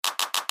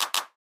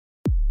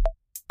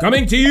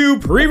Coming to you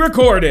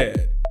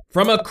pre-recorded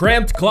from a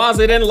cramped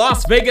closet in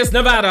Las Vegas,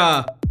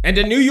 Nevada, and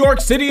a New York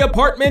City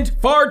apartment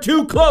far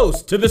too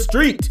close to the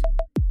street.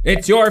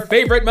 It's your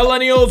favorite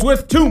millennials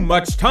with too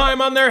much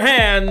time on their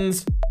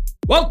hands.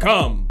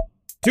 Welcome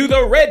to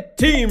the Red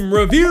Team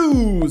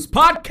Reviews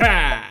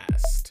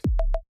Podcast.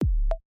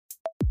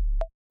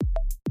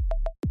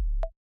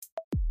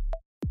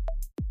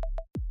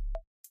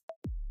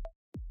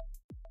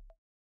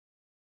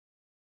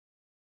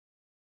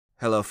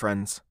 Hello,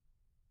 friends.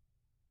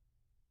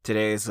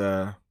 Today is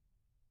a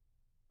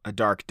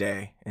dark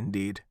day,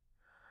 indeed.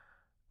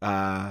 We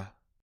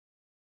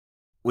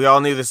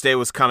all knew this day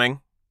was coming.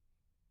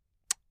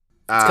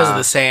 It's because of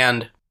the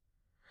sand.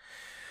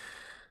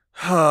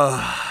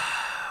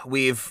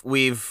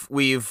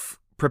 We've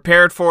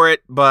prepared for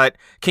it, but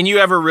can you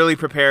ever really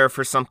prepare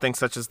for something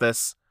such as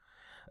this?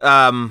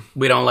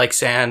 We don't like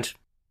sand.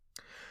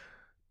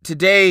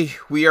 Today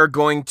we are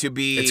going to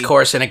be... It's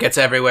coarse and it gets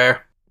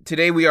everywhere.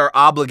 Today we are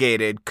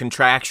obligated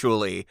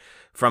contractually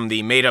from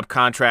the made-up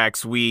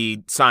contracts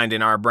we signed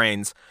in our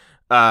brains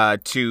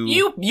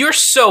to... You're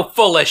so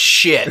full of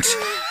shit.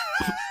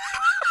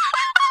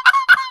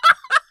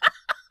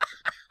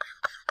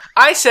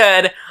 I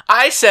said,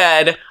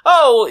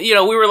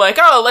 we were like,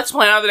 let's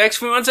plan out the next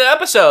few months of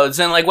episodes,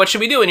 and like, what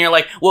should we do? And you're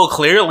like, well,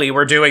 clearly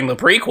we're doing the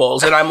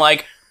prequels, and I'm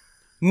like,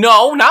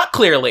 no, not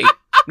clearly.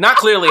 Not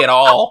clearly at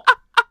all.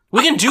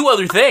 We can do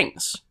other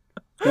things.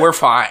 We're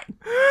fine.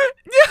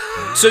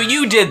 So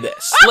you did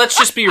this. Let's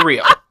just be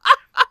real.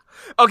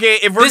 Okay,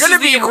 if we're gonna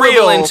be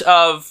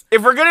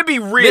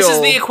real, this is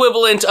the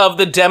equivalent of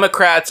the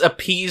Democrats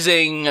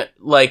appeasing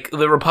like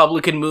the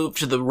Republican move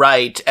to the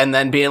right, and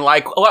then being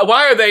like,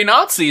 "Why are they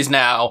Nazis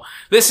now?"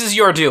 This is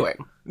your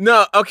doing.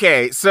 No,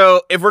 okay.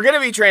 So if we're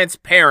gonna be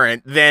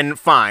transparent, then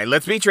fine.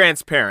 Let's be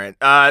transparent.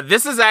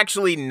 This is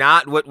actually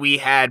not what we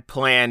had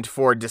planned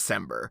for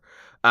December.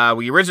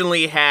 We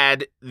originally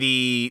had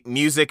the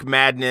Music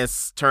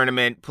Madness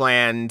tournament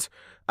planned.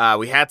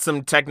 We had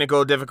some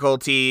technical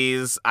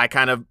difficulties. I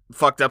kind of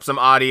fucked up some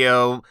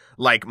audio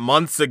like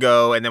months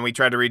ago, and then we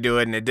tried to redo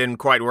it, and it didn't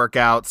quite work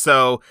out.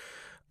 So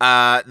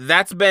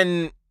that's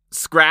been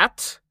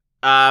scrapped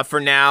for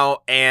now,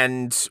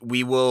 and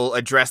we will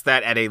address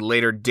that at a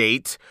later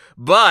date.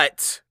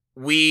 But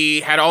we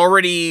had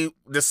already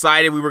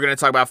decided we were going to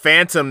talk about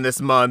Phantom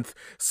this month,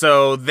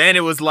 so then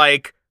it was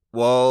like,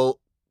 well,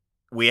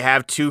 we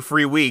have 2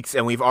 free weeks,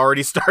 and we've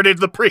already started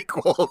the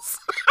prequels.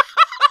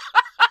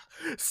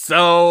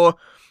 So,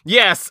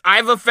 yes,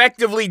 I've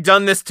effectively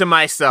done this to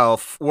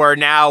myself, where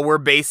now we're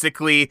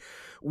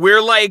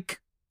like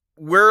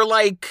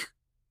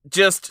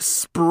just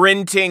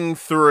sprinting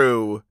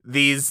through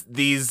these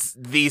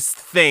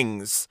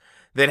things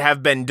that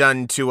have been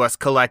done to us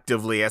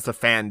collectively as a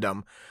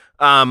fandom.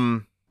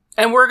 And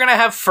we're gonna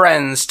have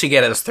friends to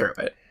get us through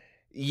it.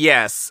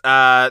 Yes,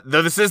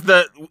 though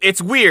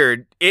it's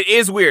weird. It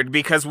is weird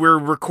because we're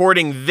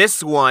recording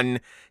this one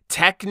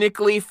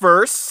technically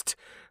first.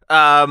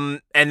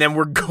 And then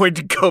we're going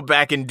to go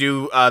back and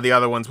do the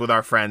other ones with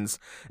our friends.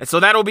 And so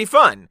that'll be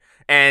fun.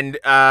 And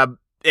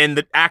in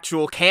the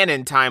actual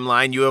canon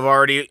timeline, you have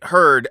already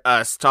heard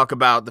us talk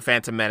about The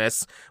Phantom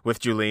Menace with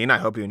Julene. I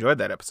hope you enjoyed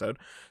that episode.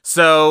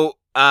 So,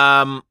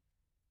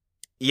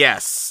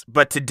 yes.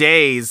 But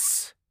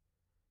today's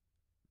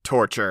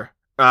torture.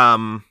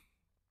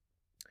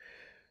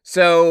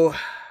 So,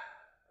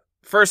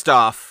 first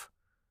off,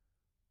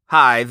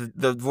 hi,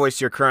 the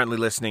voice you're currently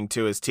listening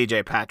to is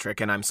TJ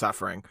Patrick, and I'm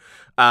suffering.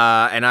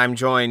 And I'm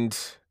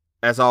joined,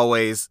 as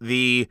always,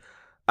 that's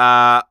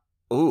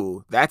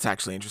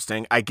actually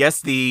interesting. I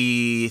guess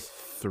the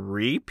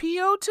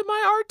 3PO to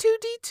my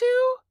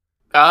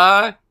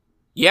R2-D2?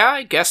 Yeah,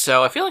 I guess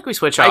so. I feel like we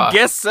switch off. I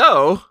guess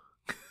so.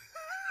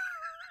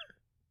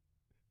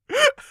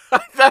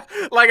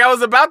 I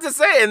was about to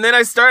say it, and then I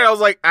was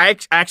like, I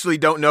actually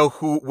don't know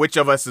which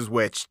of us is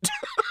which.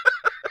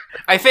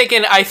 I think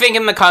in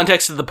the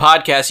context of the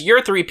podcast,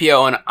 you're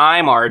 3PO and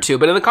I'm R2,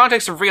 but in the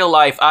context of real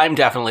life, I'm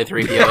definitely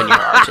 3PO and you're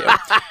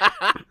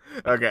R2.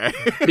 Okay.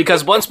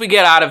 Because once we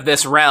get out of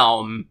this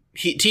realm,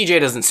 TJ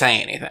doesn't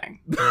say anything.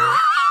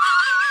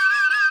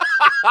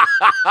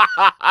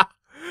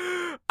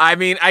 I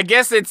mean, I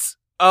guess it's...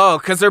 Oh,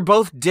 because they're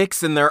both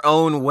dicks in their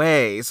own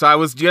way. So I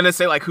was going to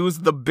say, like, who's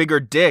the bigger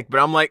dick? But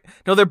I'm like,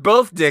 no, they're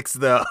both dicks,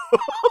 though.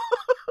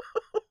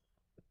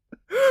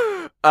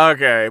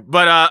 Okay,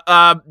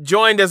 but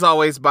joined as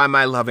always by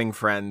my loving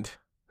friend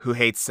who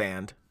hates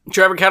sand,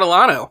 Trevor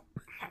Catalano.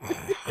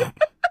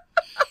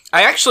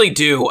 I actually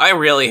do. I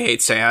really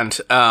hate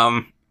sand.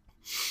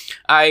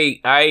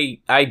 I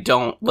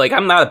don't like.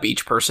 I'm not a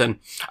beach person.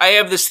 I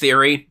have this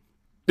theory,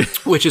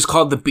 which is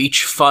called the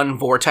beach fun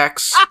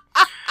vortex,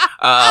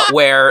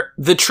 where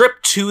the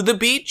trip to the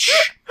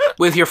beach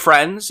with your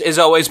friends is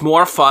always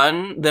more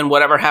fun than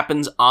whatever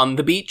happens on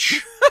the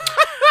beach.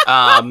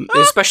 It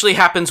especially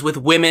happens with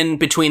women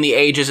between the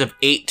ages of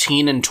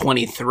 18 and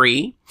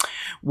 23,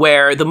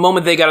 where the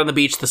moment they get on the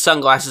beach, the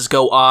sunglasses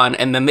go on,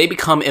 and then they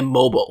become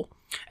immobile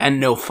and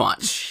no fun.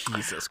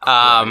 Jesus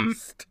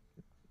Christ.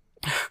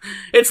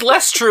 It's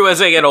less true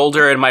as I get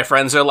older and my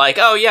friends are like,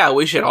 oh yeah,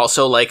 we should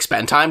also, like,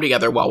 spend time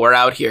together while we're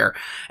out here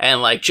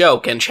and, like,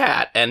 joke and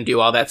chat and do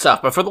all that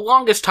stuff. But for the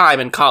longest time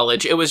in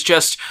college, it was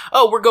just,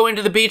 oh, we're going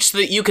to the beach so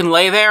that you can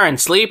lay there and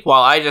sleep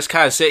while I just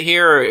kind of sit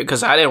here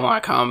because I didn't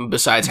want to come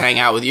besides hang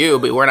out with you,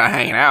 but we're not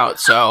hanging out.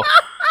 So,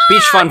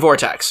 beach fun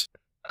vortex.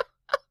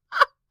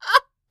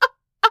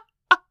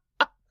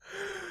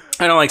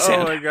 I don't like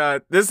sand. Oh my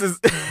god. This is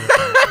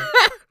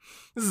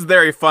this is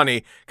very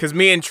funny because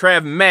me and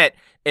Trev met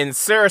in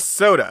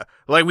Sarasota.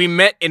 Like, we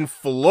met in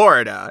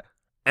Florida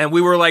and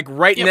we were like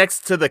right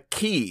next to the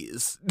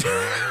Keys.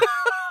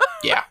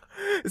 Yeah.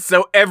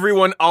 So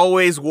everyone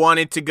always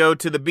wanted to go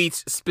to the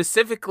beach,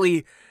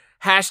 specifically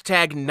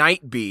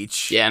 #night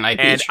beach. Yeah, night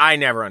beach. And I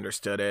never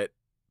understood it.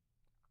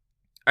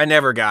 I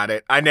never got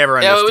it. I never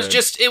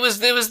understood. No, it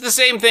was the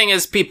same thing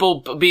as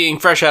people being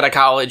fresh out of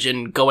college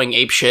and going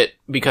apeshit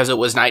because it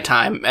was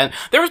nighttime. And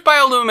there was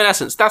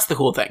bioluminescence. That's the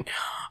cool thing.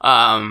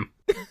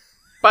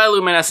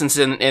 Bioluminescence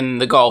in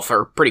the Gulf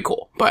are pretty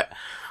cool,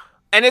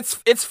 and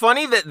it's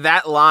funny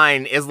that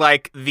line is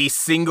like the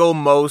single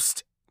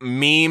most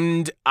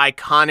memed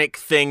iconic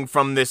thing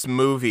from this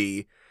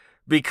movie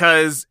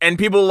because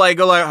people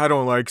go like I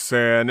don't like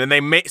sand, and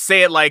they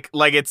say it like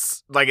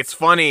it's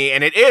funny,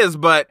 and it is,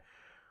 but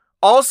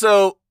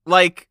also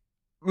like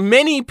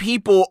many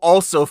people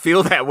also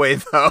feel that way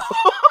though.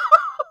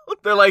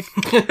 They're like,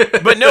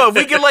 but no, if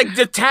we could like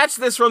detach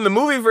this from the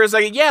movie for a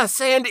second, yeah,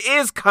 sand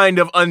is kind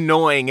of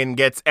annoying and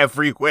gets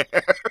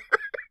everywhere.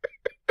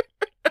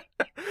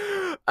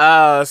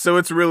 So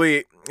it's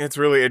really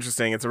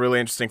interesting. It's a really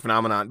interesting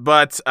phenomenon.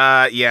 But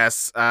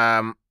yes,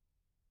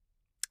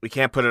 we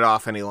can't put it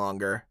off any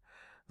longer,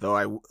 though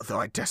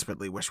I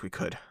desperately wish we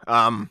could.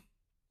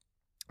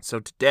 So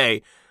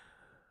today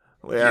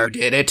you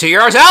did it to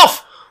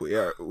yourself. We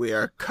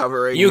are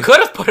covering. You could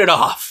have put it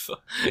off.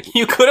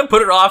 You could have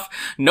put it off.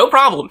 No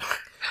problem.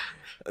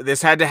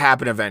 This had to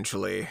happen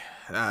eventually.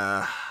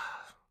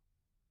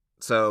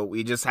 So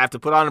we just have to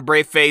put on a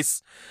brave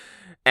face,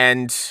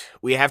 and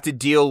we have to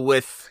deal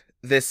with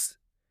this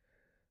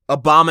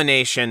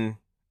abomination,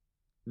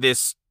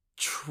 this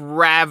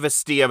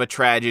travesty of a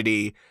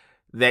tragedy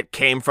that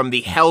came from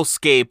the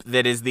hellscape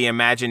that is the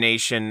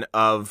imagination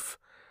of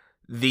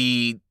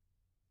the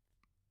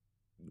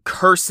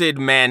cursed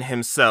man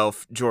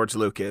himself, George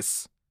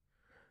Lucas.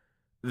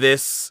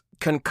 This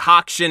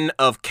concoction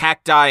of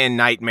cacti and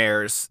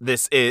nightmares,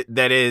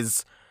 that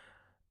is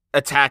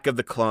Attack of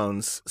the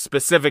Clones,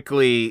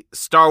 specifically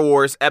Star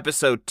Wars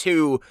Episode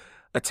 2,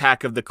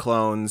 Attack of the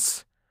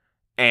Clones.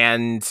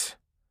 And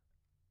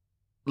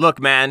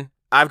look, man,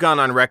 I've gone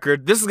on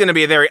record. This is going to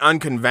be a very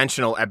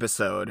unconventional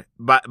episode,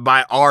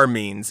 by our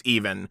means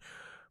even,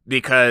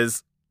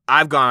 because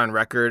I've gone on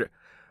record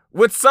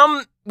with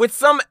some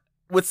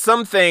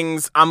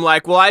things. I'm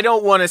like, well, I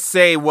don't want to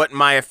say what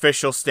my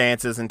official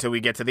stance is until we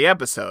get to the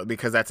episode,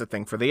 because that's a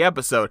thing for the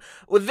episode.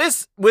 With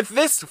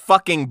this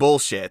fucking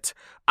bullshit,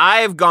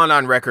 I've gone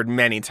on record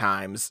many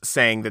times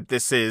saying that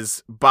this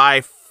is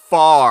by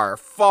far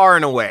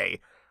and away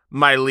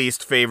my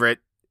least favorite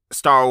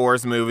Star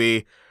Wars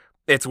movie.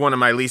 It's one of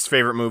my least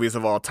favorite movies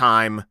of all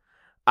time.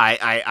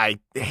 I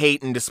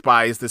hate and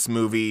despise this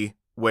movie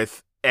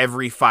with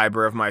every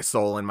fiber of my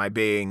soul and my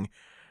being,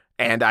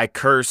 and I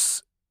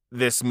curse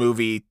this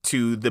movie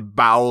to the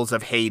bowels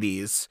of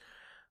Hades.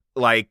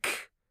 I'm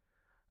like,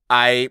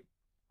 that's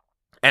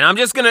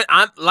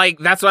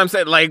what I'm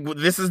saying. Like,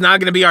 this is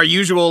not going to be our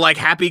usual, like,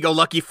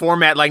 happy-go-lucky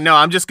format. Like, no,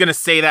 I'm just going to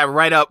say that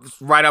right up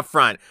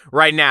front,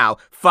 right now.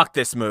 Fuck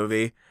this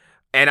movie.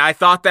 And I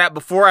thought that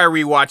before I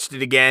rewatched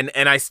it again,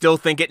 and I still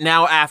think it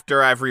now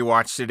after I've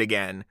rewatched it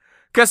again.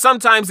 Because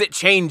sometimes it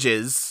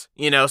changes,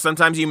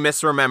 sometimes you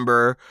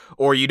misremember,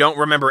 or you don't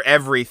remember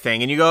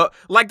everything, and you go,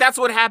 like, that's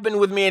what happened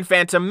with me in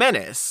Phantom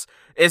Menace,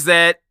 is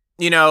that,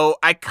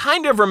 I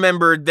kind of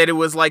remembered that it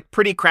was, like,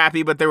 pretty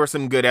crappy, but there were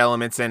some good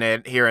elements in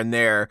it here and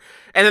there,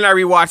 and then I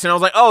rewatched, and I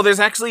was like, oh, there's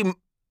actually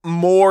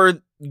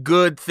more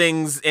good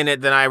things in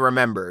it than I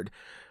remembered.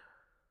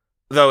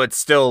 Though it's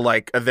still,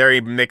 like, a very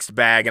mixed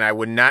bag, and I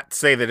would not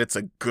say that it's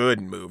a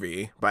good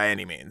movie, by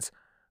any means.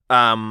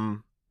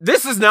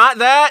 This is not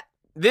that.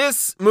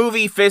 This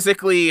movie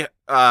physically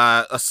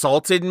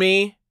assaulted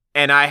me,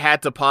 and I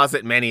had to pause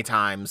it many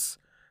times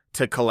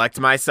to collect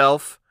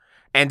myself,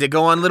 and to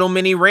go on little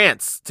mini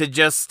rants, to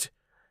just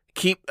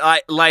keep,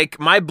 like,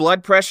 my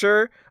blood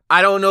pressure,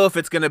 I don't know if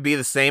it's going to be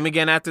the same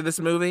again after this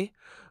movie.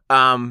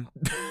 God.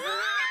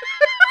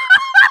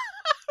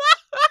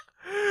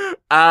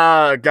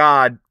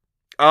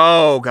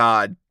 Oh,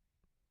 God.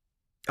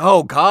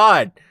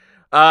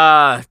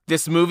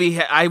 This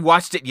movie, I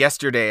watched it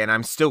yesterday, and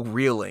I'm still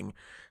reeling.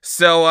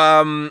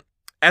 So,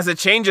 as a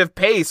change of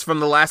pace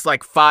from the last,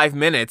 5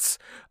 minutes,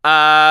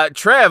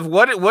 Trev,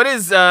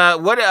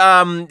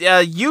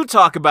 you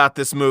talk about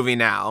this movie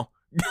now.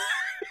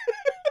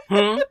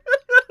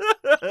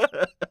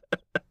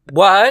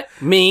 What?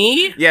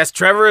 Me? Yes,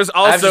 Trevor is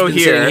also I've just been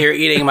here. Sitting here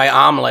eating my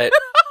omelet.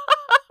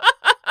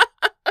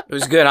 It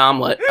was good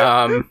omelet.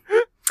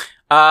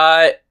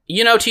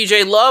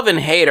 TJ, love and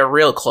hate are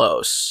real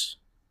close.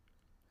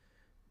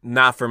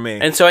 Not for me.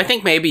 And so I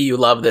think maybe you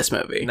love this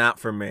movie. Not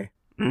for me.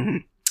 Mm-hmm.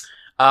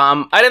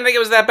 I didn't think it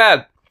was that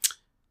bad.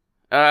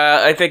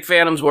 I think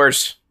Phantom's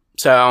worse.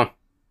 So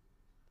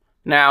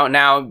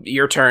now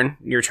your turn.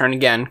 Your turn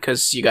again,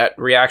 because you got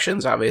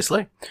reactions,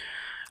 obviously.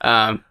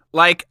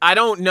 Like, I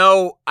don't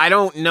know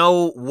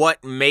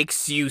what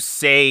makes you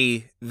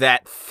say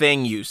that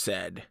thing you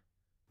said.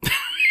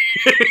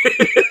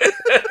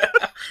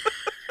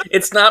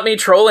 It's not me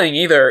trolling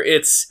either.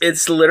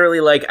 It's literally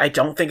like, I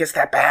don't think it's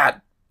that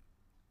bad.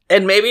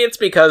 And maybe it's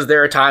because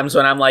there are times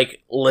when I'm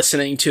like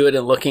listening to it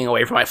and looking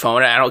away from my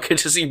phone and I don't get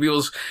to see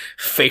people's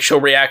facial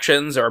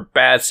reactions or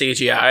bad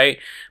CGI.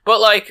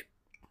 But like,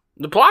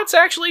 the plot's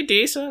actually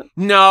decent.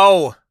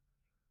 No.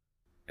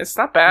 It's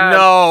not bad.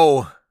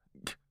 No,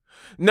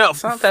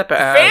 it's not that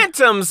bad.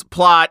 Phantom's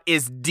plot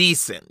is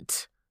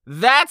decent.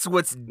 That's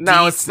what's decent.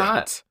 No, it's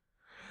not.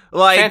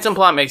 Like, Phantom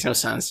plot makes no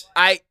sense.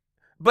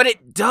 But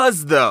it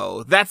does,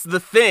 though. That's the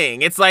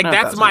thing. It's like, No,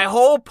 that's my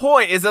whole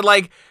point, is that,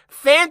 like,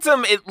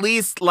 Phantom, at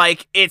least,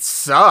 like, it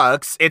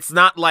sucks. It's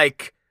not,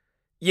 like,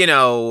 you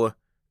know,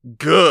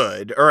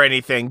 good or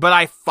anything, but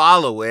I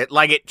follow it.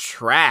 Like, it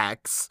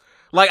tracks.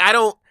 Like, I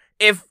don't...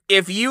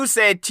 If you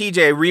said,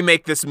 TJ,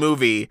 remake this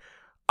movie,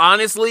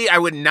 honestly, I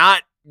would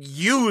not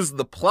use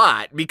the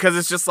plot, because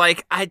it's just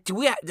like,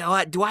 do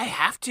I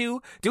have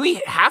to? Do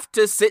we have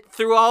to sit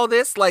through all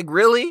this? Like,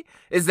 really?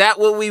 Is that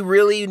what we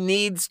really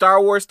need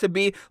Star Wars to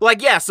be?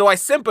 Like, yeah, so I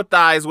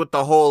sympathize with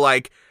the whole,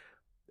 like,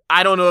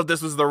 I don't know if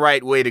this was the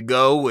right way to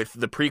go with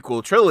the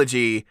prequel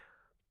trilogy,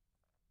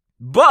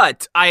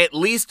 but I at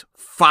least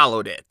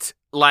followed it.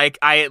 Like,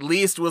 I at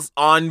least was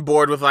on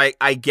board with, like,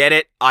 I get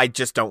it, I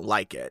just don't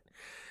like it.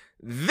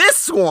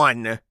 This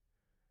one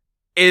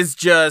is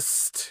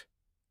just...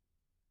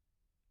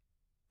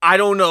 I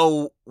don't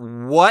know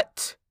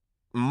what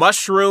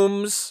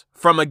mushrooms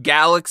from a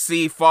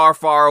galaxy far,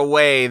 far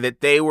away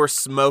that they were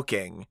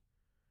smoking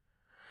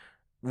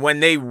when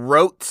they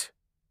wrote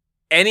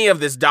any of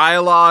this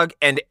dialogue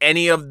and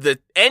any of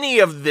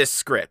this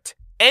script.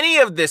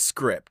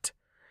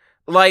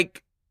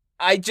 Like,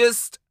 I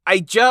just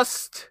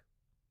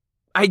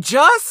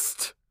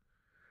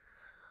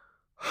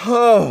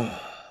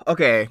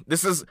okay,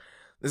 this is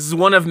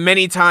one of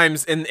many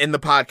times in the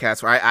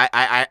podcast where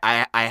I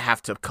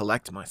have to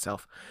collect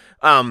myself.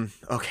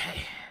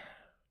 Okay.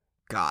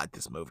 God,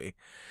 this movie.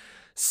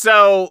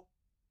 So,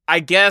 I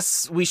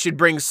guess we should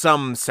bring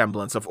some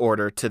semblance of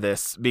order to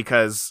this,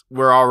 because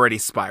we're already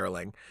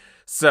spiraling.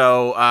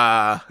 So,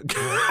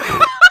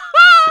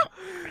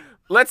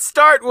 let's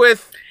start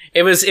with...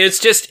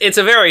 It's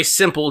a very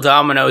simple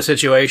domino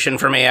situation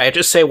for me. I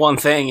just say one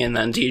thing and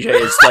then TJ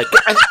is like,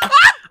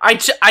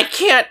 I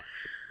can't...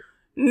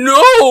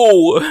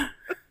 No!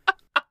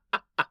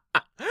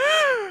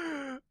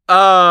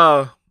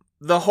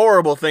 The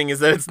horrible thing is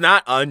that it's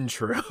not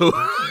untrue.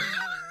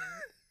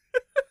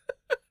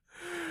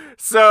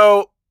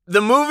 So,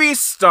 the movie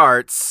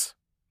starts,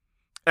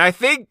 and I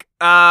think,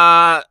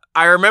 I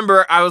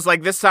remember I was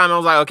like, this time I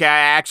was like, okay,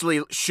 I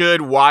actually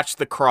should watch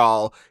The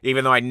Crawl,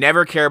 even though I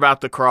never care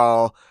about The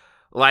Crawl.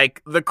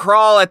 Like, The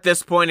Crawl at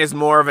this point is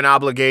more of an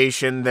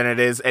obligation than it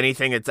is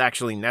anything that's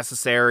actually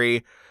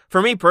necessary.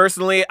 For me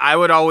personally, I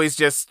would always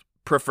just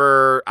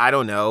prefer, I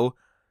don't know,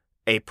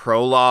 a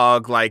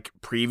prologue, like,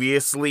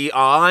 previously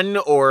on,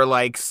 or,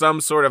 like,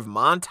 some sort of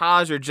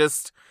montage, or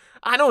just,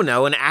 I don't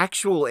know, an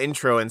actual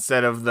intro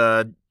instead of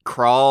the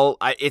crawl.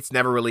 It's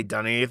never really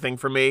done anything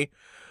for me.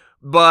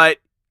 But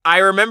I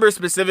remember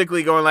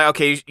specifically going like,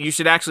 okay, you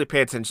should actually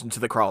pay attention to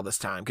The Crawl this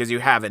time, because you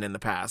haven't in the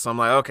past. So I'm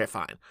like, okay,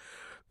 fine.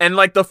 And,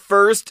 like, the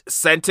first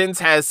sentence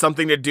has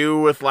something to do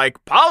with,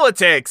 like,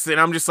 politics,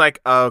 and I'm just like,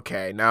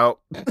 okay, no.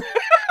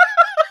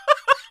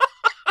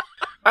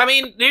 I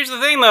mean, here's the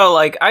thing, though.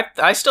 Like,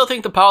 I still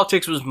think the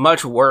politics was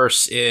much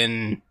worse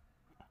in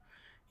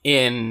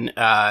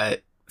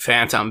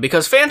Phantom,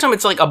 because Phantom,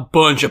 it's like a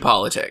bunch of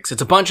politics.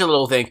 It's a bunch of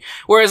little things.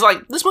 Whereas,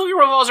 like, this movie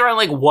revolves around,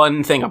 like,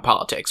 one thing of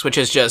politics, which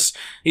is just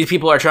these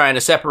people are trying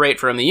to separate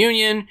from the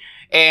Union,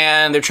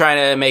 and they're trying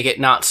to make it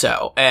not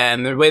so.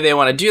 And the way they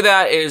want to do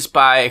that is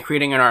by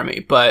creating an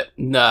army. But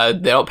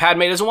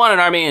Padme doesn't want an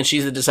army, and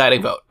she's the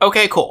deciding vote.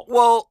 Okay, cool.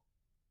 Well,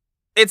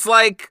 it's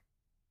like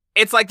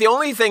the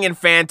only thing in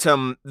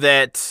Phantom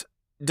that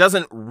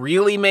doesn't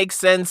really make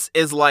sense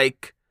is,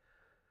 like,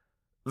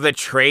 the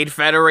Trade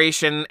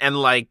Federation, and,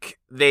 like,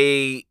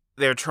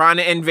 they're trying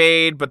to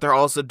invade, but they're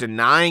also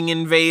denying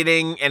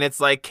invading, and it's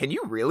like, can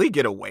you really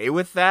get away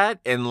with that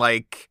in,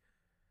 like,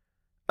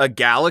 a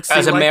galaxy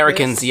As like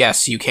Americans, this?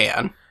 yes, you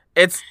can.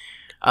 It's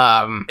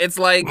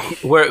like...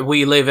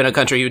 we live in a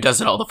country who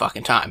does it all the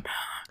fucking time.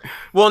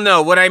 Well,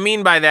 no, what I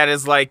mean by that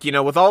is, like, you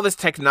know, with all this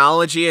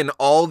technology and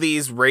all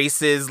these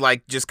races,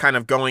 like, just kind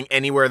of going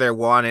anywhere they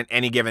want at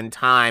any given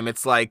time,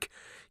 it's like,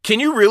 can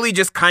you really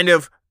just kind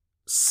of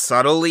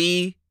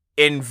subtly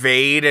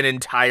invade an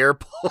entire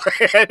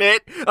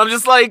planet? I'm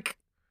just like,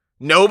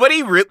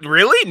 nobody,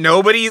 really?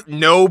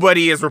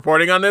 Nobody is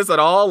reporting on this at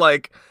all?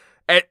 Like,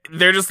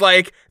 they're just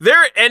like,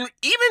 and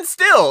even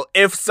still,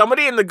 if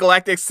somebody in the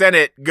Galactic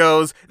Senate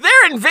goes,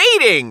 they're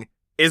invading,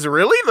 is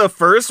really the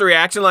first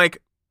reaction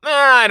like,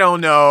 I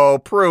don't know,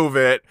 prove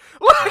it.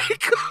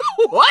 Like,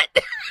 what?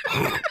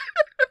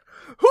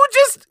 Who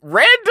just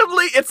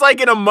randomly, it's like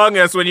in Among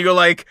Us when you go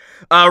like,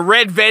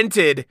 red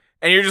vented,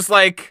 and you're just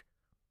like,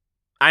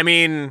 I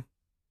mean,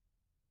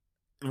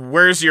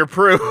 where's your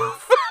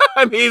proof?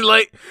 I mean,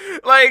 like,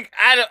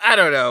 I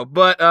don't know,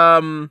 but,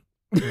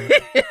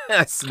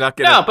 snuck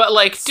in. No, but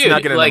like, dude,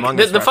 like,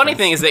 the funny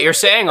thing is that you're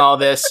saying all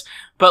this,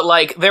 but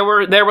like, there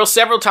were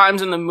several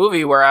times in the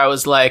movie where I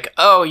was like,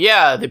 oh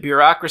yeah, the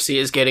bureaucracy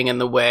is getting in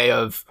the way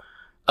of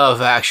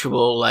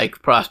actual,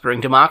 like,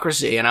 prospering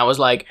democracy, and I was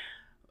like,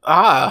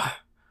 I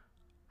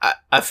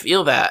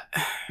feel that.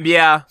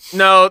 Yeah,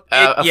 no,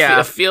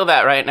 I feel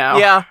that right now.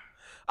 Yeah,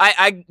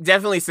 I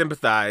definitely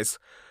sympathize,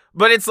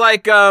 but it's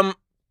like,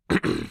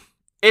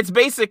 it's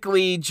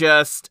basically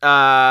just,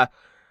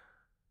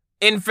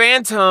 in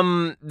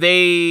Phantom,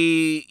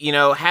 they,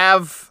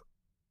 have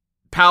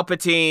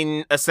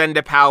Palpatine ascend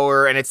to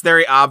power, and it's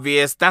very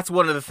obvious. That's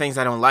one of the things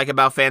I don't like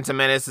about Phantom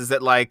Menace, is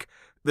that, like,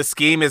 the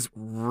scheme is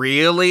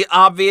really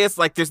obvious.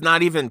 Like, there's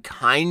not even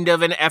kind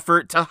of an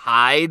effort to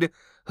hide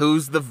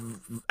who's the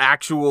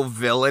actual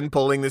villain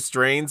pulling the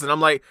strings, and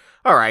I'm like,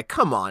 all right,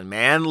 come on,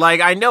 man.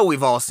 Like, I know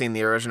we've all seen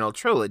the original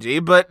trilogy,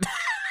 but...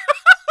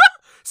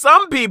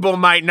 Some people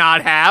might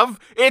not have.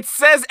 It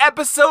says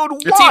episode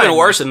 1. It's even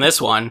worse in this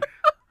one.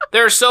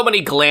 There are so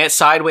many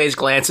sideways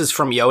glances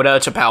from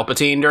Yoda to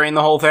Palpatine during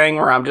the whole thing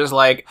where I'm just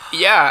like,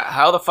 yeah,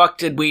 how the fuck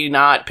did we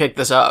not pick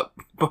this up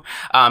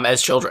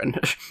as children?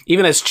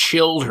 Even as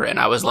children,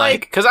 I was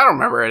like, because I don't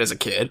remember it as a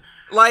kid.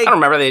 Like, I don't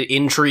remember the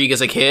intrigue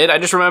as a kid. I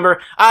just remember,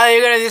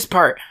 you go to this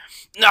part.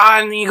 And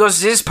then he goes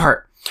to this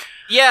part.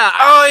 Yeah.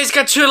 Oh, he's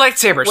got 2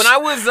 lightsabers. When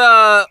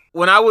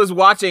I was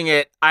watching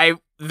it,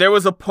 there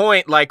was a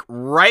point, like,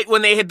 right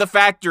when they hit the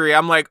factory,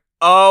 I'm like,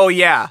 oh,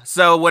 yeah.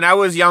 So when I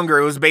was younger,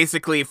 it was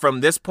basically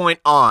from this point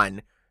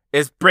on,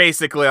 is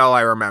basically all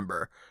I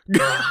remember.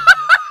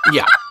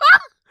 Yeah.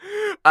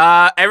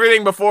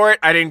 Everything before it,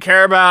 I didn't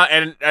care about,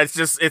 and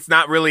it's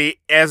not really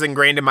as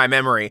ingrained in my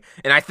memory.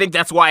 And I think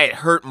that's why it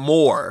hurt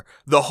more,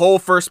 the whole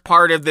first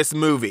part of this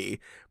movie,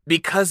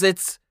 because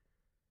it's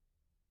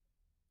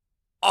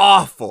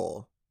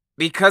awful.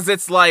 Because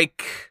it's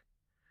like,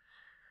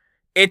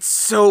 it's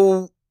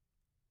so...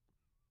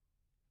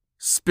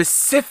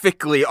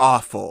 specifically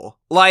awful.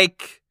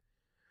 Like,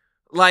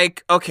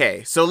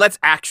 okay, so let's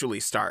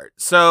actually start.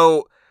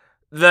 So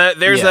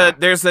there's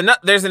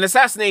an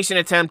assassination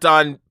attempt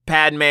on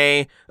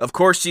Padme. Of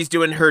course, she's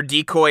doing her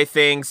decoy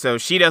thing, so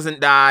she doesn't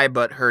die,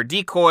 but her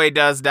decoy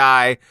does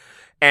die,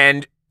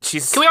 and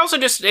she's... Can we also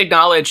just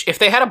acknowledge, if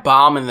they had a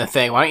bomb in the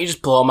thing, why don't you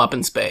just blow them up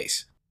in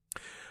space?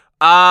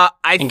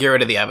 And get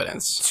rid of the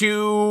evidence.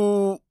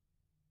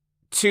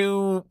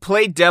 To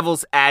play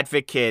devil's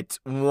advocate,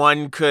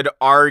 one could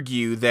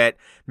argue that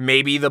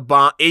maybe the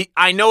bomb...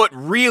 I know it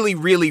really,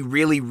 really,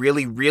 really,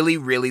 really, really,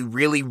 really,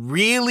 really,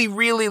 really,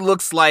 really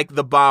looks like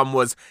the bomb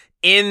was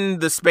in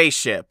the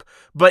spaceship,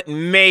 but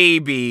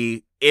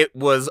maybe it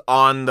was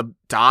on the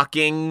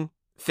docking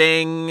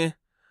thing,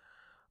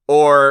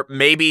 or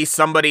maybe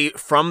somebody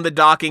from the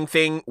docking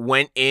thing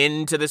went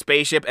into the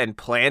spaceship and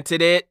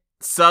planted it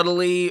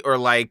subtly, or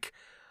like,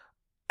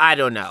 I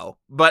don't know.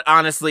 But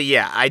honestly,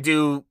 yeah,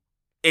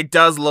 it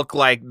does look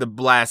like the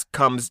blast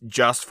comes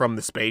just from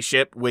the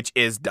spaceship, which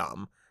is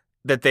dumb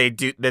that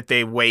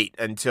they wait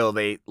until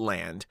they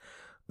land.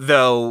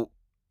 Though,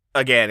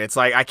 again, it's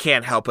like, I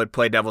can't help but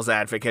play devil's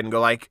advocate and go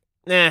like,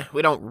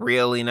 we don't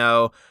really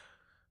know.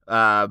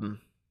 And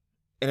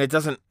I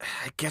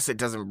guess it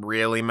doesn't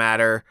really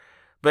matter.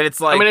 But it's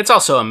like, I mean, it's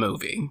also a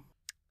movie.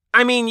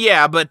 I mean,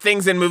 yeah, but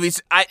things in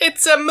movies,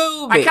 it's a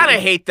movie. I kind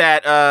of hate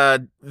that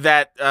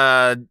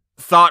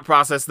thought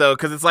process, though,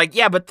 because it's like,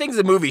 yeah, but things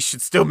in movies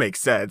should still make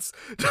sense.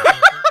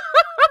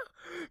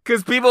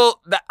 Because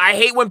I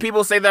hate when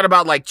people say that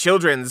about, like,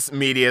 children's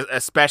media,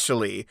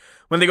 especially.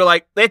 When they go,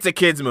 like, it's a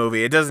kid's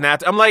movie, it doesn't have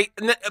to. I'm like,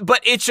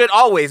 but it should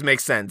always make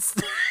sense.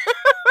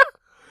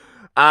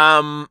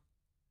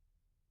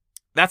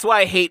 That's why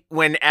I hate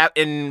when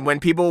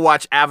people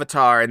watch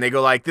Avatar and they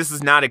go, like, this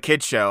is not a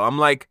kid's show. I'm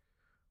like,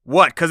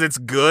 what, because it's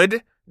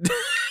good?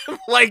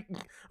 Like,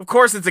 of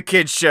course it's a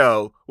kid's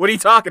show. What are you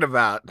talking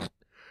about?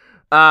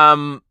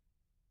 But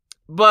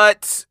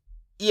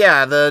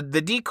yeah,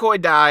 the decoy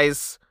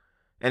dies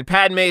and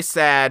Padme's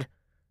sad,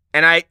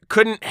 and I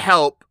couldn't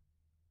help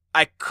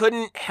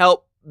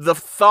the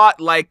thought,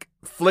 like,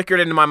 flickered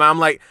into my mind. I'm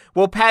like,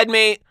 well,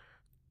 Padme,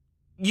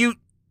 you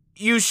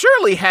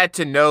surely had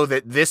to know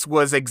that this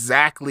was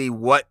exactly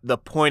what the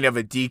point of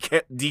a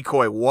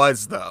decoy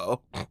was,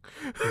 though.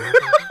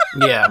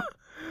 Yeah.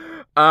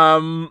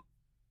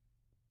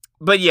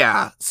 But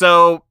yeah,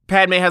 so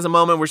Padme has a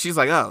moment where she's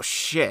like, oh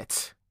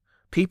shit,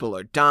 people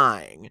are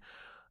dying.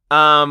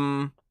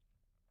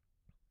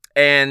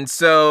 And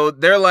so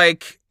they're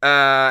like,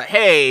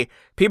 hey,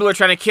 people are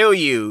trying to kill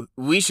you.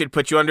 We should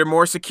put you under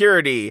more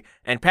security.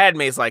 And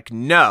Padme's like,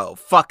 no,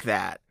 fuck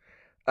that.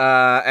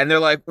 And they're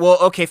like, well,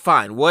 okay,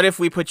 fine. What if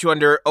we put you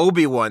under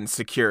Obi-Wan's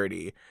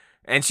security?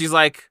 And she's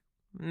like,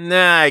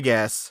 nah, I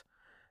guess.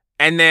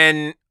 And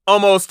then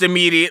almost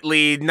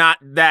immediately, not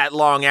that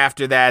long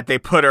after that, they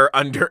put her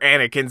under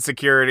Anakin's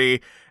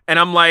security. And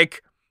I'm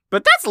like,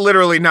 but that's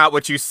literally not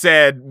what you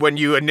said when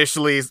you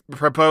initially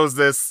proposed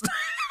this.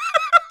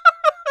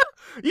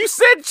 You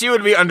said she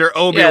would be under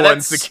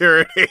Obi-Wan's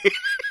security.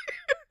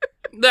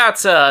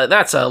 That's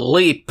a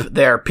leap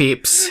there,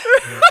 peeps.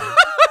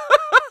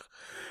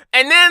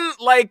 And then,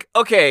 like,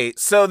 okay,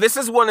 so this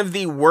is one of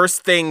the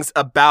worst things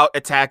about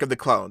Attack of the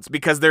Clones,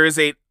 because there is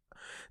a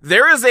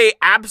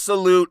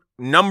absolute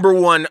number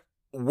one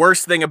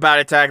worst thing about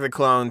Attack of the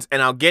Clones,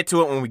 and I'll get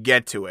to it when we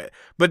get to it.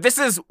 But this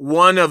is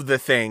one of the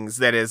things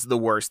that is the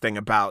worst thing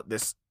about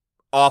this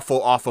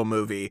awful, awful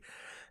movie.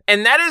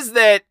 And that is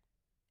that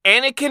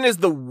Anakin is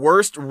the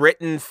worst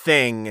written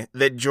thing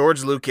that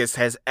George Lucas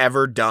has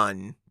ever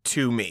done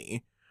to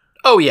me.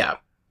 Oh, yeah.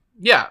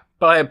 Yeah,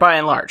 by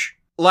and large.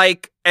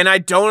 Like, and I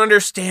don't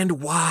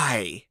understand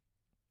why.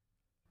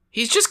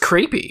 He's just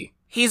creepy.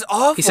 He's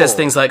awful. He says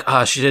things like,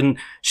 she didn't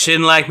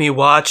like me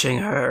watching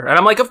her. And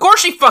I'm like, of course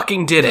she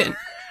fucking didn't.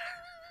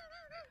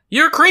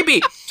 You're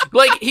creepy.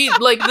 Like,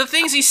 the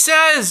things he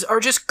says are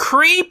just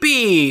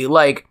creepy.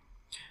 Like,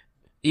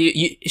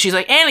 she's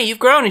like, Anna, you've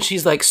grown. And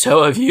she's like,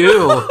 so have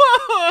you.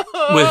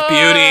 With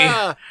beauty.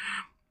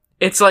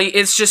 It's like,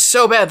 it's just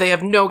so bad. They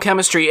have no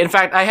chemistry. In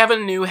fact, I have a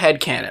new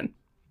headcanon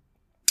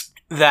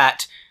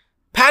that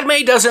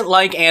Padme doesn't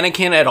like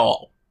Anakin at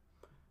all.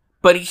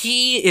 But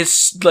he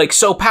is, like,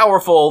 so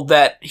powerful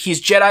that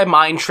he's Jedi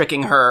mind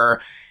tricking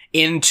her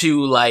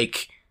into,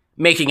 like,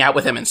 making out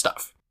with him and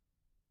stuff.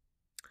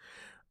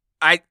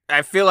 I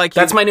feel like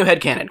that's my new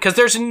headcanon, because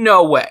there's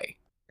no way.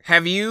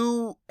 Have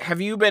you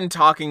been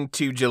talking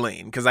to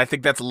Jolene? Because I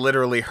think that's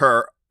literally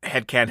her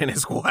headcanon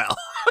as well.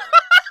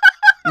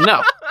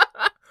 No.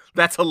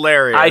 That's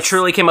hilarious. I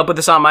truly came up with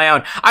this on my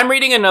own. I'm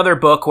reading another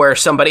book where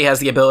somebody has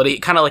the ability,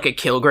 kind of like a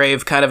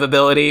Kilgrave kind of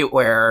ability,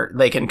 where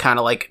they can kind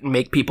of, like,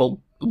 make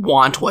people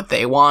want what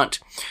they want.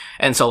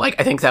 And so, like,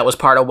 I think that was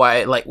part of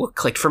why, like, what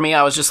clicked for me.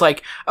 I was just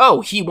like, oh,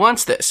 he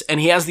wants this,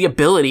 and he has the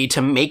ability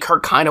to make her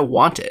kind of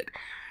want it.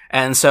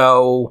 And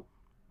so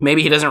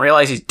maybe he doesn't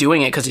realize he's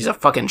doing it because he's a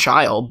fucking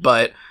child,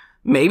 but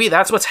maybe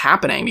that's what's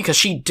happening, because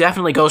she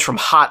definitely goes from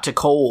hot to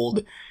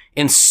cold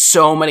in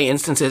so many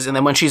instances. And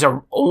then when she's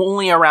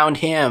only around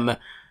him,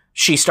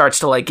 she starts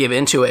to, like, give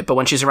into it. But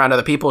when she's around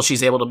other people,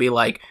 she's able to be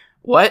like,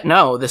 what?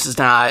 No, this is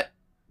not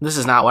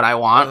what I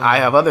want. I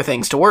have other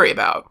things to worry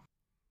about.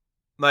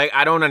 Like,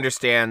 I don't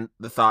understand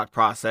the thought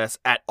process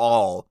at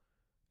all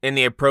in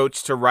the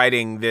approach to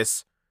writing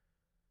this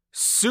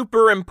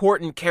super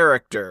important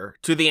character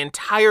to the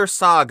entire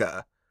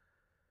saga.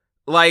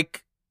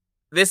 Like,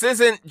 this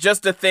isn't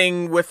just a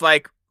thing with,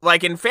 like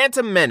in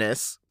Phantom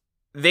Menace,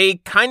 they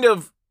kind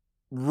of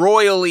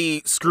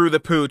royally screw the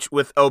pooch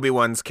with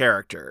Obi-Wan's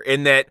character,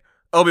 in that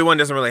Obi-Wan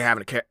doesn't really have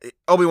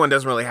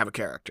a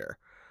character.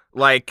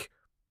 Like,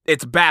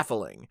 it's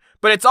baffling.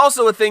 But it's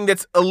also a thing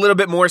that's a little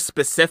bit more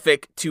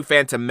specific to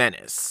Phantom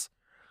Menace.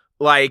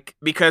 Like,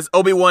 because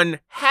Obi-Wan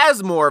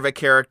has more of a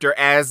character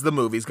as the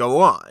movies go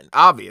on,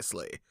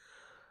 obviously.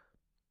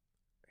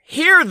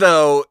 Here,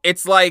 though,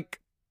 it's like,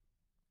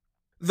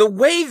 the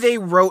way they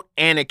wrote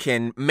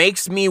Anakin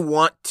makes me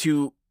want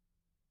to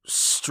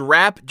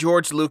strap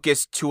George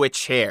Lucas to a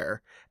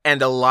chair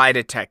and a lie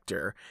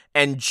detector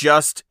and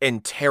just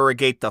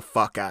interrogate the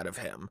fuck out of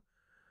him.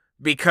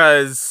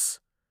 Because,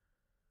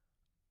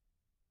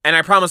 and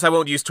I promise I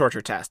won't use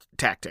torture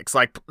tactics.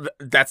 Like,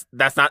 that's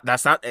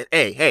not,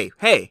 hey,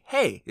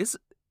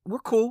 we're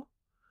cool.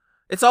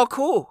 It's all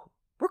cool.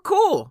 We're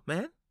cool,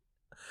 man.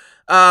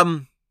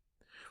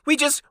 We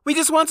just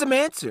want some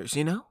answers,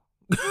 you know?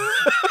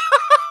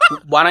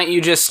 Why don't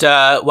you just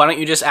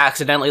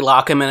accidentally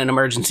lock him in an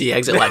emergency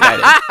exit like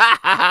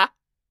I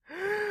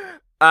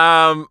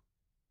did?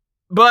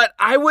 But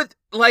I would,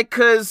 like,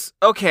 cause,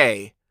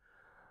 okay,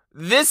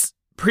 this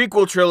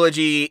prequel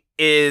trilogy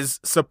is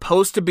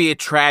supposed to be a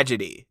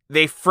tragedy.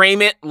 They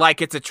frame it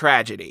like it's a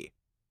tragedy.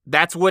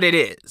 That's what it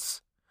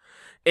is.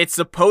 It's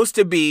supposed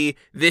to be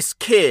this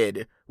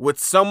kid with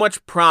so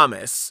much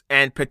promise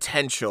and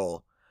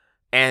potential,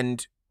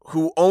 and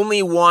who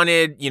only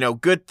wanted,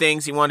 good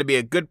things. He wanted to be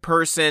a good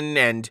person,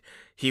 and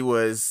he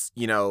was,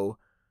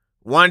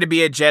 wanted to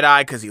be a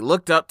Jedi because he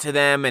looked up to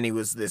them, and he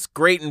was this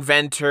great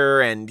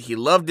inventor, and he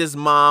loved his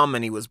mom,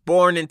 and he was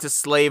born into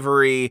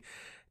slavery,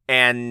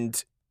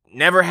 and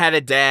never had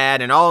a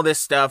dad, and all this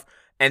stuff.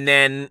 And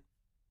then,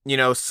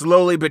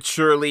 slowly but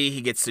surely,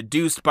 he gets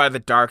seduced by the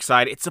dark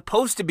side. It's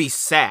supposed to be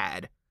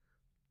sad.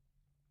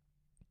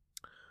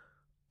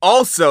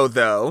 Also,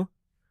 though,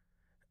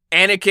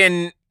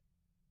 Anakin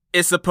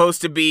is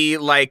supposed to be,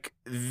 like,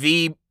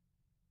 the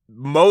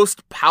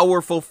most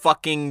powerful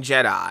fucking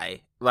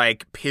Jedi,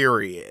 like,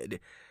 period.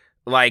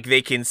 Like,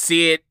 they can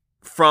see it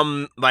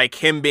from, like,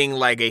 him being,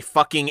 like, a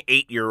fucking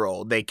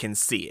 8-year-old. They can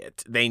see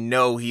it. They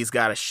know he's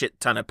got a shit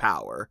ton of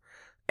power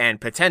and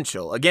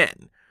potential,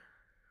 again.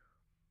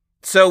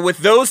 So with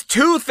those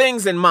two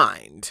things in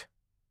mind,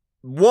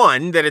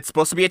 one, that it's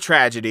supposed to be a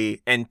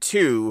tragedy, and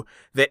two,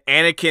 that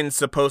Anakin's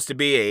supposed to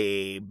be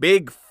a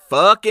big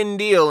fucking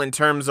deal in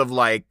terms of,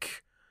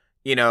 like,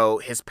 you know,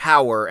 his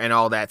power and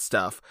all that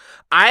stuff.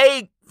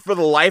 I, for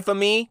the life of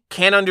me,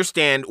 can't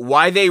understand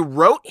why they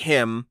wrote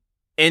him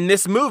in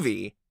this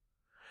movie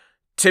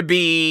to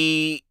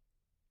be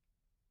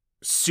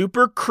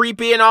super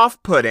creepy and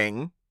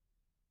off-putting,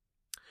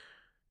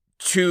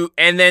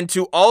 and then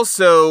to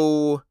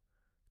also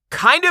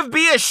kind of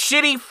be a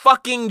shitty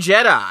fucking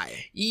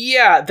Jedi.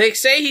 Yeah, they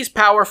say he's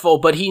powerful,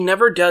 but he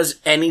never does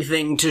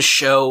anything to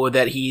show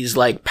that he's,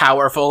 like,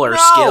 powerful or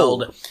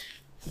skilled.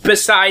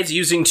 Besides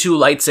using 2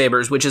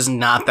 lightsabers, which is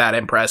not that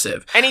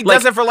impressive. And he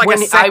does it for, like, a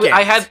second.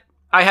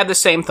 I had the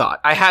same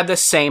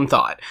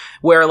thought.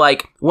 Where,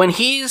 like, when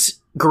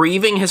he's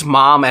grieving his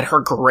mom at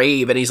her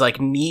grave, and he's,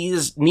 like,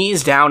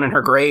 knees down in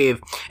her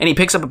grave, and he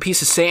picks up a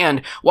piece of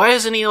sand, why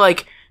doesn't he,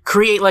 like,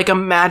 create, like, a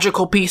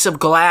magical piece of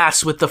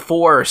glass with the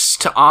Force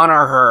to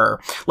honor her?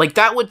 Like,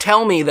 that would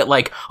tell me that,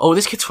 like, oh,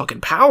 this kid's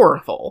fucking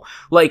powerful.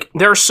 Like,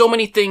 there are so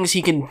many things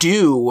he can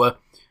do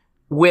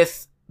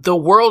with the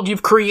world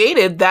you've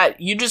created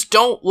that you just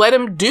don't let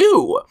him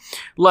do.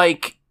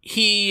 Like,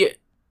 there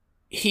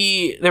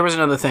was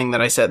another thing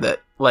that I said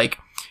that, like,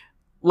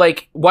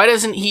 why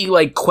doesn't he,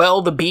 like,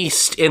 quell the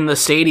beast in the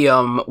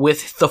stadium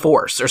with the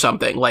Force or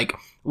something? Like,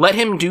 let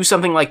him do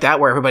something like that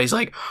where everybody's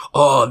like,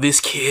 oh,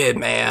 this kid,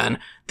 man.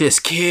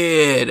 This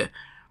kid.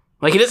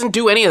 Like, he doesn't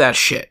do any of that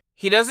shit.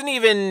 He doesn't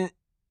even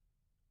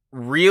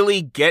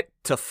really get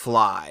to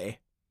fly.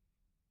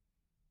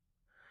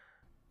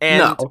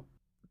 And no.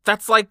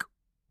 That's, like,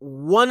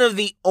 one of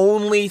the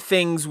only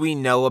things we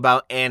know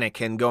about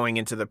Anakin going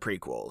into the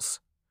prequels.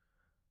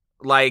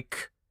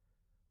 Like,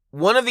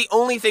 one of the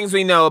only things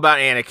we know about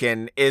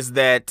Anakin is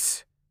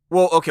that,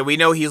 well, okay, we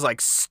know he's, like,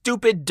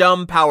 stupid,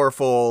 dumb,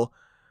 powerful,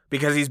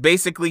 because he's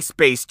basically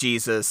Space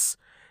Jesus,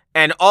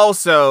 and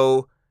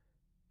also,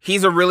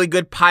 he's a really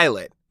good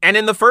pilot. And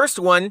in the first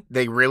one,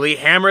 they really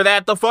hammer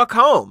that the fuck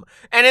home.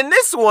 And in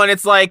this one,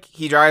 it's like,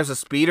 he drives a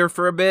speeder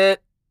for a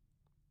bit.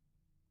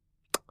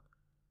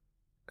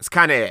 That's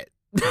kind of it.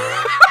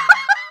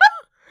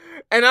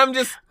 And I'm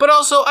just... But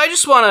also, I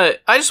just want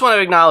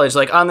to acknowledge,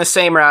 like, on the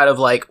same route of,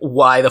 like,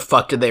 why the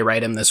fuck did they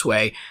write him this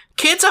way?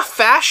 Kid's a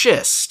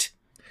fascist.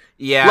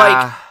 Yeah.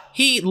 Like,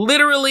 he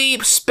literally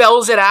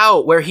spells it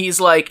out where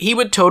he's like, he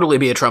would totally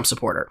be a Trump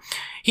supporter.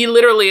 He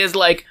literally is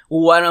like,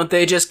 why don't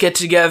they just get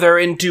together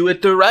and do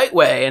it the right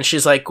way? And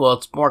she's like, well,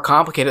 it's more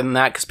complicated than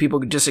that because people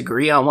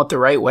disagree on what the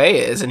right way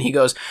is. And he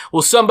goes,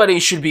 well, somebody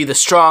should be the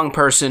strong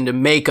person to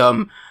make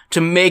them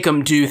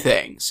do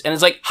things. And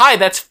it's like, hi,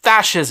 that's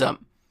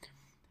fascism.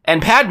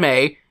 And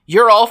Padme,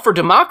 you're all for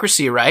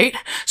democracy, right?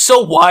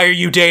 So why are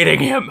you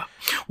dating him?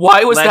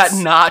 Why was that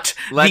not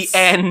the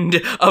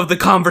end of the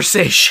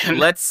conversation?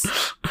 Let's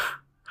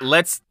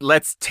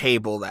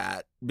table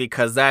that,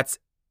 because that's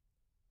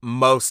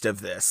most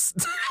of this.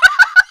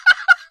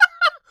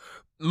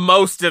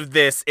 Most of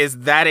this is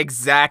that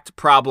exact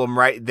problem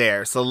right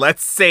there. So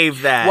let's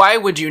save that. Why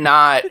would you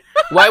not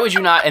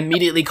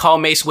immediately call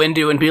Mace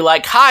Windu and be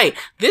like, hi,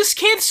 this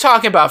kid's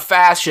talking about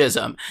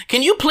fascism.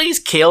 Can you please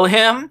kill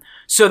him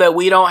so that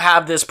we don't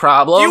have this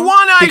problem? You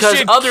want I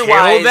should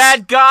kill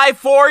that guy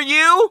for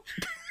you?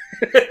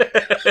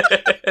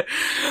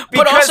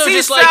 Because also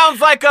he sounds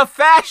like a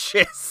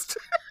fascist.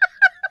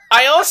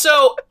 I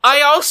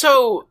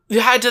also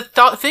had to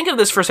think of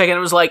this for a second. It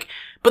was like,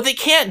 but they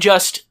can't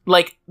just,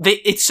 like,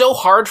 it's so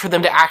hard for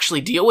them to actually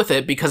deal with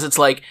it because it's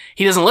like,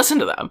 he doesn't listen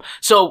to them.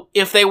 So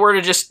if they were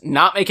to just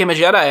not make him a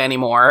Jedi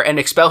anymore and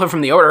expel him from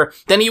the Order,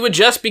 then he would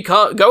just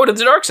go to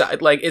the dark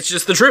side. Like, it's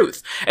just the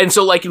truth. And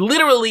so, like,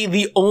 literally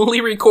the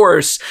only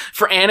recourse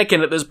for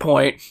Anakin at this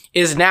point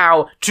is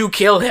now to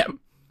kill him.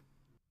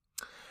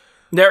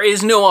 There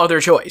is no other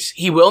choice.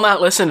 He will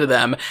not listen to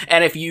them,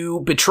 and if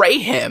you betray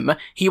him,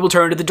 he will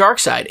turn to the dark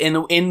side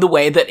in the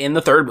way that in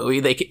the third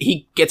movie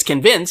he gets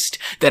convinced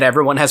that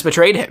everyone has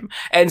betrayed him.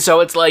 And so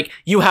it's like,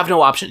 you have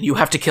no option. You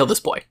have to kill this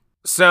boy.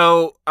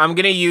 So I'm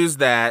going to use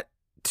that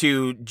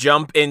to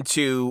jump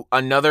into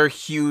another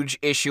huge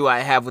issue I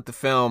have with the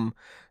film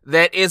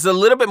that is a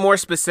little bit more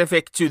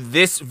specific to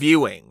this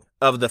viewing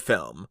of the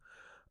film.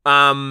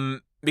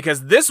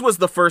 Because this was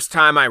the first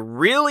time I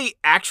really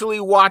actually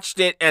watched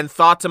it and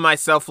thought to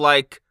myself,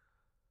 like,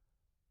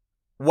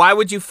 why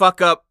would you fuck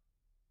up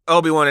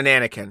Obi-Wan and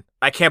Anakin?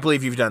 I can't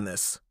believe you've done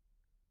this.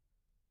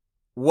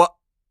 What?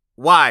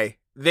 Why?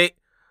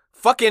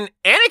 Fucking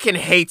Anakin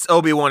hates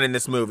Obi-Wan in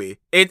this movie.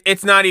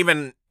 It's not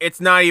even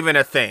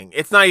a thing.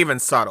 It's not even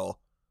subtle.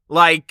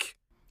 Like,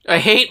 I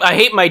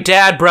hate my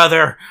dad,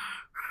 brother.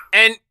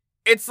 And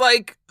it's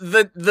like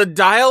the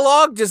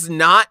dialogue does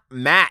not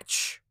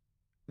match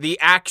the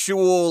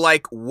actual,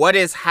 like, what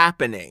is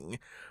happening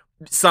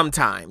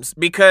sometimes,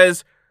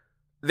 because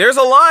there's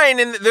a line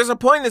and there's a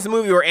point in this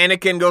movie where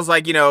Anakin goes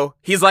like, you know,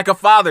 he's like a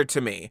father to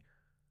me.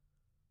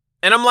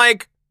 And I'm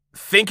like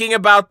thinking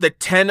about the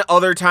 10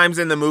 other times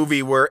in the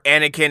movie where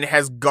Anakin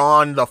has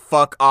gone the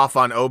fuck off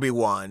on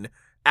Obi-Wan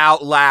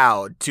out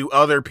loud to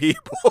other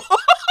people.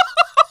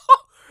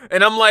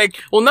 And I'm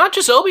like... Well, not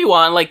just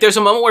Obi-Wan. Like, there's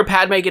a moment where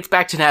Padme gets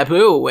back to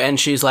Naboo, and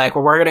she's like,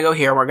 well, we're gonna go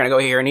here, we're gonna go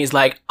here. And he's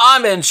like,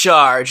 I'm in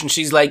charge. And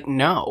she's like,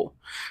 no.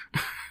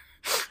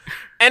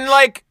 And,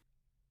 like...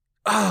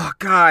 Oh,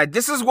 God.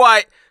 This is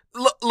why...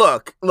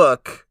 Look.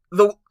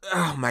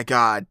 Oh, my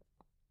God.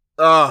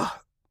 Ugh.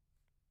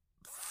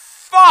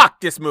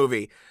 Fuck this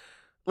movie.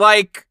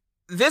 Like,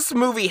 this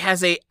movie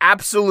has a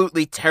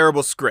absolutely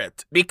terrible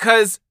script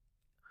because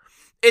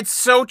it's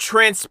so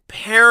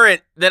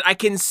transparent that I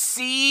can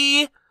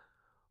see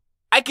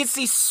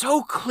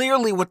so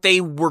clearly what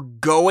they were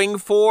going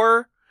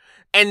for,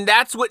 and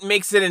that's what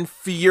makes it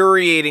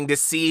infuriating to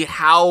see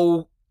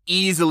how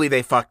easily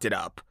they fucked it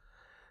up.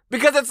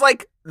 Because it's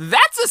like,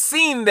 that's a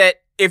scene that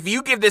if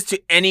you give this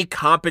to any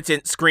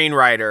competent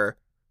screenwriter,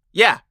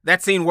 yeah,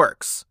 that scene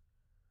works.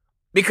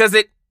 Because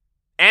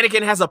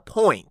Anakin has a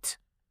point.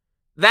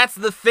 That's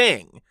the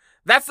thing.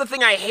 That's the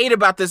thing I hate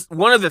about this.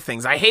 One of the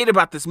things I hate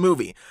about this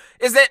movie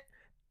is that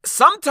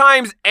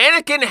sometimes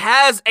Anakin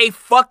has a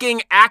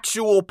fucking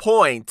actual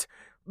point,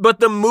 but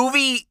the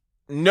movie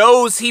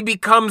knows he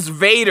becomes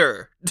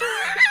Vader.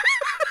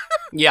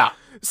 Yeah.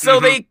 So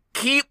they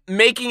keep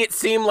making it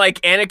seem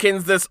like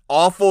Anakin's this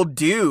awful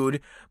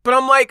dude, but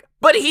I'm like,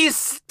 but he's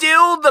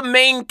still the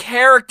main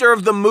character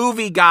of the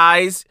movie,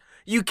 guys.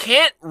 You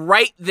can't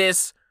write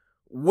this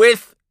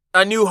with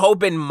A New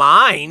Hope in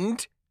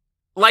mind.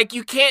 Like,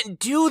 you can't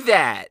do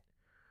that.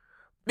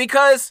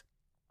 Because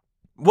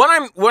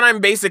what I'm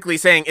basically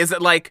saying is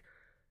that, like,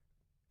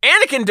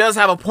 Anakin does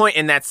have a point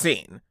in that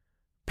scene.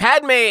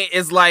 Padme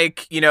is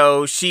like, you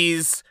know,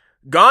 she's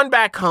gone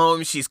back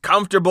home, she's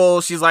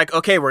comfortable, she's like,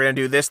 okay, we're gonna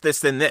do this,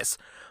 this, and this.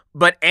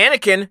 But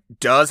Anakin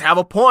does have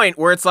a point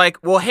where it's like,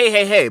 well,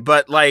 hey,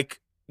 but, like,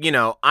 you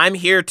know, I'm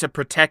here to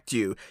protect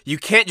you. You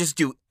can't just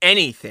do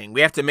anything. We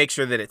have to make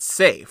sure that it's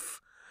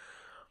safe.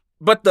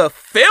 But the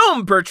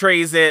film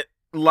portrays it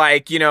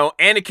like, you know,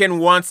 Anakin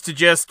wants to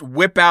just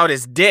whip out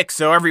his dick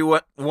so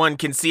everyone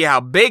can see how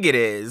big it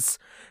is.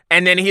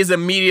 And then he's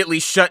immediately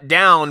shut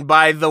down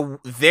by the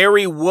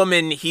very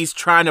woman he's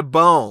trying to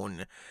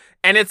bone.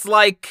 And it's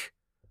like,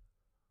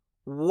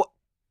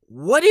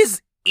 what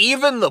is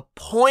even the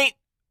point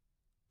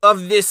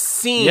of this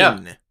scene? Yeah.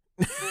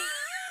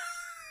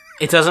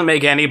 It doesn't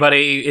make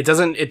anybody, it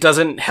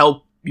doesn't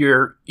help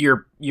your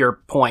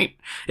point.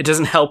 It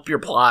doesn't help your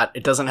plot.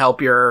 It doesn't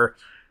help your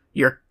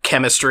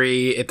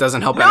chemistry. It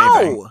doesn't help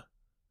anything.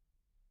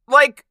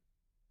 Like,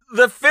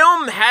 the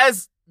film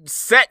has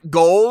set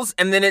goals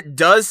and then it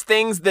does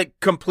things that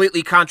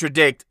completely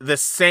contradict the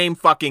same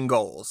fucking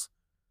goals.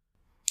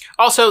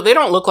 Also, they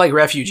don't look like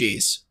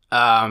refugees.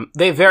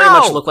 They very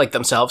much look like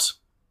themselves.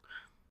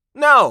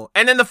 No.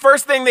 And then the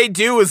first thing they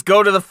do is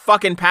go to the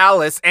fucking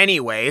palace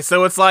anyway.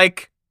 So it's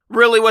like,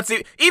 really,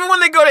 even when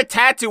they go to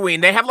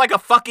Tatooine, they have like a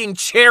fucking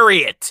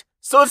chariot.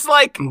 So it's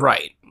like,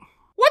 right.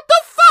 What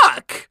the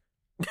fuck?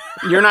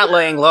 You're not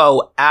laying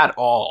low at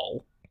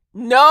all.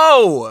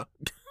 No.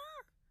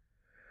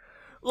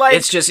 Like,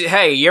 it's just,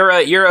 hey,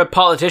 you're a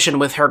politician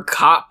with her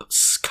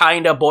cop's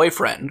kind of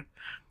boyfriend.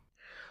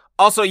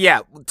 Also,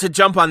 yeah, to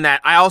jump on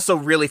that, I also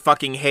really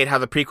fucking hate how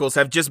the prequels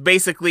have just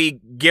basically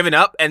given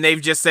up and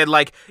they've just said,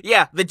 like,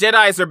 yeah, the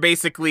Jedis are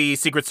basically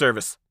Secret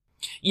Service.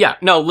 Yeah,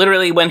 no,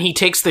 literally, when he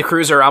takes the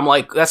cruiser, I'm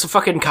like, that's a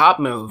fucking cop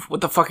move.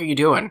 What the fuck are you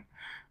doing?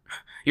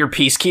 You're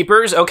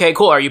peacekeepers? Okay,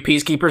 cool. Are you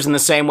peacekeepers in the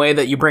same way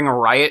that you bring a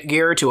riot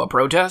gear to a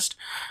protest?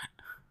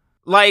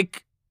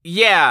 Like,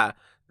 yeah.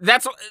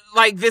 That's,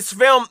 like, this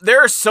film,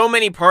 there are so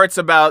many parts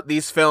about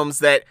these films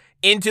that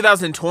in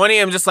 2020,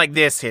 I'm just like,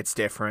 this hits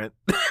different.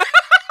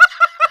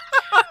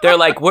 They're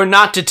like, we're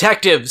not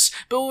detectives,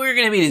 but we're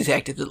gonna be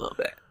detectives a little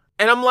bit.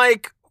 And I'm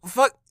like,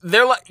 fuck,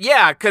 they're like,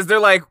 yeah, because they're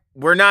like,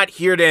 we're not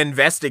here to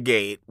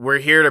investigate, we're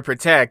here to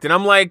protect. And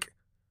I'm like,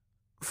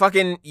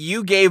 fucking,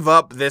 you gave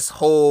up this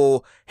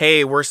whole,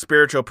 hey, we're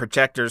spiritual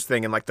protectors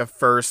thing in, like, the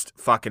first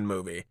fucking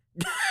movie.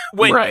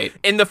 Right.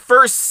 In the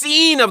first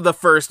scene of the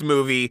first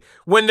movie,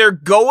 when they're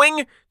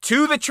going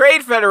to the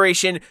Trade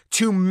Federation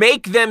to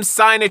make them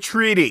sign a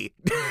treaty.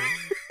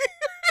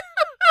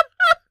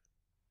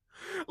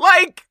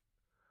 Like,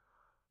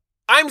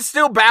 I'm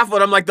still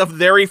baffled. I'm like, the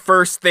very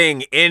first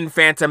thing in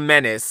Phantom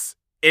Menace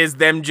is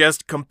them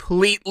just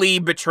completely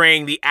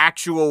betraying the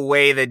actual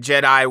way that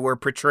Jedi were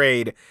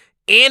portrayed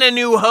in A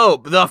New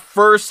Hope, the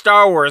first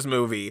Star Wars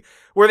movie,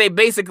 where they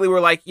basically were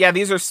like, yeah,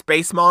 these are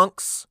space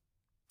monks.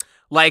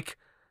 Like,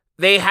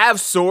 they have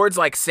swords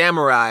like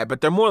samurai, but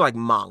they're more like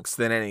monks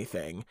than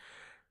anything.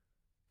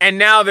 And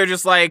now they're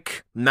just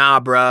like, nah,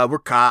 bruh, we're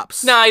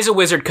cops. Nah, he's a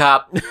wizard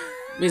cop.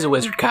 He's a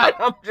wizard cop.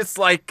 I'm just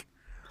like,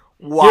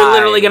 why? You're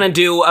literally gonna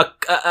do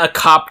a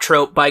cop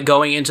trope by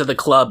going into the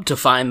club to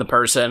find the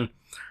person.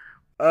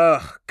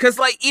 Cause,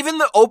 like, even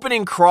the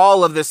opening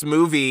crawl of this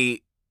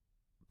movie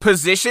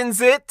positions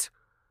it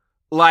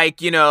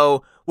like, you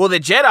know, well, the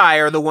Jedi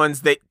are the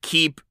ones that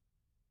keep,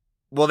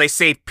 well, they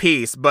say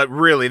peace, but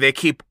really they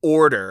keep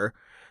order.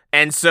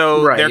 And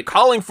so they're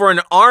calling for an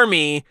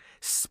army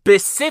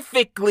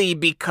specifically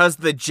because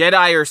the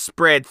Jedi are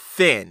spread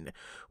thin,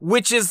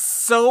 which is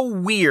so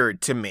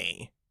weird to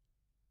me.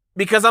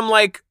 Because I'm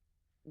like,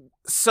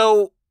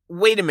 So,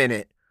 wait a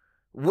minute.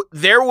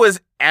 There was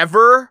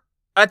ever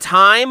a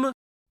time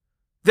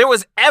where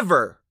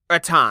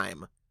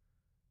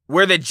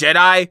the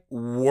Jedi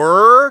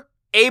were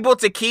able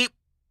to keep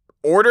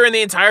order in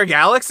the entire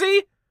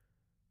galaxy?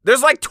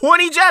 There's like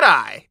 20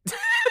 Jedi.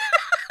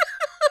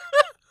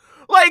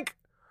 Like,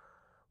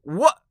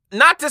 what?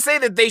 Not to say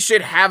that they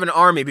should have an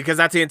army, because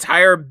that's the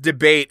entire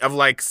debate of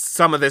like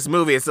some of this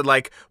movie. It's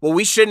like, well,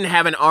 we shouldn't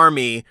have an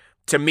army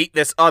to meet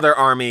this other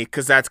army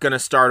because that's going to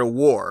start a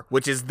war,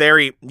 which is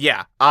very,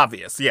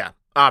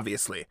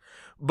 obviously.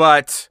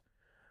 But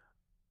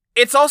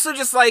it's also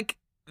just like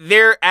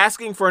they're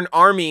asking for an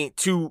army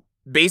to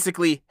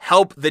basically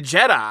help the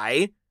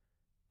Jedi.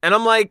 And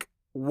I'm like,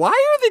 why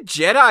are the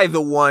Jedi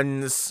the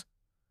ones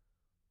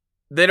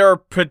that are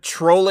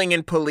patrolling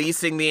and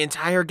policing the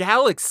entire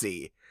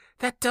galaxy?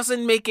 That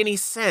doesn't make any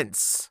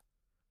sense.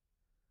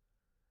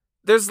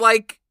 There's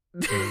like,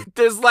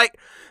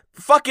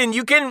 fucking,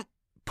 you can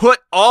put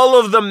all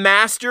of the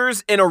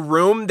masters in a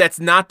room that's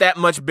not that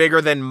much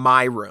bigger than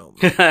my room.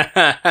 What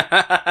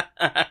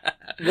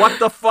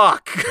the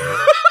fuck?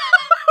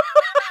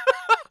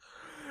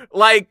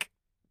 Like,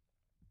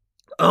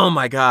 oh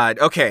my god.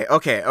 Okay.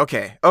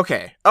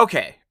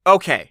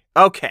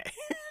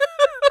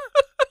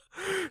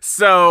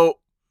 So,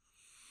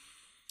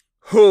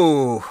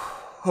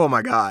 oh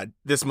my god,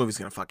 this movie's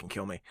gonna fucking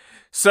kill me.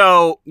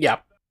 So, yeah.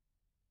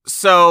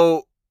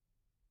 So,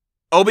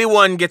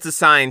 Obi-Wan gets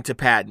assigned to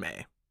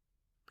Padme,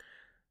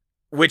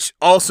 which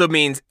also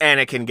means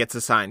Anakin gets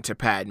assigned to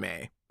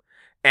Padme.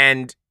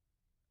 And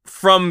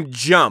from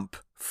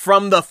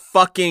the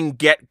fucking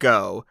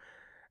get-go,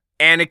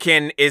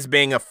 Anakin is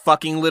being a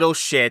fucking little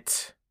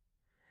shit,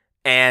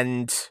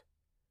 and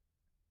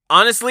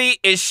honestly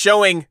is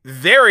showing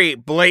very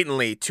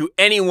blatantly to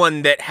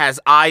anyone that has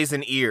eyes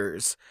and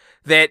ears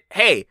that,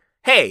 hey,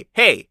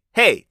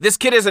 this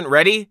kid isn't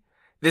ready.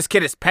 This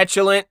kid is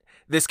petulant.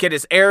 This kid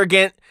is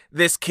arrogant.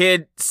 This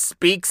kid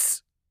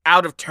speaks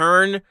out of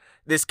turn.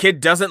 This kid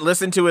doesn't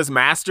listen to his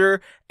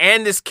master.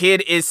 And this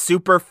kid is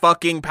super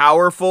fucking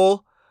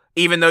powerful,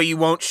 even though you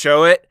won't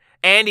show it.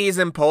 And he's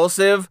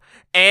impulsive.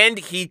 And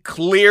he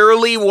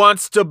clearly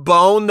wants to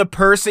bone the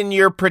person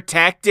you're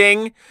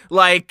protecting.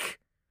 Like,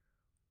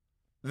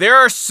 there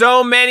are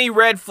so many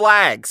red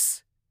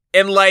flags.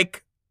 And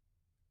like,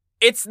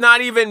 it's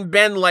not even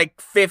been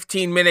like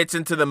 15 minutes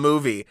into the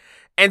movie.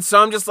 And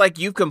so I'm just like,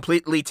 you've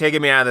completely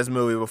taken me out of this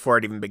movie before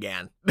it even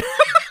began.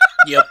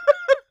 Yep.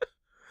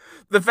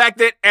 The fact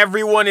that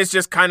everyone is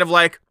just kind of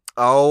like,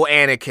 oh,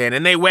 Anakin,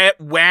 and they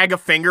wag a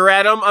finger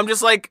at him. I'm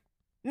just like,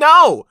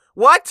 no,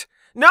 what?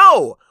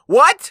 No,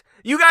 what?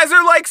 You guys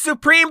are like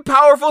supreme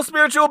powerful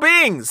spiritual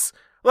beings.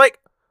 Like,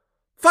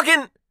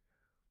 fucking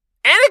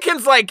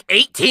Anakin's like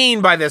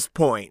 18 by this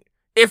point.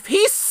 If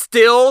he's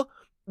still,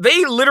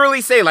 they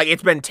literally say like,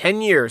 it's been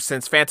 10 years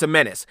since Phantom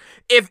Menace.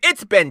 If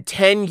it's been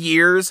 10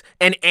 years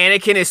and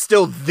Anakin is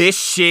still this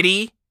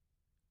shitty,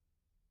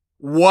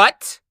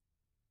 what?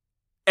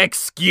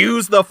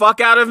 Excuse the fuck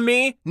out of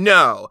me?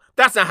 No,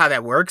 that's not how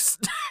that works.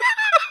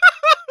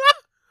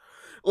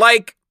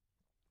 Like,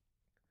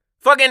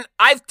 fucking,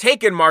 I've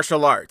taken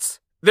martial arts.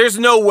 There's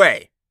no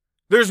way.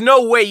 There's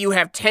no way you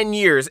have 10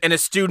 years and a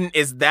student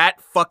is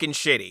that fucking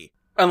shitty.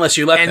 Unless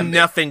you let them and be.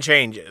 nothing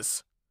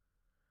changes.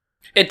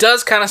 It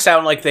does kind of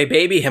sound like they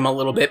baby him a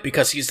little bit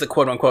because he's the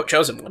quote-unquote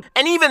chosen one.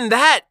 And even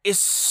that is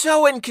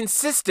so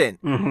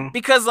inconsistent. Mm-hmm.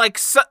 Because,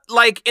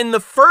 like in the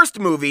first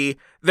movie,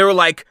 they were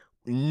like,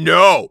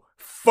 no,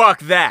 fuck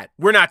that.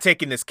 We're not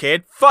taking this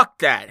kid. Fuck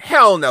that.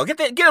 Hell no.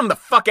 Get him the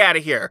fuck out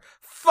of here.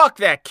 Fuck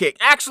that kid.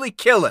 Actually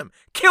kill him.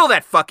 Kill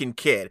that fucking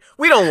kid.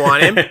 We don't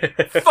want him.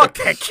 Fuck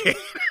that kid.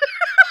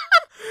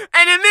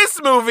 And in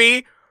this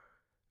movie,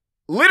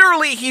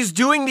 literally, he's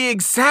doing the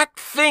exact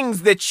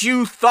things that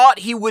you thought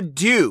he would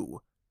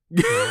do.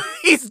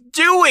 He's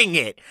doing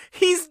it.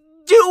 He's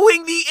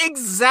doing the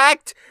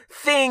exact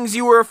things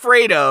you were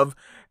afraid of,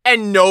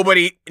 and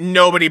nobody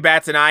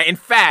bats an eye. In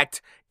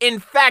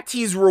fact,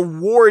 he's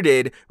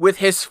rewarded with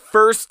his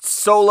first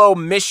solo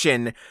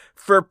mission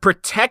for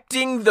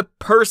protecting the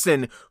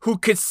person who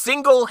could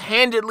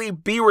single-handedly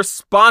be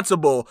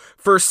responsible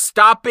for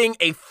stopping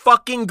a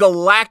fucking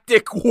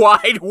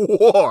galactic-wide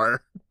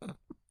war.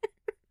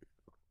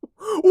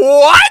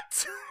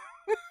 What?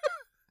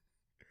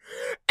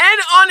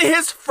 And on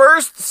his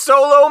first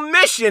solo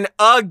mission,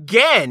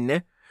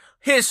 again,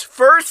 he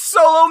fucks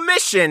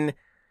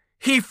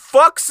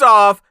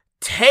off,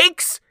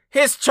 takes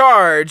his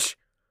charge,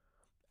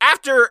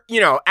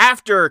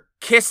 after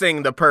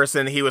kissing the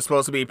person he was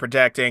supposed to be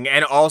protecting,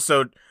 and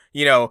also,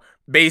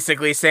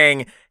 basically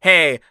saying,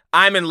 hey,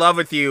 I'm in love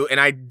with you, and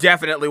I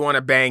definitely want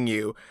to bang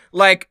you.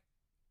 Like,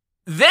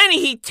 then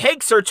he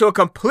takes her to a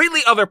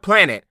completely other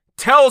planet,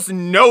 tells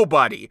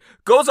nobody,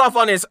 goes off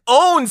on his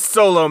own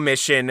solo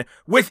mission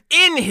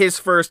within his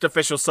first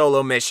official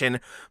solo mission,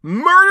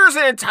 murders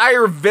an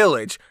entire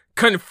village,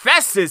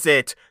 confesses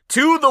it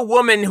to the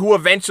woman who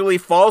eventually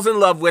falls in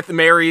love with,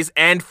 marries,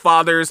 and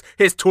fathers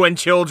his twin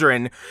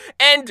children.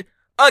 And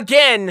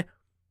again,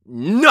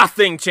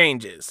 nothing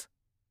changes.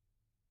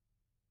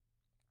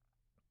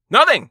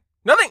 Nothing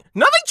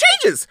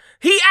changes.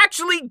 He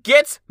actually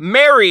gets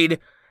married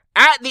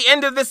at the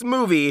end of this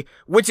movie,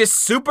 which is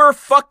super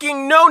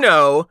fucking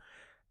no-no.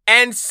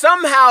 And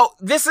somehow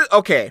this is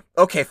okay,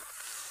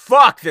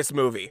 fuck this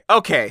movie.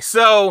 Okay,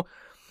 so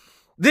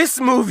this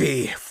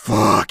movie,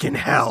 fucking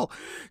hell.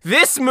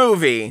 This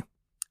movie,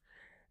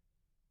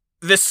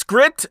 the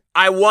script,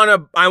 I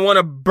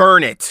wanna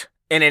burn it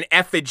in an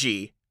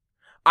effigy.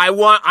 I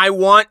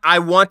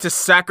want to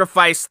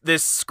sacrifice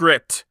this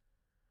script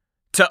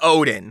to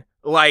Odin.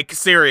 Like,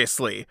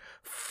 seriously.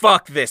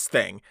 Fuck this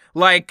thing.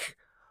 Like,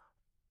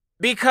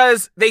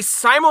 because they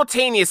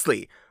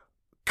simultaneously,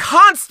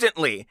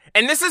 constantly,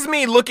 and this is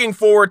me looking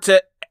forward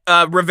to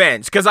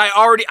Revenge, because I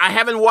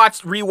haven't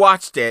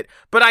rewatched it,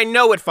 but I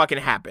know it fucking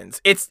happens.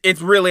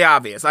 It's really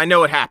obvious. I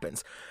know it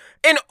happens.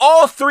 In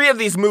all three of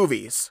these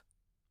movies,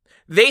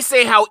 they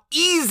say how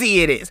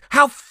easy it is,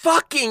 how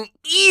fucking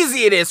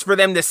easy it is for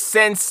them to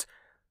sense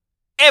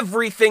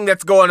everything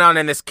that's going on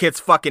in this kid's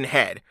fucking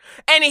head.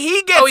 And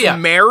he gets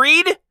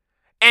married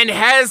and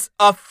has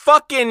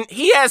fucking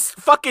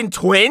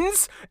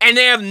twins, and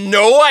they have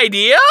no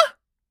idea?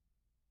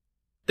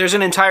 There's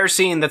an entire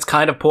scene that's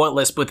kind of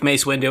pointless with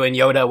Mace Windu and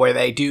Yoda where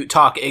they do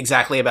talk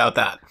exactly about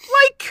that.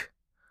 Like,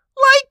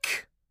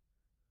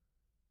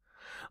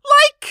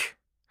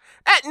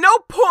 at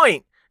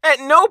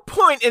no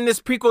point in this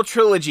prequel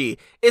trilogy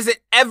is it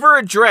ever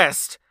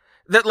addressed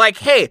that, like,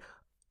 hey,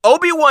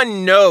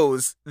 Obi-Wan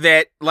knows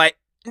that, like,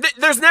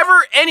 there's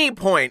never any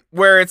point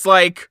where it's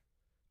like,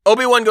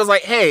 Obi-Wan goes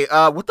like, hey,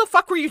 what the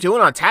fuck were you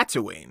doing on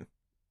Tatooine?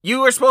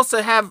 You were supposed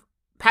to have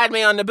Padme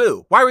on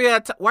Naboo. Why are you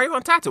on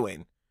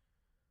Tatooine?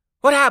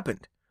 What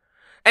happened?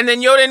 And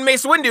then Yoda and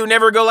Mace Windu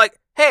never go like,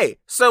 hey,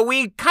 so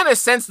we kind of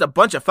sensed a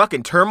bunch of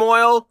fucking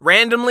turmoil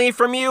randomly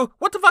from you.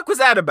 What the fuck was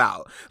that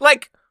about?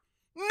 Like,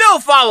 no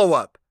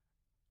follow-up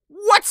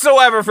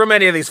whatsoever from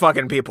any of these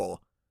fucking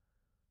people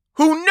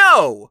who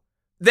know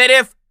that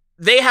if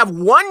they have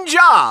one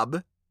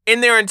job in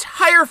their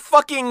entire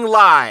fucking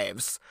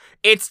lives,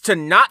 it's to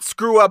not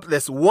screw up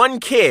this one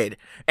kid,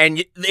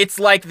 and it's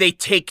like they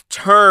take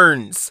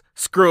turns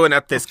screwing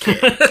up this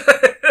kid.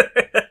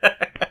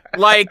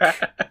 Like,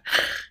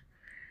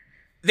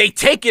 they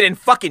take it in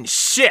fucking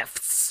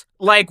shifts.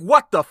 Like,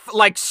 what the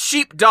like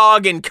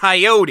sheepdog and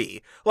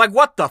coyote. Like,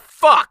 what the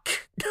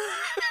fuck?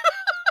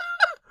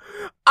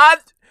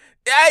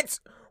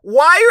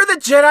 Why are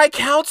the Jedi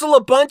Council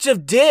a bunch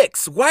of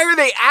dicks? Why are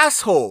they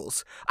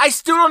assholes? I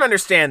still don't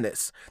understand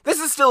this. This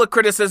is still a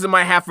criticism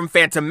I have from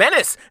Phantom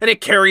Menace, and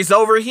it carries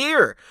over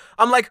here.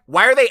 I'm like,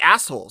 why are they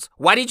assholes?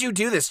 Why did you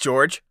do this,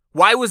 George?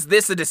 Why was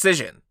this a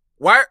decision?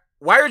 Why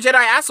are Jedi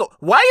assholes?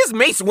 Why is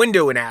Mace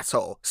Windu an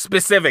asshole,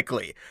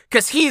 specifically?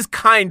 Because he's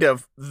kind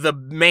of the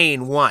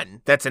main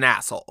one that's an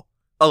asshole.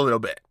 A little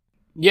bit.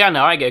 Yeah,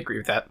 no, I agree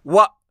with that.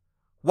 What?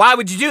 Why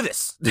would you do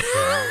this?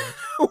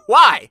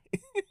 Why?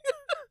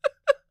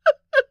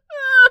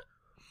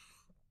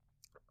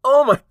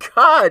 Oh my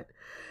god.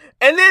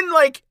 And then,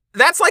 like,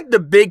 that's like the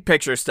big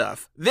picture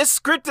stuff. This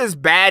script is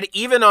bad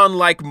even on,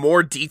 like,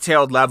 more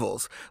detailed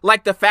levels.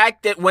 Like the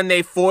fact that when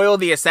they foil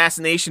the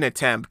assassination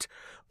attempt,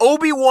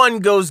 Obi-Wan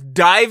goes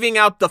diving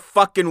out the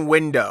fucking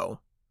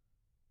window.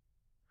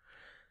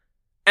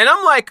 And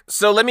I'm like,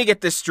 so let me get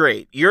this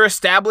straight. You're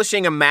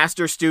establishing a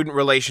master-student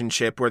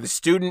relationship where the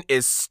student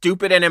is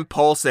stupid and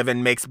impulsive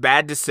and makes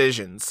bad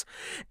decisions,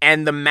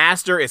 and the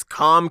master is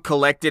calm,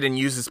 collected, and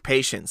uses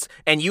patience.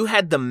 And you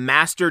had the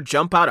master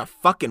jump out a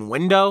fucking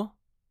window?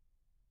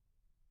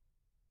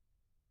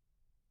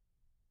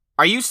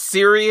 Are you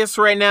serious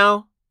right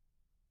now?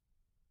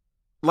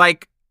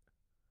 Like,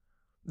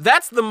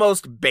 that's the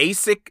most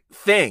basic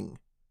thing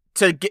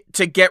to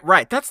get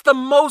right. That's the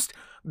most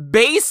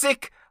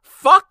basic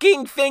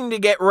fucking thing to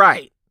get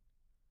right.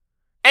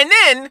 And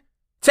then,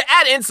 to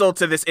add insult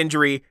to this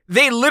injury,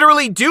 they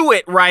literally do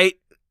it right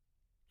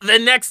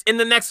in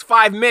the next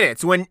 5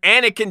 minutes when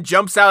Anakin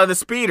jumps out of the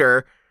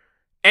speeder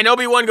and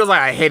Obi-Wan goes like,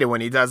 I hate it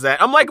when he does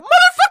that. I'm like, motherfucker,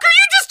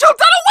 you just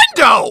jumped out a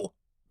window!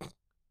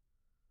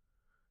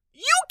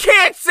 You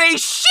can't say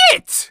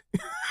shit!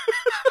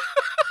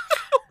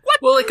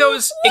 Well, it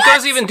goes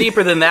even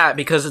deeper than that,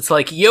 because it's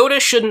like,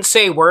 Yoda shouldn't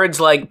say words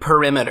like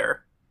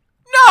perimeter.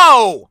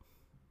 No!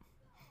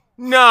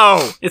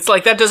 It's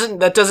like, that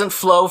doesn't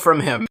flow from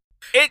him.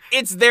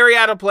 It's very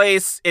out of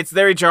place. It's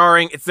very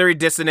jarring. It's very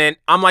dissonant.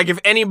 I'm like, if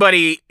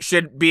anybody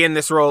should be in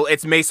this role,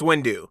 it's Mace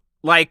Windu.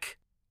 Like,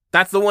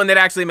 that's the one that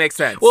actually makes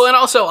sense. Well, and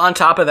also on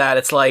top of that,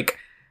 it's like,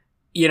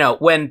 you know,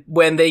 when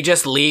they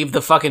just leave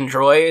the fucking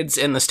droids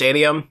in the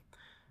stadium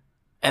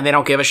and they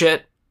don't give a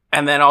shit.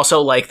 And then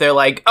also, like, they're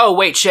like, oh,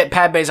 wait, shit,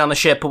 Padme's on the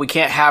ship, but we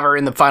can't have her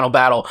in the final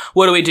battle.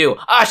 What do we do?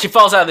 Ah, she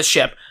falls out of the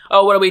ship.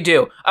 Oh, what do we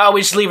do? Oh,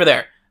 we just leave her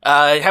there.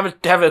 Have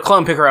a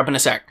clone pick her up in a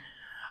sec.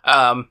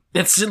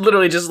 It's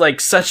literally just, like,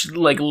 such,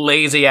 like,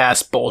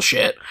 lazy-ass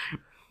bullshit.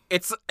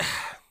 It's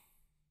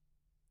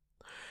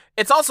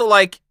also,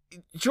 like,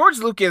 George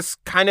Lucas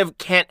kind of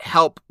can't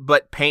help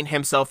but paint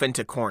himself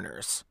into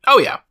corners. Oh,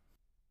 yeah.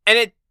 And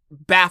it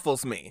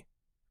baffles me.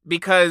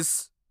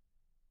 Because,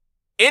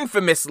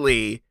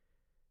 infamously,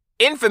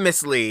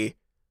 infamously,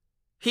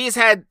 he's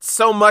had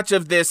so much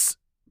of this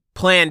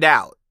planned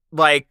out,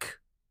 like,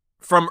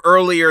 from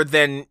earlier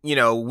than,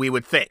 we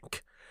would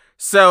think.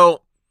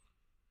 So,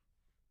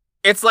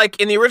 it's like,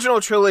 in the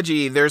original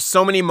trilogy, there's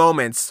so many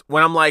moments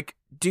when I'm like,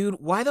 dude,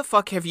 why the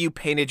fuck have you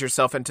painted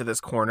yourself into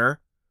this corner?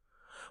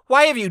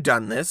 Why have you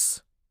done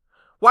this?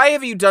 Why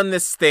have you done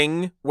this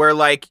thing where,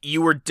 like,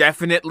 you were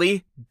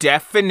definitely,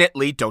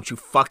 don't you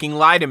fucking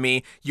lie to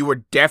me, you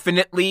were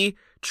definitely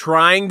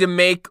trying to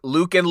make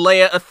Luke and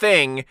Leia a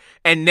thing,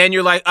 and then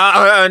you're like,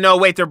 no,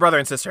 wait, they're brother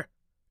and sister.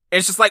 And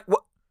it's just like,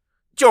 what?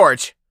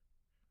 George,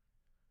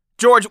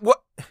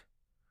 what?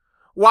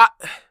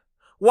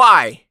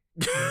 Why?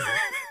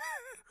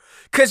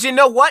 Because you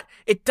know what?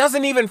 It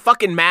doesn't even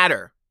fucking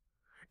matter.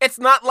 It's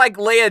not like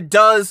Leia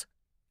does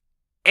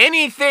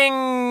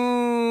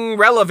anything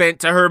relevant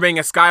to her being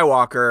a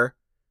Skywalker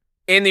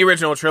in the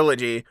original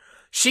trilogy.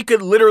 She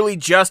could literally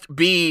just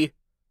be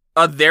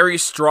a very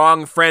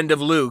strong friend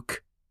of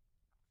Luke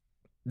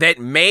that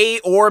may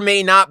or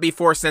may not be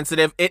Force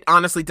sensitive. It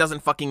honestly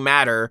doesn't fucking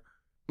matter.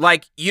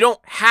 Like, you don't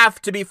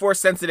have to be Force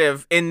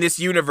sensitive in this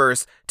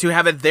universe to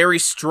have a very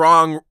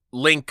strong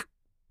link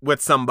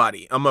with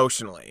somebody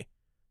emotionally.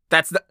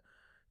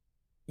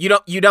 You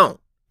don't.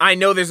 I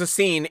know there's a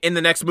scene in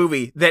the next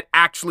movie that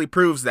actually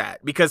proves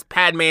that, because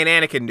Padme and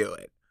Anakin do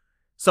it.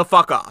 So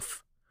fuck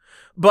off.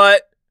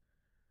 But,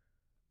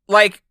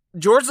 like,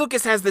 George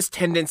Lucas has this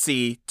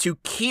tendency to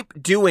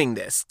keep doing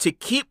this, to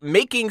keep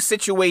making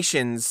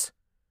situations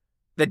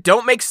that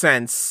don't make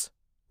sense,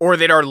 or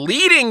that are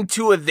leading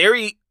to a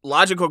very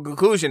logical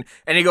conclusion,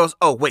 and he goes,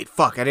 oh, wait,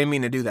 fuck, I didn't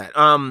mean to do that.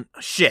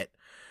 Shit.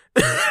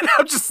 And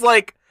I'm just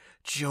like,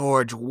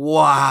 George,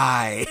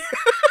 why?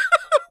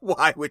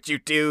 Why would you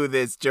do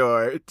this,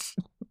 George?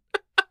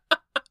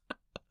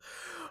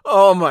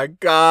 Oh my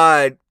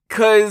God.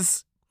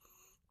 'Cause,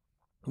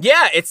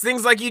 yeah, it's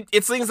things like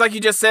you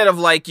just said of,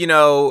 like,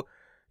 he'll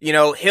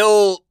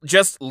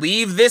just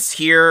leave this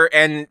here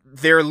and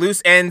they're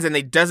loose ends and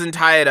they doesn't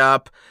tie it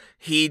up.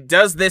 He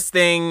does this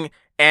thing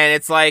and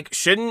it's like,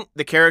 shouldn't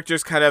the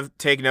characters kind of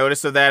take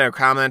notice of that or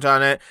comment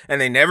on it?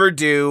 And they never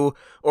do.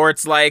 Or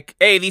it's like,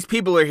 hey, these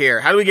people are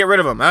here. How do we get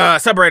rid of them?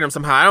 Separate them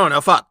somehow. I don't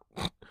know. Fuck.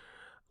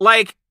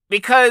 Like,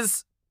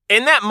 because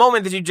in that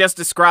moment that you just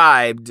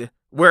described,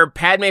 where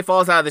Padme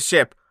falls out of the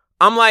ship,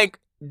 I'm like,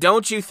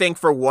 don't you think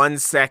for 1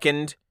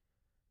 second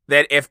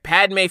that if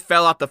Padme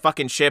fell off the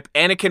fucking ship,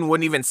 Anakin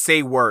wouldn't even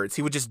say words.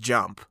 He would just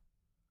jump.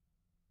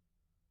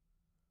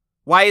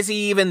 Why is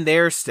he even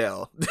there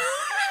still?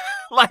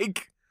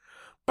 Like,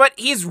 but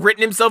he's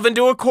written himself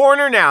into a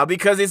corner now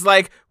because he's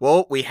like,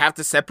 well, we have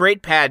to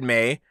separate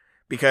Padme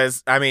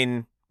because, I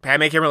mean,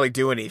 Padme can't really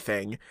do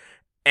anything.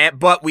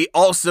 But we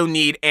also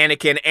need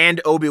Anakin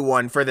and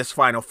Obi-Wan for this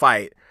final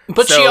fight.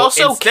 But so she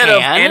also instead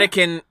of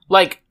Anakin,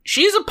 like,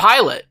 she's a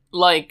pilot.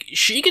 Like,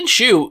 she can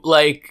shoot.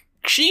 Like,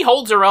 she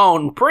holds her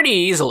own pretty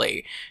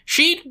easily.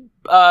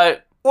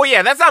 Well,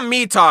 yeah, that's not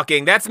me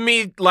talking. That's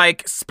me,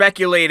 like,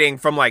 speculating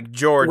from, like,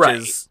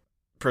 George's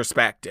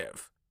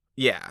perspective.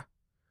 Yeah.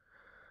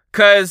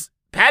 Because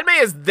Padme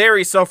is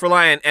very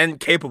self-reliant and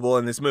capable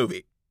in this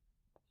movie.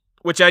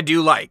 Which I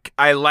do like.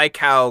 I like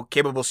how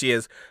capable she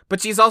is.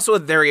 But she's also a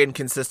very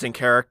inconsistent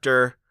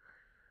character.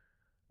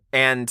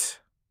 And,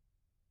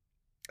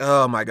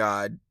 oh my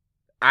God.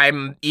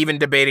 I'm even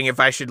debating if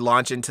I should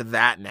launch into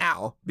that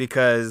now.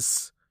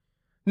 Because,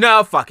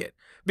 no, fuck it.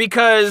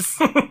 Because,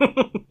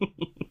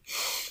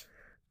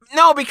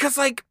 no, because,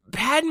 like,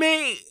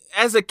 Padme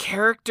as a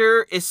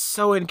character is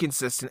so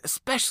inconsistent.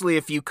 Especially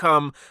if you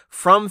come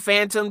from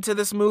Phantom to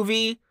this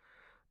movie.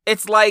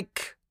 It's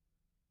like,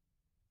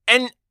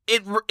 and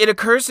it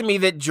occurs to me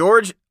that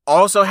George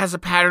also has a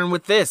pattern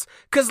with this.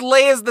 Because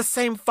Leia's the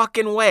same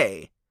fucking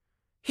way.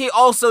 He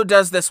also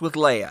does this with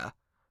Leia.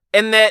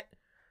 And that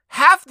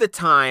half the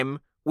time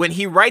when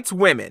he writes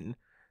women,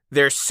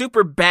 they're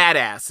super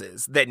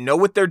badasses that know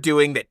what they're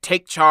doing, that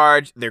take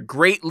charge, they're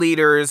great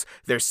leaders,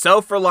 they're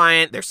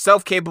self-reliant, they're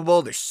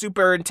self-capable, they're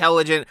super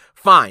intelligent.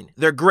 Fine,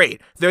 they're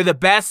great. They're the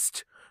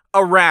best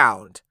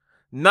around.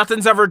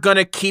 Nothing's ever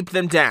gonna keep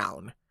them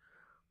down.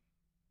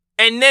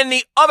 And then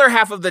the other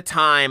half of the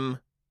time,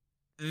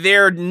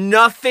 they're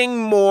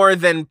nothing more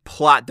than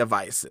plot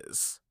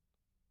devices.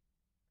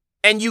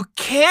 And you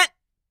can't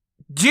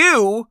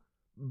do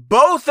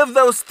both of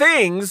those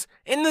things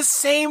in the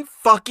same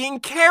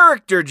fucking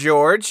character,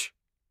 George.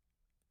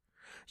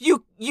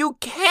 You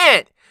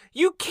can't.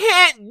 You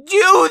can't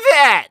do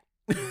that.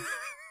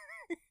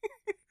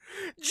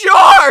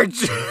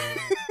 George!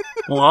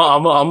 Well,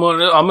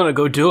 I'm gonna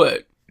go do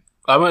it.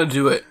 I'm gonna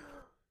do it.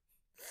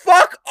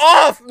 Fuck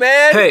off,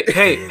 man!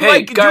 Hey,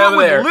 like, guy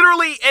over there.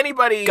 Literally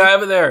anybody. Guy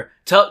over there.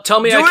 Tell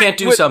me I can't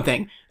do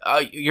something.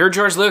 You're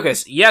George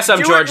Lucas. Yes,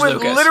 I'm George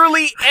Lucas. Do it with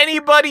literally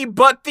anybody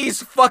but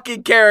these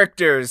fucking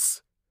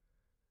characters.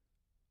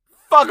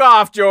 Fuck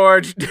off,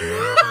 George.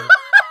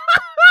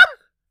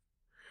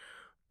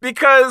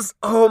 Because,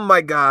 oh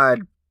my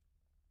God.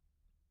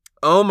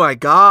 Oh my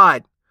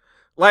God.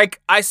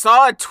 Like, I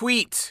saw a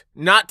tweet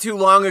not too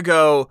long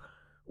ago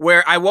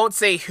where I won't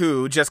say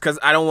who, just because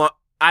I don't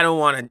I don't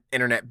want an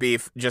internet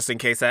beef just in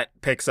case that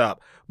picks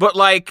up. But,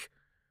 like,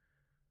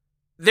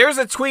 there's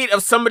a tweet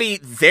of somebody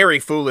very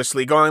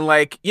foolishly going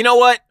like, you know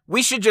what?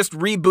 We should just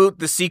reboot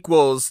the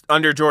sequels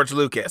under George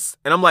Lucas.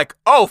 And I'm like,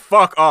 oh,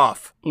 fuck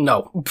off.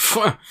 No.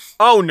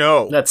 Oh,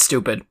 no. That's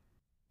stupid.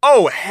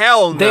 Oh,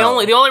 hell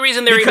no. The only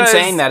reason they're even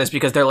saying that is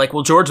because they're like,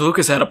 well, George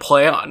Lucas had a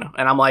plan.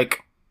 And I'm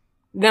like,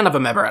 none of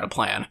them ever had a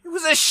plan. It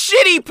was a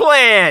shitty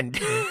plan.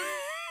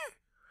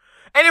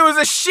 And it was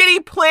a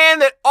shitty plan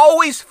that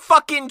always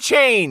fucking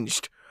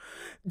changed.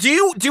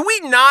 Do we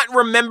not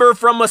remember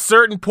from a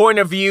certain point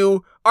of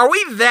view? Are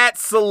we that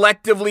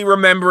selectively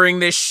remembering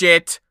this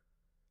shit?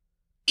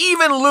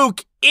 Even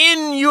Luke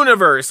in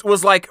universe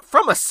was like,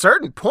 from a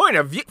certain point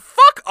of view,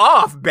 fuck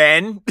off,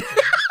 Ben.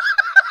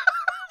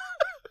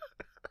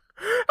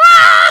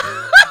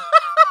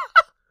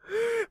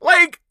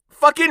 Like,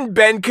 fucking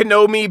Ben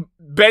Kenobi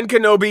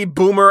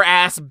boomer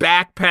ass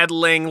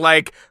backpedaling,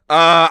 like,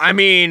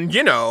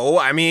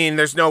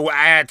 there's no,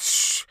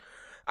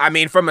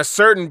 from a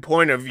certain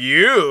point of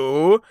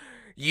view,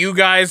 you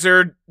guys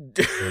are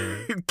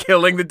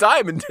killing the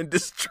diamond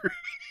industry.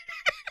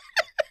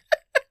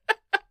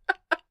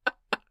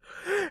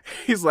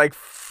 He's like,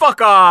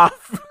 fuck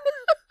off.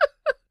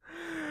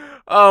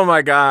 Oh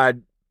my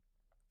god.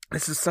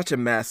 This is such a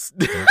mess.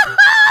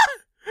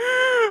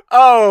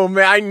 Oh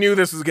man, I knew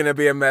this was gonna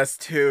be a mess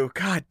too.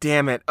 God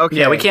damn it. Okay.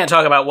 Yeah, we can't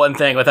talk about one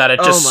thing without it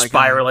just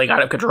spiraling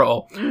out of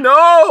control.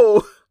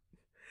 No!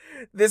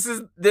 This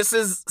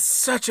is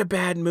such a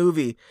bad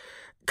movie.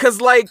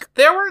 'Cause, like,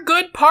 there were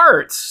good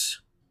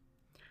parts.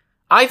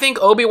 I think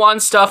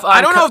Obi-Wan stuff on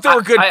I don't know if there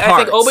were good parts. I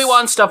think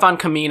Obi-Wan stuff on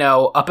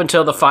Kamino up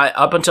until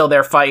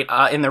their fight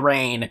in the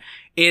rain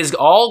is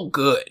all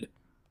good.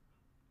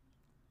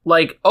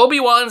 Like,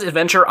 Obi-Wan's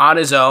adventure on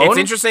his own... It's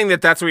interesting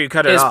that that's where you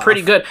cut it off. ...is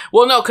pretty good.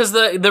 Well, no, because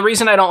the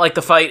reason I don't like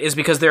the fight is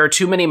because there are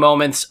too many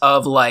moments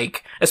of,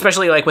 like...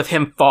 Especially, like, with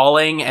him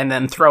falling and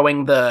then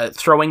throwing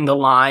the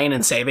line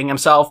and saving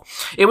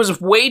himself. It was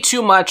way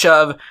too much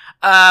of,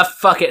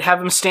 fuck it, have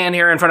him stand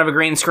here in front of a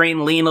green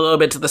screen, lean a little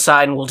bit to the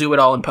side, and we'll do it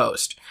all in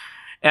post.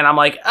 And I'm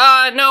like,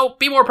 no,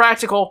 be more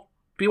practical.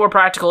 Be more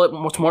practical,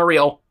 it's more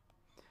real.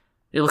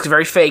 It looks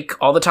very fake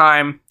all the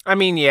time. I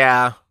mean,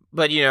 yeah...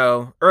 But,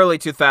 early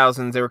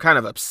 2000s, they were kind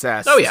of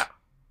obsessed. Oh, yeah.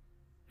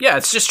 Yeah,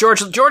 it's just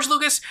George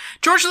Lucas.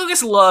 George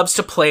Lucas loves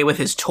to play with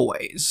his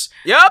toys.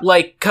 Yep.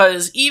 Like,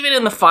 because even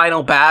in the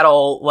final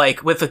battle,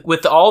 like,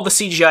 with all the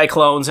CGI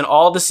clones and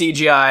all the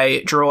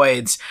CGI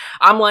droids,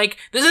 I'm like,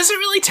 this isn't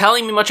really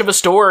telling me much of a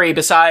story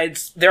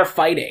besides they're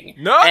fighting.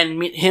 No.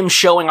 And him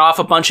showing off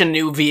a bunch of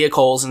new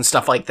vehicles and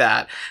stuff like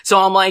that. So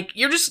I'm like,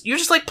 you're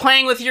just like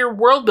playing with your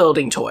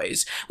world-building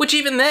toys. Which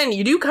even then,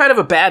 you do kind of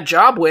a bad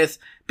job with,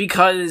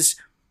 because...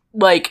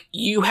 Like,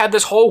 you had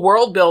this whole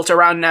world built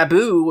around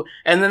Naboo,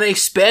 and then they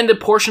spend a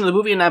portion of the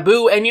movie in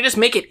Naboo, and you just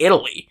make it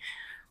Italy.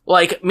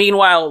 Like,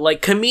 meanwhile,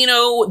 like,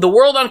 Kamino, the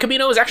world on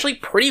Kamino is actually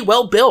pretty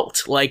well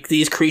built. Like,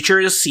 these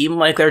creatures seem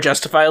like they're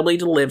justifiably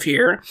to live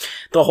here.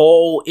 The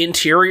whole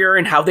interior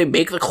and how they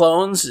make the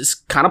clones is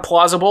kind of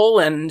plausible,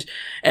 and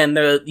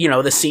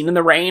the scene in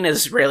the rain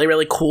is really,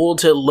 really cool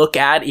to look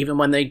at, even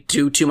when they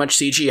do too much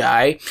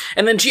CGI.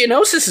 And then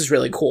Geonosis is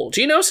really cool.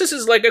 Geonosis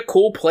is, like, a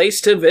cool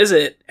place to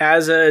visit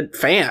as a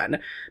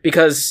fan,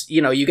 because,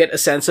 you get a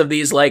sense of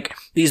these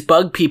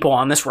bug people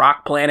on this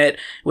rock planet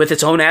with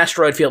its own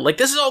asteroid field. Like,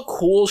 this is all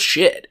cool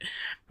shit.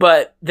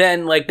 But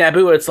then, like,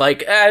 Naboo, it's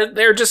like,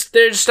 they're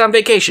just on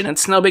vacation.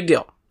 It's no big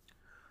deal.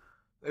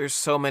 There's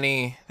so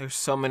many...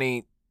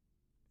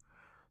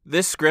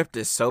 This script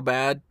is so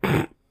bad.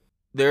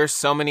 There's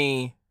so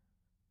many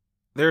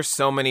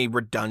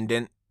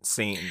redundant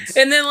scenes.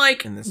 And then,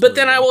 like, but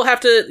then I will have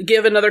to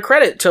give another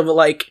credit to,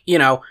 like,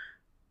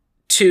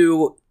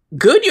 to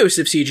good use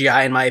of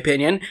CGI, in my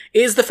opinion,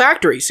 is the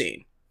factory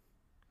scene.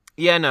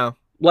 Yeah, no.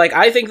 Like,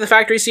 I think the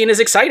factory scene is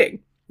exciting.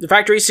 The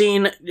factory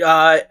scene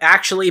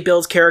actually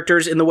builds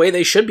characters in the way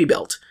they should be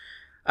built.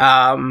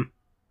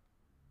 Minus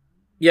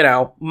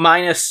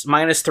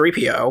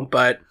 3PO,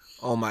 but...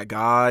 Oh my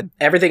god.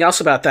 Everything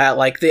else about that,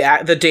 like,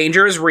 the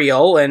danger is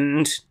real,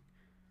 and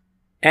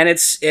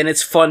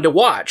it's fun to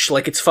watch.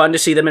 Like, it's fun to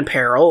see them in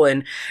peril,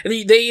 and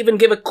they even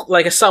give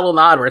a subtle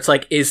nod where it's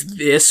like, is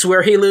this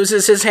where he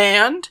loses his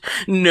hand?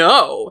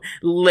 No.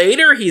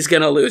 Later he's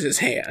gonna lose his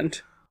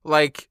hand.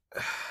 Like...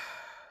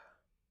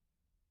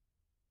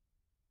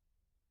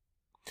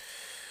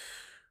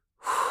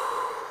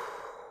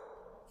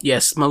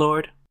 Yes, my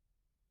lord?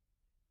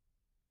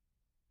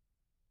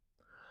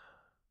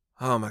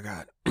 Oh my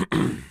god.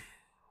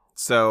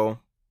 So...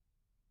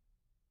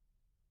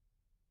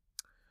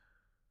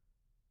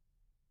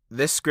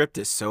 This script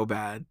is so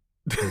bad.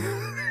 I'm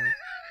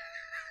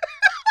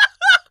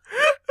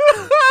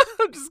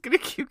just gonna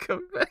keep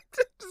coming back.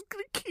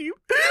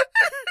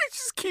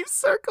 Just keep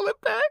circling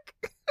back.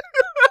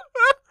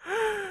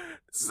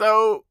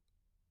 So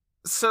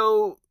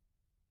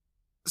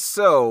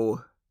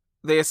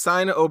they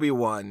assign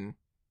Obi-Wan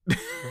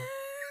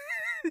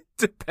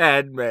to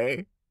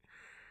Padme,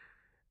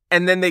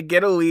 and then they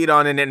get a lead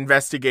on an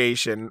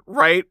investigation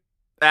right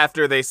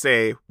after they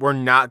say, we're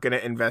not going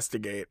to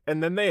investigate.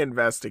 And then they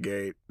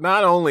investigate.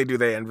 Not only do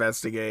they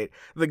investigate,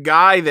 the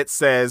guy that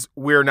says,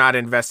 we're not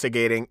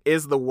investigating,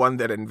 is the one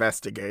that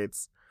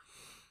investigates.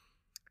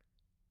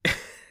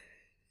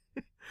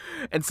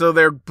 And so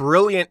their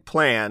brilliant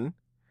plan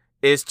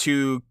is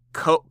to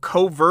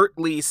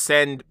covertly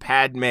send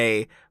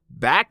Padme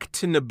back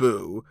to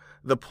Naboo,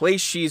 the place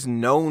she's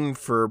known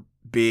for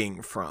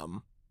being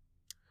from.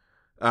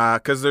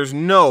 Because there's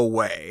no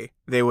way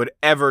they would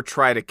ever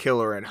try to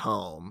kill her at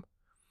home.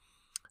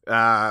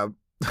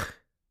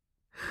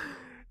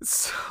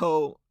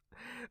 So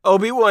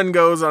Obi-Wan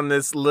goes on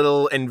this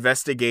little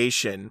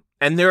investigation,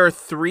 and there are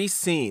 3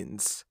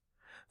 scenes.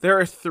 There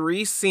are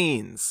 3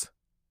 scenes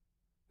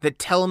that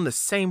tell him the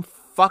same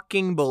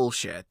fucking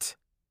bullshit.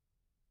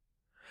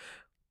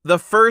 The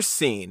first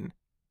scene,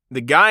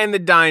 the guy in the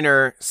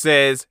diner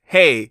says,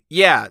 hey,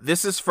 yeah,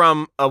 this is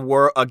from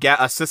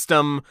a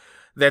system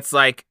that's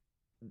like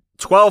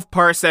 12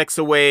 parsecs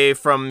away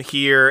from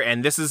here,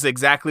 and this is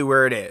exactly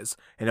where it is.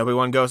 And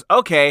Obi-Wan goes,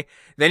 okay.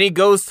 Then he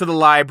goes to the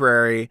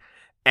library,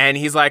 and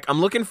he's like, I'm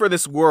looking for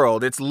this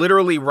world. It's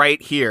literally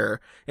right here.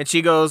 And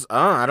she goes,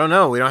 oh, I don't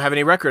know. We don't have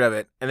any record of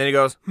it. And then he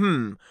goes,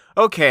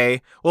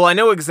 okay. Well, I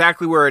know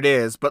exactly where it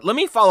is, but let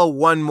me follow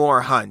one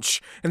more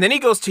hunch. And then he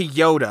goes to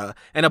Yoda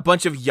and a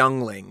bunch of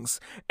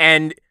younglings.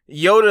 And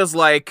Yoda's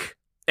like...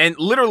 And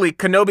literally,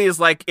 Kenobi is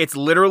like, it's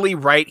literally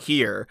right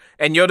here.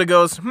 And Yoda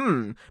goes,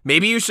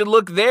 maybe you should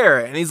look there.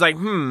 And he's like,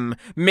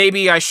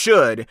 maybe I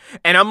should.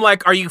 And I'm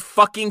like, are you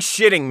fucking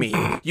shitting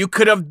me? You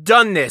could have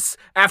done this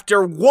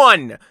after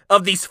 1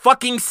 of these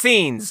fucking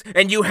scenes.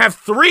 And you have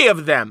 3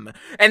 of them.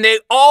 And they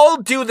all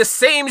do the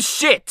same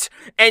shit.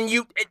 And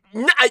you...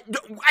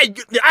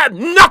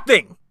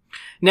 nothing!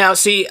 Now,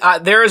 see,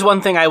 there is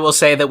one thing I will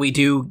say that we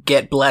do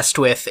get blessed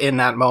with in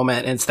that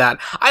moment. And it's that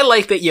I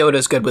like that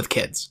Yoda's good with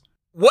kids.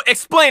 What?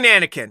 Explain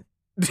Anakin.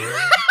 He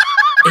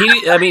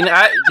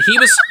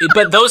was,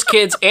 but those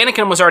kids,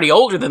 Anakin was already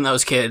older than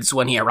those kids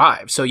when he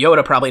arrived. So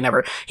Yoda probably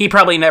never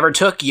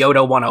took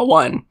Yoda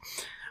 101.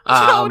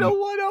 Yoda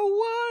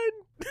 101.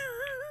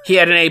 He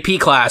had an AP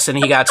class and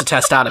he got to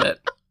test out of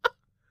it.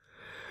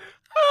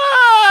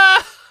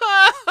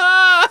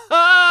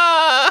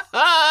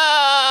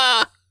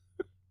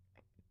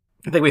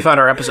 I think we found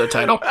our episode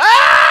title.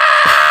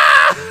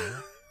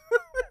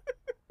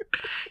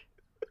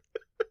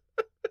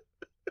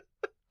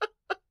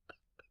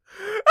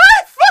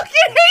 I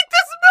hate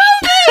this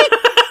movie!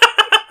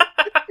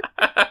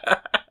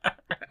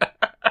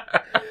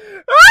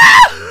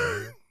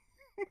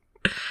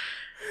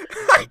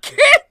 I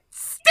can't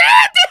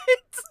stand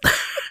it!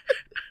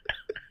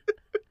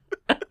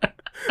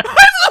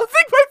 I'm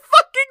losing my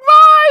fucking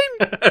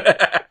mind!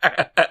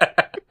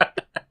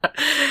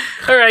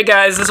 Alright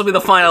guys, this will be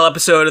the final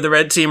episode of the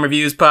Red Team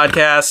Reviews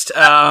podcast.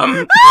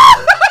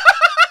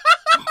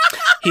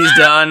 He's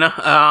done.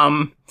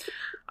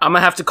 I'm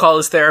gonna have to call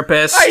his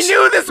therapist. I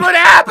knew this would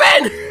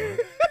happen!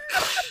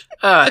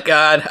 Oh,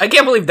 God. I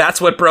can't believe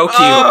that's what broke you.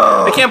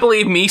 Oh. I can't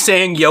believe me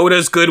saying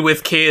Yoda's good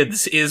with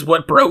kids is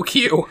what broke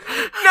you.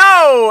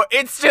 No!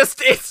 It's just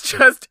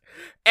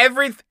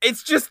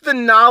the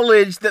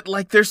knowledge that,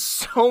 like, there's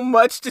so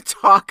much to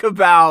talk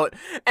about,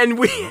 and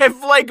we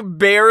have, like,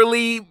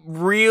 barely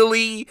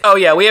really... Oh,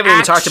 yeah, we haven't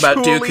even talked about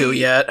Dooku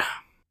yet.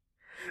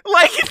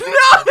 Like,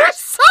 no, there's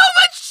so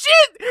much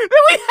shit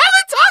that we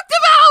haven't talked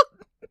about!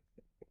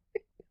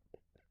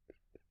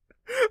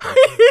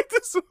 I hate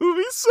this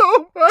movie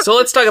so much. So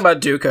let's talk about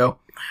Dooku.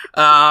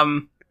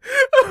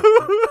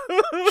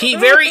 He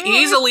very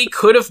easily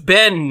could have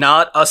been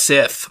not a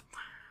Sith.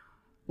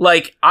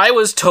 Like, No,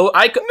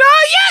 yeah,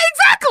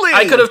 exactly!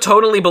 I could have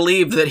totally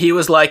believed that he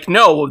was like,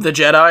 no, the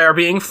Jedi are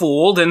being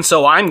fooled, and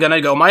so I'm gonna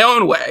go my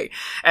own way.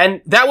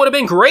 And that would have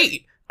been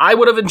great. I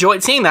would have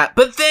enjoyed seeing that.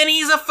 But then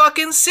he's a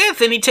fucking Sith,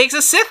 and he takes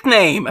a Sith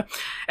name.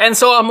 And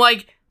so I'm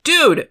like,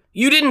 dude,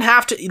 you didn't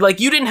have to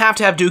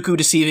have Dooku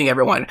deceiving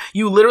everyone.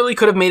 You literally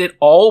could have made it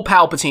all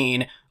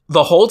Palpatine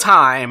the whole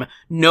time.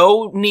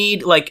 No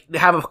need,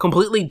 have a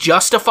completely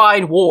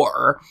justified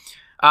war,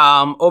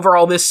 over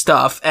all this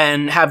stuff,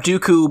 and have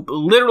Dooku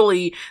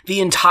literally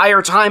the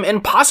entire time,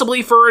 and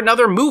possibly for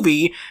another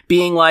movie,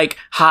 being like,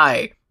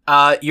 hi,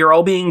 you're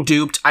all being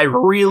duped. I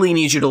really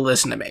need you to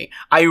listen to me.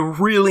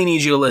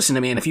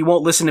 And if you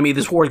won't listen to me,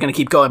 this war is going to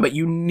keep going, but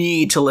you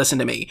need to listen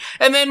to me.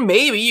 And then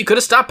maybe you could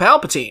have stopped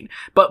Palpatine.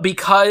 But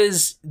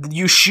because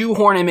you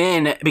shoehorn him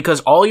in,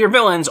 because all your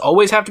villains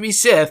always have to be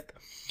Sith,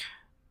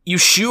 you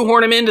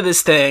shoehorn him into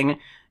this thing,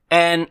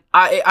 and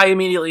I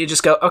immediately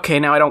just go, okay,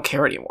 now I don't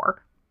care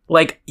anymore.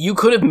 Like, you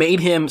could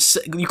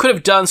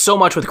have done so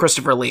much with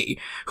Christopher Lee,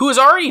 who is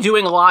already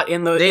doing a lot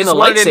in the lightsaber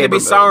wanted him to be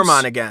moves.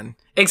 Saruman again.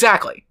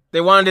 Exactly. They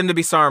wanted him to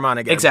be Saruman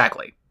again.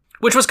 Exactly.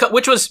 Which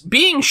was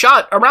being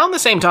shot around the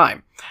same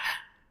time.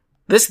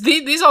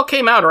 These all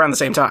came out around the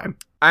same time.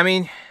 I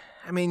mean,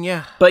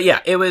 yeah. But yeah,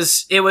 it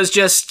was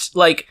just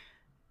like,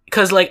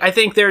 cause like, I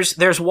think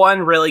there's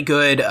one really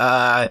good,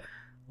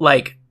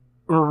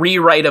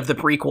 rewrite of the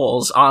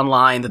prequels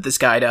online that this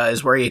guy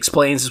does where he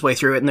explains his way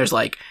through it, and there's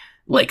like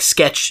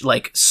sketch,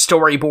 like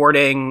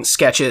storyboarding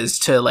sketches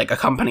to like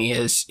accompany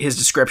his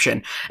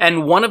description.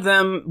 And one of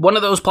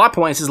those plot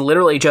points is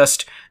literally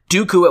just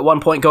Dooku at one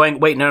point going,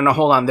 wait, no,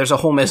 hold on, there's a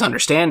whole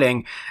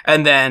misunderstanding.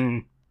 And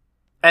then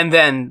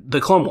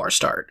the Clone Wars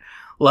start.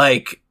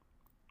 Like,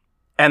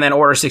 and then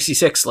Order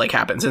 66 like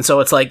happens. And so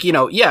it's like, you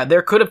know, yeah,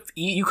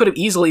 you could have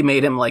easily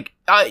made him like,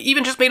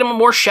 even just made him a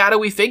more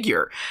shadowy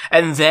figure.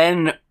 And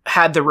then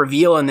had the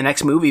reveal in the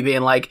next movie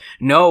being like,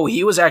 no,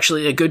 he was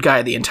actually a good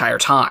guy the entire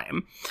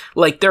time.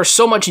 Like, there's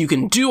so much you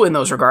can do in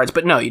those regards,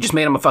 but no, you just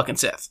made him a fucking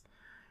Sith.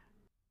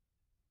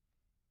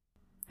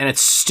 And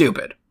it's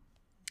stupid.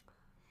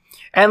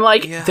 And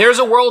like, there's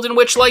a world in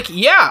which like,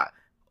 yeah,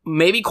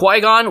 maybe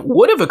Qui-Gon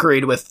would have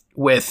agreed with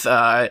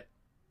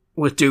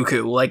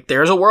Dooku. Like,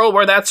 there's a world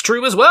where that's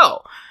true as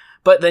well.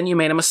 But then you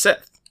made him a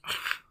Sith.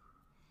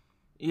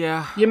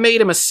 Yeah. You made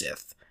him a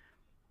Sith.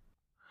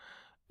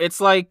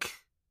 It's like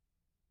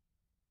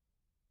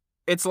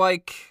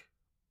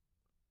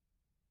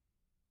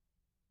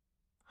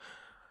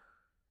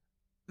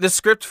the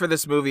script for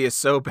this movie is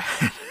so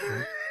bad.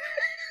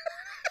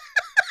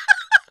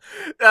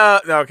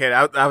 Okay,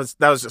 that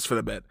was just for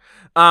the bit.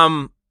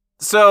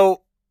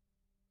 So,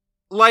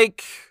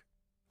 like,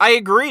 I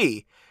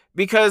agree,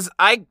 because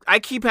I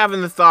keep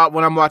having the thought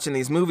when I'm watching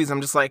these movies,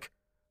 I'm just like,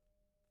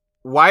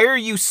 why are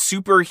you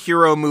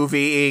superhero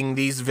movieing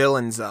these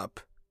villains up?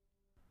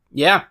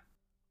 Yeah.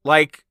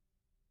 Like,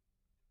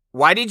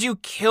 why did you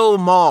kill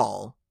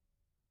Maul?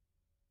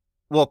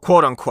 Well,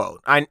 quote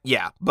unquote.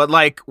 But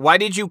like, why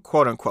did you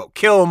quote unquote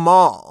kill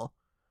Maul?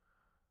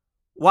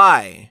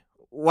 Why?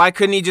 Why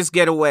couldn't he just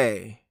get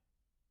away?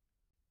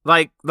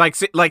 Like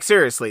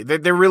seriously,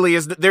 there really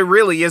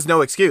is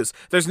no excuse.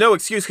 There's no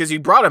excuse because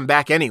you brought him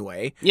back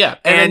anyway. Yeah,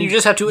 and then you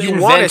just have to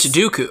invent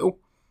Dooku.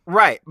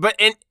 Right,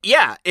 but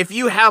if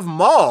you have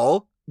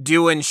Maul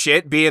doing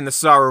shit, being the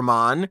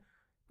Saruman,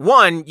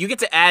 one, you get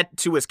to add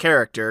to his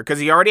character, because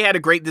he already had a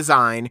great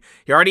design,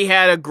 he already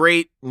had a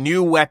great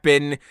new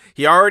weapon,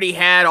 he already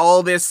had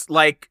all this,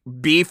 like,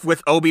 beef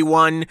with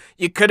Obi-Wan.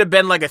 You could have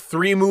been, like, a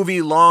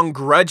 3-movie-long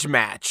grudge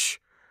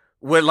match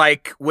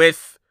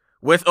with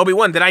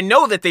Obi-Wan that I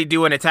know that they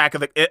do in I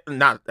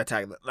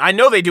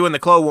know they do in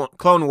the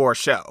Clone Wars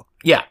show.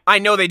 Yeah. I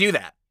know they do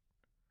that.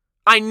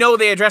 I know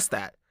they address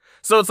that.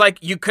 So it's like,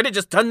 you could have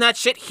just done that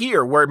shit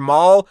here, where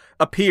Maul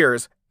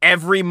appears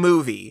every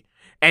movie,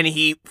 and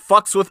he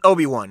fucks with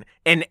Obi-Wan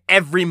in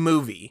every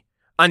movie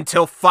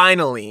until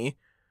finally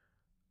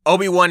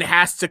Obi-Wan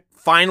has to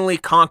finally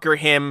conquer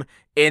him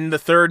in the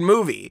third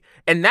movie.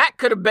 And that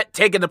could have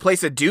taken the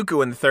place of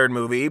Dooku in the third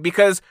movie,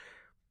 because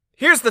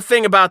here's the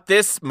thing about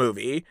this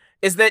movie,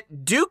 is that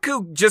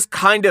Dooku just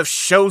kind of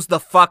shows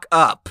the fuck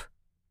up.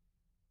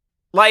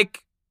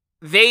 Like,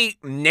 they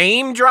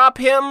name drop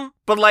him,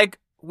 but like,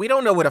 we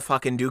don't know what a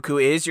fucking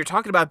Dooku is. You're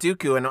talking about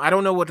Dooku, and I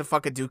don't know what the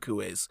fuck a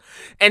Dooku is.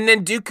 And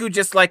then Dooku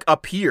just like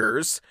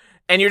appears,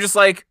 and you're just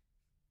like,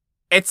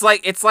 it's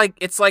like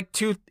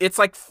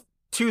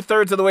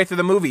 2/3 of the way through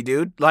the movie,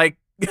 dude. Like,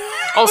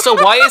 also,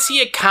 why is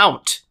he a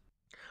count?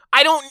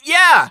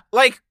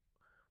 Like,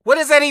 what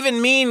does that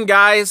even mean,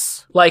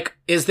 guys? Like,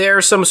 is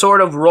there some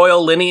sort of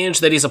royal lineage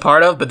that he's a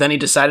part of, but then he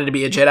decided to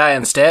be a Jedi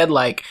instead?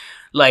 Like,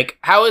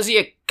 how is he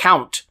a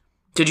count?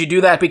 Did you do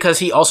that because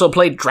he also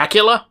played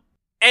Dracula?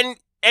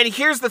 And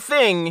here's the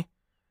thing,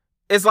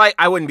 is like,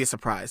 I wouldn't be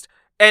surprised.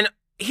 And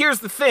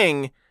here's the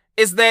thing,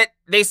 is that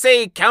they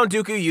say Count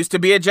Dooku used to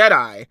be a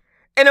Jedi.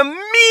 And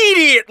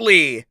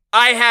immediately,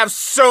 I have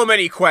so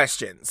many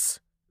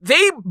questions.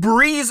 They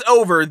breeze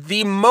over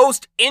the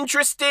most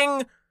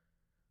interesting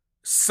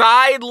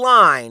side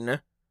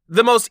line,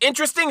 the most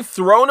interesting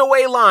thrown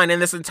away line in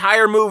this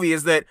entire movie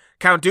is that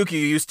Count Dooku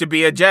used to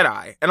be a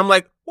Jedi. And I'm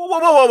like,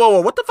 whoa,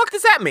 what the fuck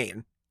does that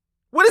mean?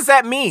 What does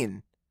that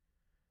mean?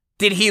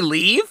 Did he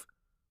leave?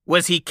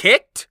 Was he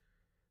kicked?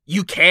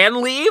 You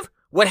can leave?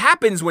 What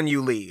happens when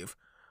you leave?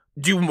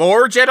 Do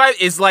more Jedi,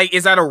 is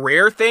that a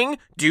rare thing?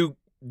 Do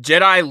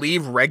Jedi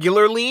leave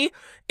regularly?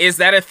 Is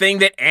that a thing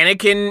that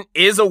Anakin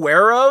is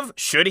aware of?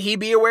 Should he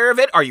be aware of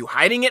it? Are you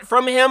hiding it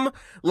from him?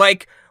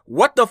 Like,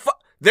 what the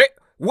fuck?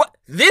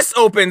 This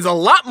opens a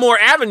lot more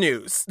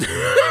avenues.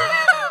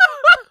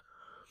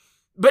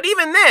 But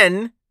even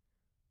then,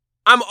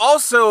 I'm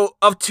also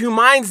of two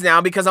minds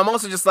now, because I'm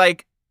also just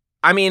like,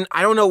 I mean,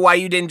 I don't know why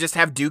you didn't just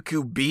have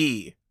Dooku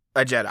be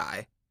a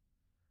Jedi.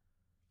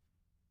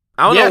 I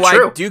don't know why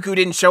Dooku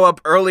didn't show up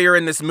earlier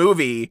in this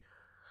movie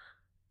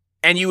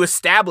and you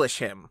establish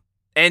him.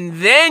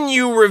 And then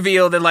you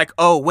reveal that, like,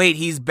 oh, wait,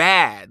 he's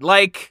bad.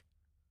 Like,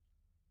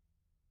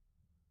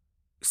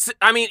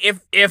 I mean,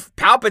 if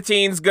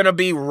Palpatine's gonna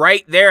be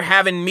right there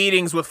having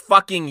meetings with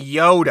fucking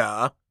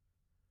Yoda,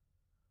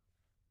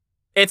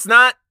 it's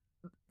not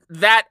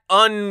that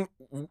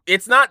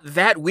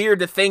weird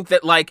to think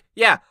that, like,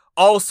 yeah,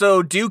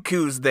 also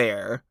Dooku's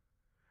there,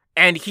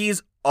 and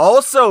he's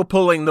also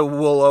pulling the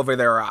wool over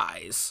their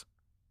eyes.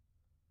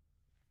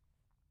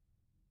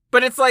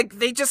 But it's like,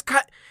 they just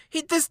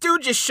this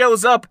dude just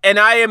shows up, and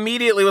I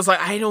immediately was like,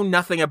 I know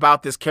nothing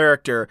about this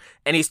character,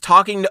 and he's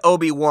talking to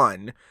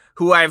Obi-Wan,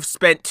 who I've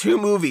spent 2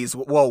 movies,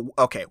 well,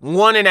 okay,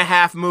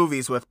 1.5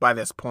 movies with by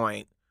this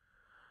point.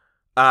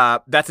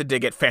 That's a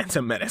dig at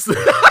Phantom Menace.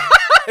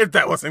 If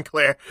that wasn't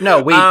clear.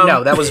 No,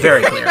 no, that was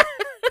very clear.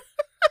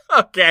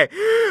 Okay.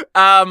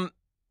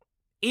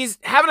 He's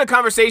having a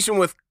conversation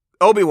with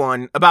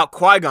Obi-Wan about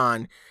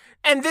Qui-Gon,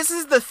 and this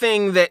is the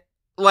thing that,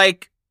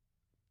 like,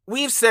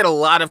 we've said a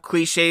lot of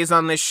cliches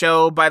on this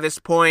show by this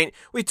point.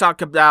 We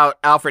talked about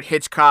Alfred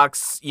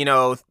Hitchcock's,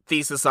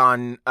 thesis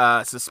on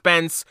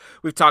suspense.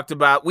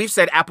 We've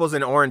said apples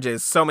and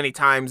oranges so many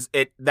times,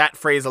 that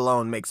phrase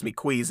alone makes me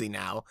queasy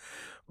now.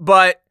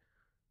 But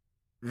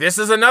this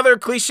is another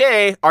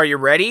cliche. Are you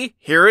ready?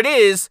 Here it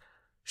is.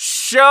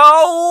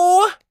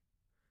 Show,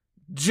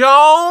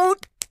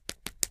 don't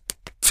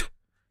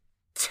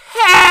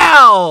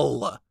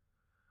tell.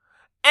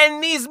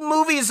 And these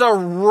movies are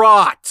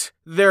rot.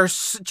 They're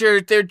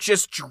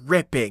just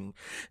dripping.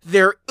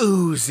 They're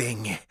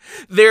oozing.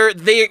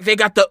 They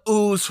got the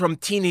ooze from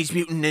Teenage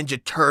Mutant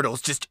Ninja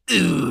Turtles just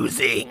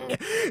oozing.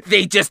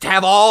 They just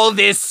have all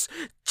this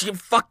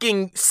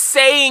fucking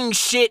saying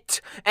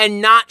shit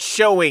and not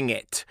showing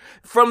it.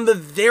 From the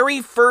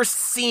very first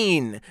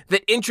scene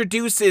that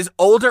introduces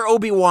older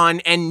Obi-Wan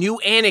and new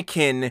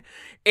Anakin,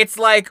 it's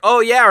like, oh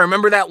yeah,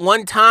 remember that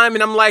one time?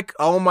 And I'm like,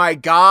 oh my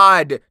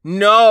God,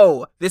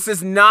 no, this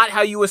is not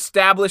how you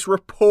establish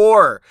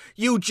rapport.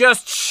 You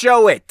just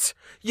show it.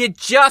 You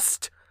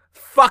just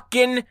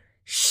fucking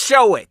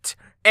show it.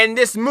 And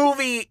this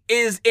movie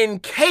is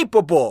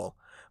incapable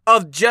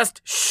of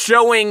just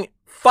showing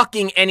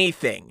fucking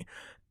anything.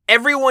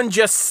 Everyone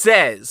just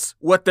says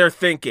what they're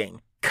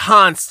thinking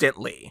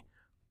constantly,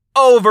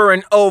 over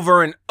and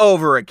over and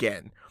over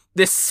again.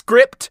 This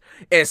script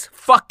is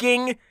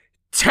fucking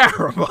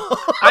terrible.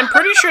 I'm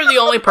pretty sure the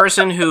only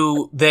person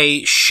who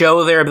they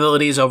show their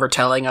abilities over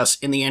telling us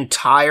in the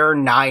entire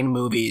 9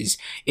 movies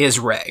is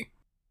Rey.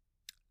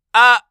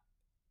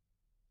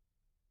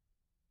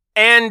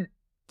 And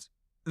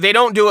they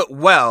don't do it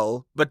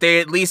well, but they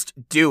at least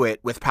do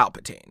it with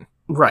Palpatine.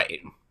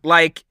 Right.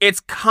 Like,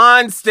 it's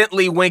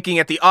constantly winking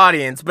at the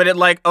audience, but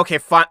okay,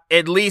 fine.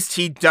 At least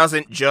he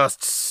doesn't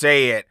just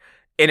say it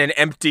in an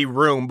empty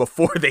room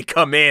before they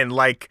come in,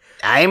 like,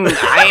 I am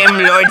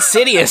Lord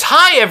Sidious.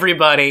 Hi,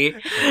 everybody.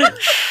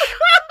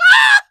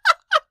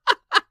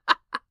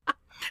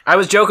 I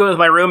was joking with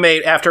my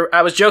roommate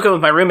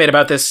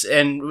about this,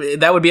 and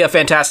that would be a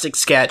fantastic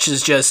sketch.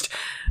 Is just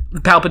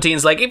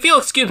Palpatine's like, if you'll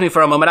excuse me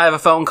for a moment, I have a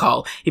phone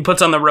call. He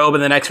puts on the robe in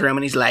the next room,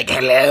 and he's like,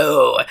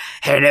 hello,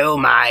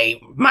 my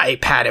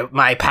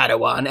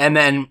Padawan. And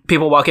then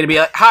people walk in and be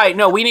like, hi,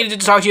 no, we needed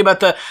to talk to you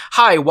about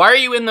hi, why are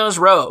you in those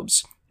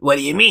robes? What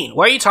do you mean?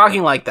 Why are you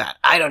talking like that?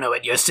 I don't know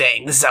what you're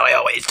saying. This is how I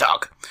always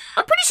talk.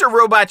 I'm pretty sure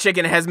Robot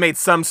Chicken has made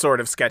some sort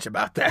of sketch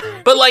about that.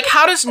 But like,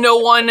 how does no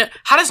one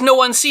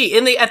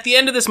see? At the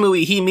end of this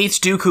movie, he meets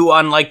Dooku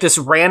on like this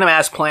random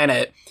ass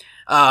planet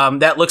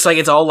that looks like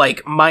it's all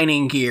like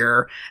mining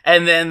gear,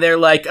 and then they're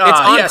like, it's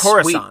on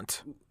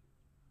Coruscant.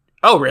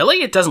 Oh,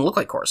 really? It doesn't look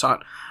like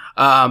Coruscant.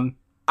 But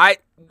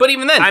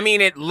even then, I mean,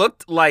 it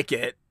looked like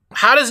it.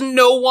 How does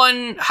no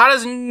one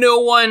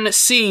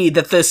see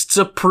that the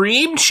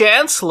Supreme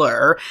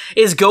Chancellor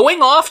is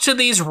going off to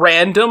these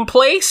random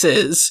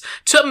places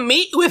to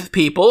meet with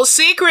people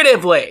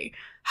secretively?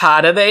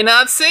 How do they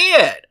not see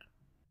it?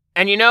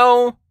 And you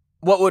know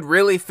what would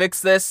really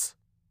fix this?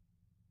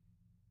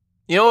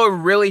 You know what would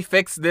really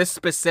fix this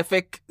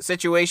specific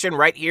situation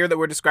right here that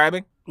we're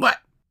describing? What?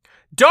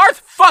 Darth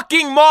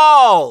fucking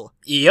Maul!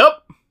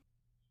 Yep.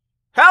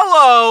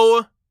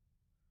 Hello!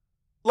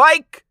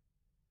 Like,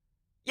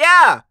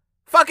 yeah,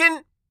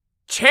 fucking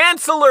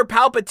Chancellor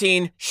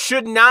Palpatine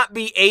should not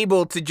be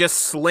able to just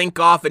slink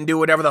off and do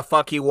whatever the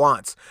fuck he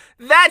wants.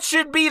 That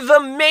should be the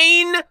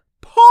main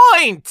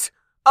point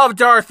of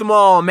Darth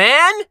Maul,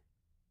 man!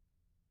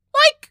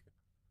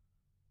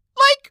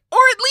 Or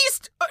at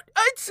least,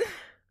 it's...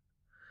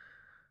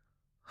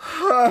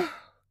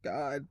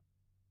 God.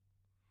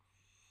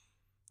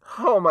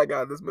 Oh my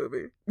God, this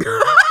movie.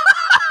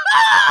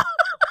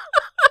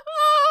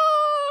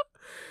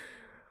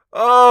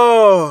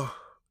 Oh...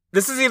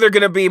 This is either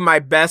going to be my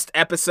best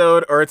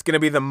episode or it's going to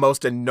be the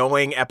most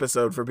annoying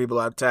episode for people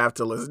to have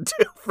to listen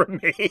to from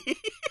me.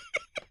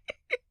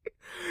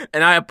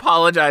 And I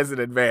apologize in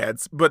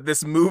advance, but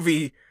this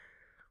movie...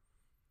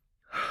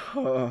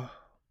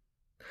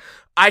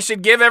 I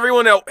should give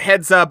everyone a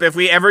heads up. If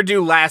we ever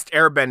do Last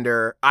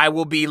Airbender, I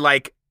will be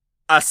like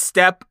a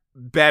step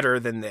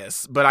better than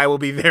this, but I will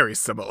be very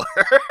similar.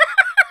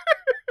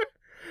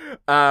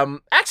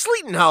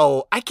 Actually,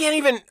 no. I can't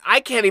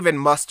even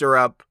muster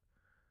up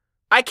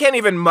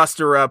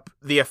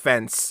the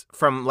offense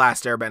from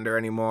Last Airbender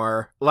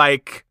anymore.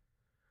 Like,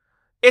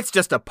 it's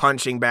just a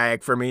punching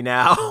bag for me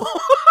now.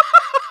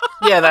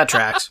 Yeah, that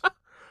tracks.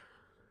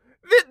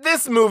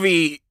 This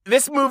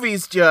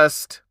movie's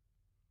just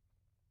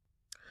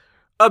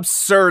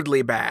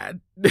absurdly bad.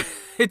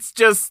 It's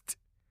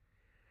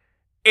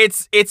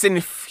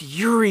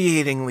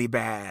infuriatingly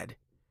bad.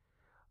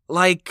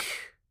 Like,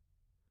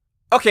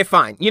 okay,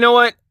 fine. You know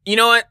what?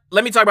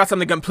 Let me talk about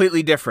something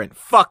completely different.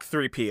 Fuck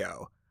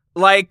 3PO.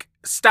 Like,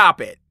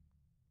 stop it.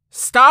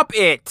 Stop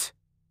it.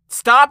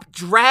 Stop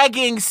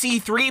dragging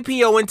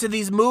C-3PO into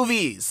these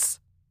movies.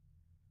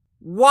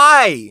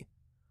 Why?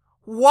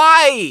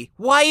 Why?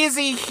 Why is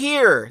he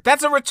here?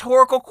 That's a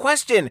rhetorical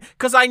question,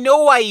 because I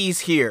know why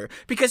he's here.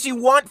 Because you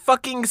want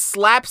fucking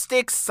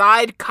slapstick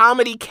side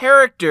comedy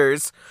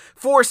characters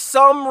for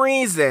some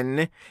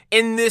reason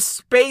in this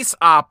space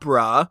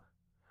opera.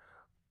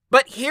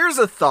 But here's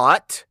a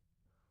thought.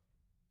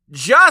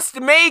 Just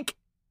make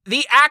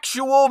the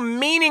actual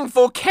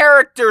meaningful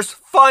characters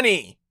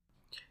funny.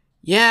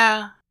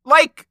 Yeah.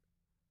 Like,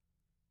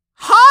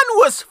 Han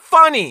was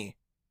funny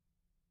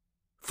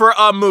for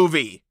a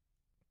movie.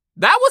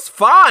 That was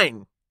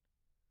fine.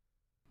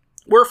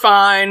 We're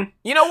fine.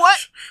 You know what?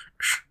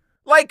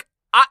 Like,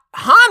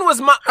 Han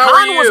was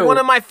one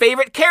of my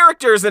favorite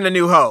characters in A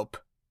New Hope.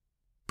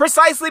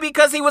 Precisely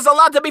because he was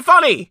allowed to be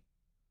funny.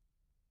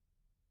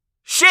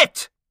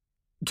 Shit.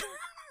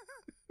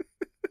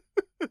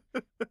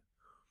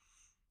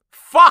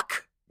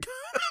 Fuck.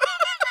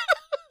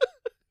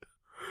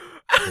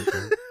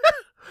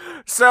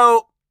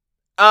 So,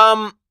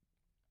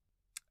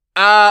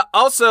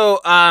 also,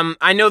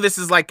 I know this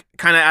is like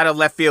kind of out of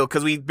left field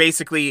because we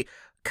basically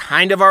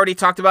kind of already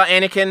talked about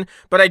Anakin,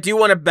 but I do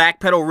want to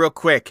backpedal real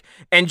quick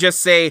and just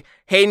say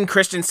Hayden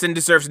Christensen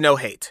deserves no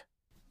hate.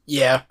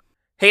 Yeah.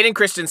 Hayden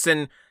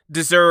Christensen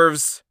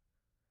deserves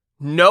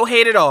no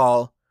hate at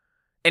all.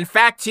 In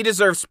fact, he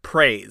deserves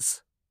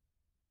praise.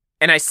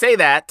 And I say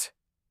that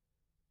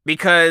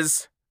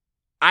because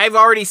I've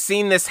already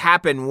seen this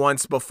happen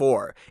once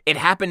before. It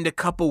happened a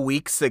couple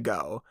weeks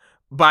ago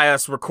by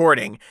us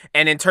recording.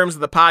 And in terms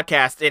of the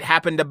podcast, it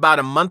happened about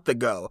a month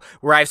ago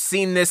where I've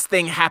seen this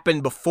thing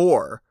happen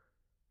before.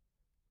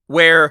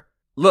 Where,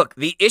 look,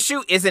 the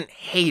issue isn't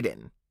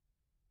Hayden.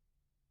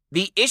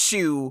 The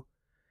issue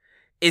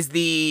is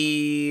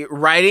the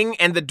writing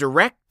and the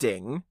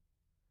directing.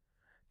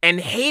 And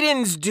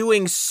Hayden's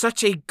doing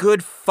such a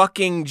good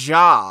fucking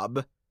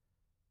job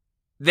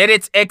that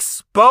it's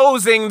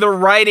exposing the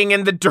writing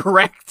and the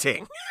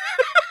directing.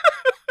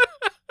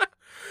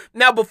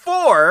 Now,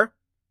 before,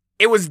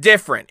 it was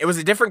different. It was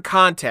a different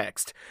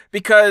context.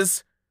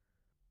 Because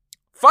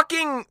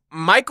fucking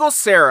Michael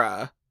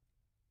Cera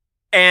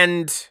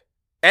and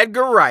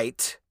Edgar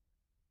Wright,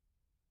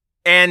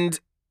 and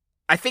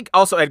I think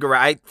also Edgar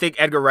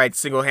Wright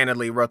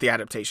single-handedly wrote the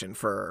adaptation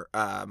for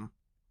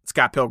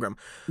Scott Pilgrim.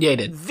 Yeah, he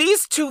did.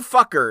 These two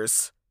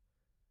fuckers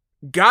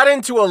got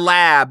into a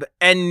lab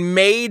and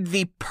made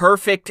the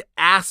perfect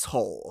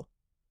asshole.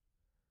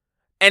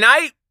 And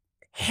I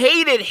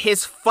hated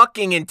his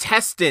fucking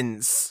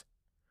intestines.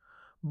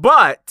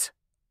 But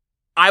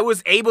I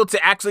was able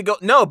to actually go,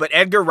 no, but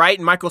Edgar Wright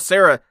and Michael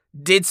Cera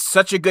did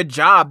such a good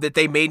job that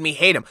they made me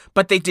hate him.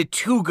 But they did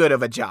too good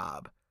of a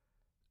job.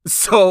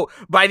 So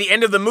by the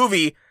end of the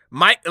movie,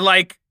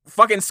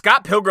 fucking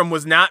Scott Pilgrim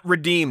was not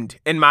redeemed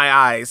in my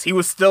eyes. He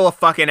was still a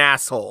fucking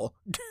asshole.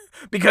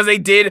 Because they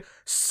did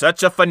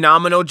such a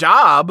phenomenal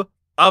job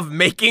of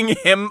making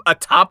him a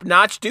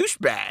top-notch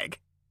douchebag.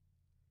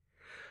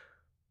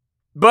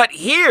 But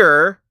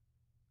here,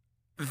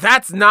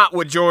 that's not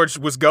what George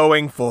was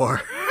going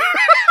for.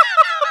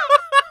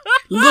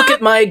 Look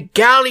at my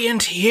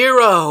gallant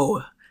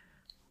hero.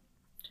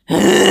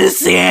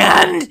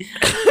 Sand.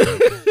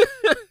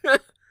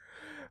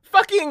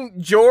 Fucking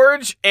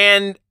George,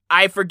 and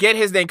I forget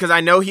his name because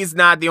I know he's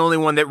not the only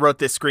one that wrote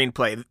this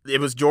screenplay.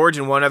 It was George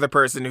and one other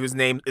person whose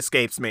name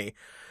escapes me.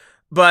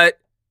 But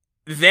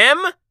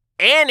them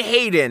and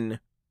Hayden,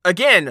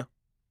 again,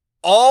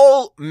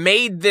 all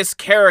made this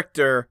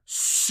character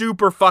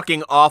super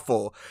fucking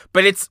awful.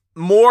 But it's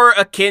more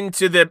akin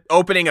to the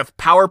opening of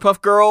Powerpuff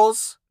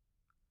Girls,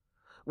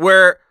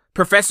 where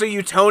Professor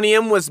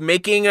Utonium was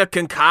making a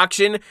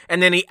concoction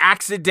and then he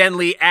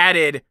accidentally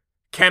added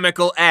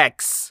Chemical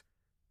X.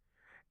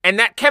 And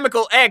that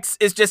Chemical X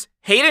is just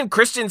Hayden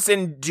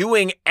Christensen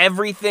doing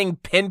everything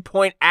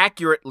pinpoint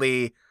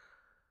accurately,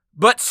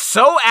 but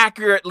so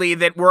accurately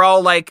that we're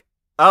all like,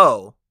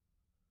 oh,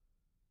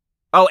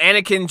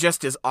 Anakin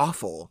just is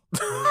awful.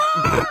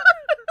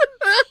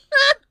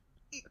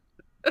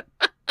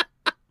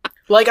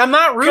 Like, I'm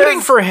not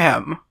rooting for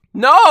him.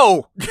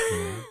 No!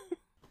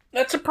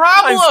 That's a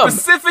problem. I'm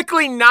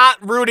specifically not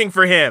rooting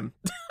for him.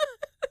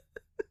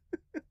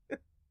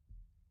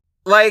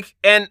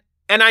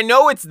 And I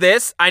know it's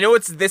this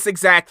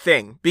exact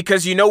thing,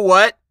 because you know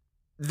what?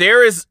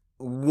 There is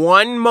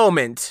one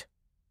moment.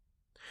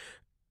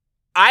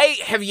 I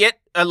have yet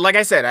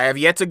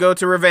to go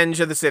to Revenge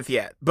of the Sith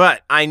yet,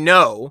 but I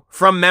know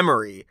from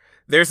memory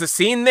there's a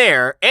scene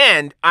there,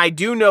 and I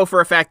do know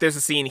for a fact there's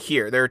a scene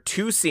here. There are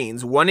two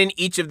scenes, one in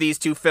each of these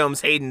two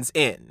films Hayden's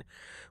in,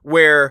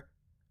 where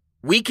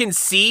we can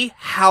see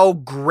how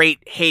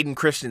great Hayden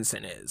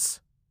Christensen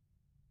is.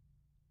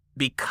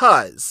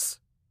 Because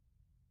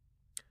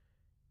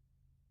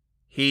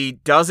he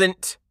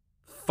doesn't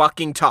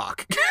fucking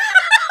talk.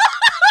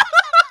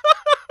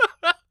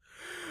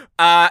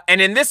 And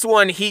in this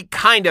one, he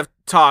kind of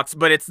talks,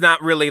 but it's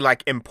not really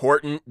like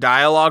important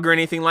dialogue or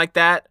anything like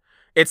that.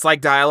 It's like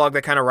dialogue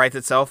that kind of writes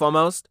itself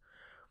almost.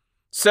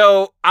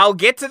 So I'll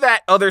get to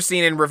that other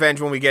scene in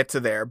Revenge when we get to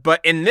there.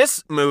 But in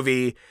this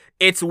movie,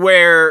 it's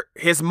where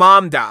his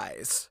mom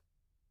dies.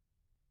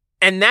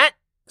 And that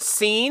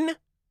scene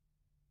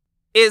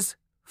is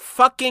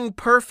fucking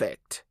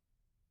perfect.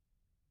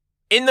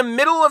 In the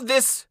middle of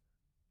this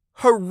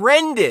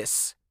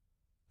horrendous,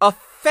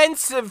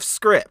 offensive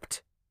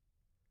script,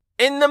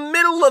 in the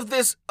middle of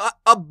this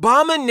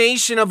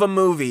abomination of a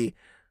movie,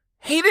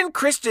 Hayden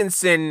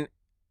Christensen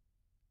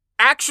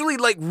actually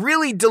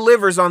really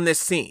delivers on this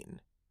scene.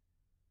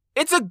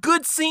 It's a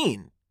good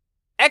scene,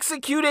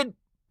 executed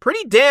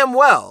pretty damn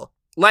well.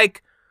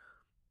 Like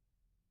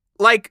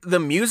the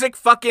music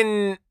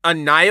fucking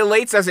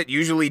annihilates as it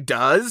usually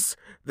does.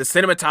 The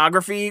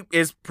cinematography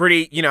is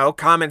pretty,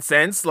 common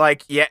sense.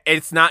 Yeah,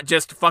 it's not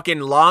just fucking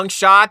long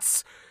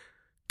shots.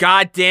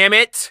 God damn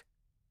it.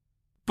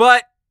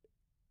 But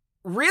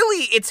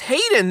really, it's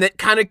Hayden that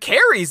kind of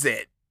carries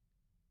it.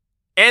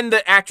 And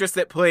the actress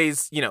that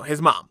plays,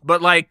 his mom.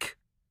 But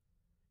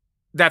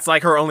that's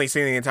her only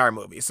scene in the entire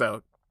movie.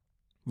 So,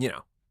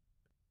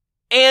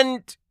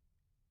 And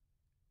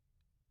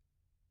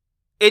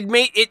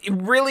it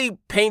really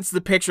paints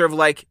the picture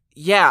of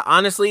yeah,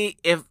 honestly,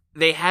 if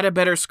they had a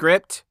better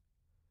script,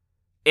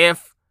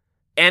 if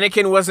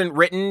Anakin wasn't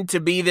written to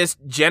be this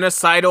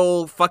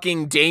genocidal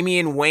fucking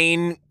Damian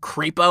Wayne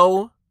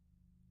creepo.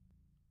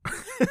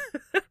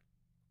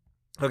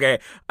 Okay,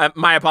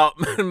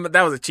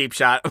 that was a cheap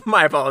shot.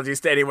 My apologies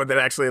to anyone that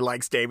actually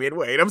likes Damian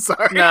Wayne. I'm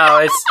sorry. No,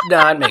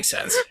 it makes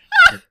sense.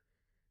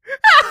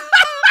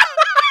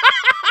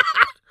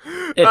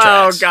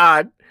 Oh,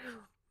 God.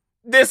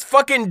 This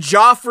fucking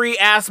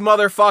Joffrey-ass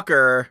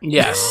motherfucker.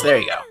 Yes, there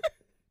you go.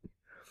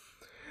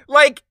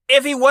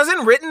 If he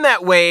wasn't written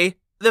that way,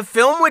 the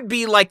film would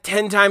be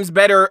 10 times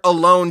better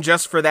alone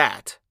just for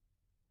that.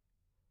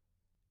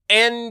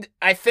 And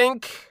I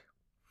think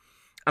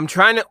I'm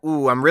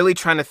really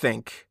trying to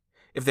think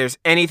if there's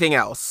anything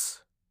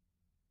else.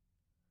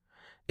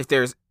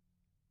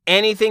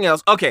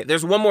 Okay,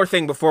 there's one more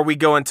thing before we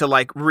go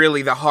into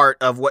really the heart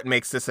of what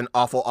makes this an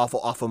awful, awful,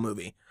 awful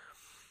movie.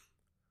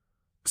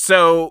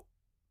 So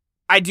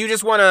I do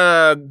just want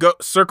to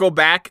circle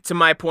back to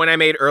my point I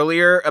made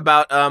earlier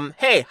about,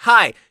 hey,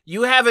 hi,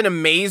 you have an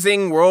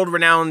amazing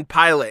world-renowned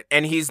pilot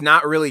and he's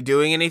not really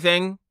doing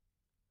anything.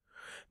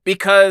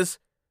 Because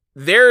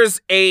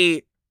there's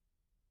a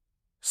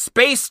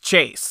space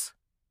chase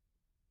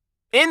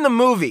in the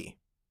movie.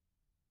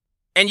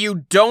 And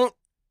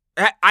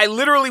I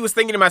literally was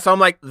thinking to myself, I'm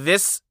like,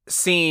 this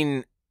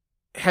scene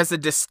has a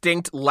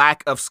distinct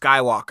lack of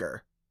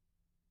Skywalker.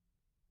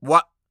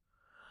 What?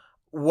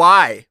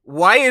 Why?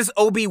 Why is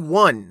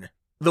Obi-Wan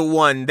the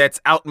one that's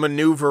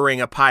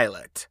outmaneuvering a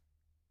pilot?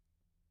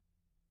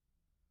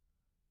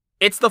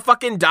 It's the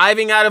fucking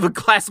diving out of a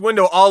glass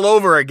window all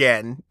over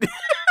again.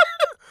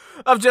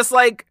 Of just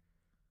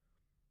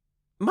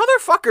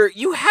motherfucker,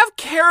 you have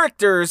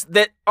characters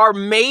that are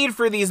made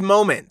for these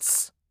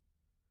moments.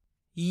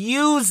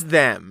 Use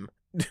them.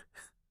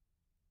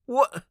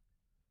 What?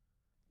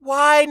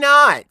 Why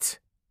not?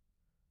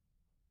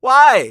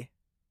 Why?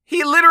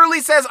 He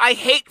literally says, I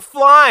hate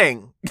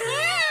flying.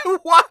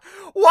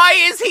 Why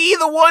is he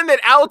the one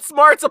that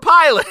outsmarts a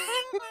pilot?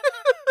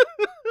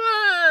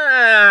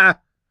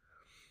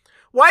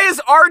 Why is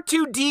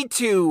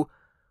R2-D2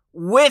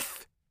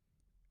 with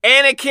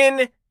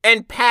Anakin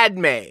and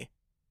Padme?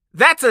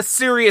 That's a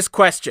serious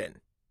question.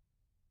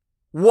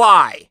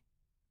 Why?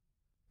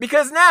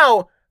 Because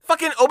now,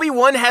 fucking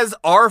Obi-Wan has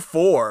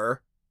R4.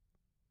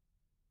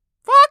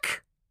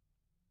 Fuck.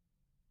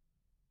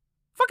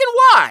 Fucking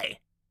why?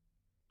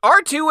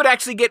 R2 would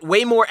actually get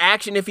way more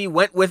action if he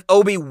went with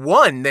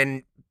Obi-Wan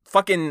than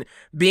fucking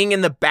being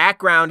in the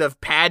background of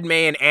Padme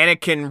and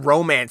Anakin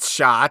romance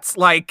shots.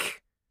 What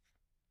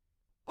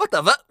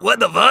the fuck? What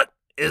the fuck?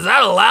 Is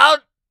that allowed?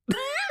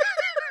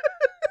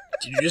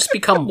 Did you just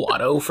become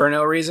Watto for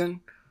no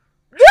reason?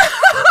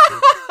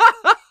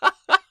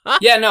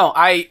 Yeah, no,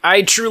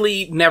 I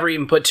truly never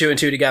even put two and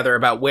two together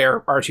about where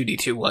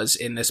R2-D2 was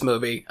in this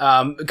movie.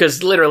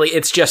 Because literally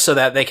it's just so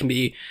that they can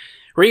be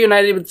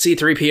reunited with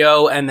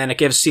C-3PO, and then it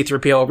gives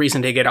C-3PO a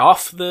reason to get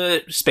off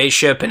the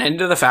spaceship and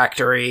into the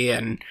factory,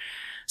 and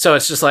so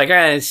it's just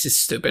it's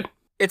just stupid.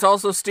 It's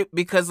also stupid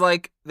because,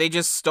 they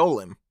just stole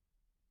him.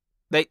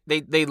 They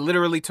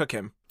literally took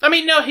him. I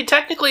mean, no,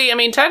 technically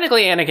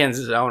Anakin's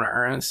his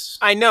owner.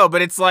 I know,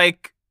 but it's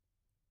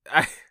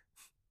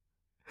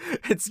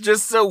it's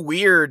just so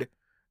weird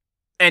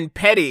and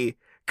petty,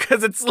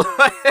 because it's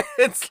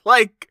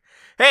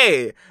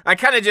hey, I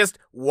kind of just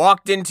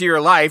walked into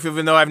your life,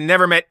 even though I've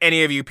never met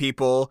any of you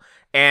people,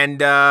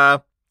 and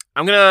I'm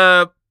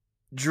gonna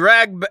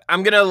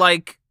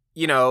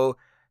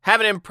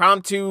have an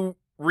impromptu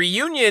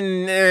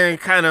reunion,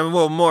 kind of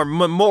more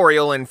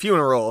memorial and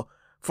funeral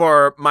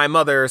for my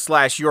mother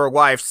 / your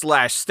wife /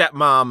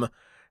 stepmom,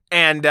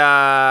 and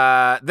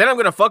then I'm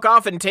gonna fuck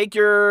off and take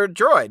your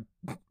droid.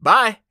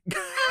 Bye.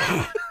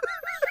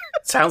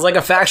 Sounds like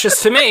a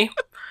fascist to me.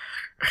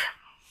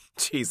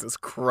 Jesus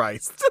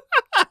Christ.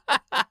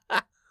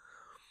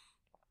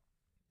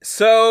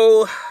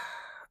 So,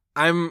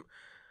 I'm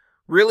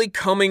really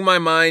combing my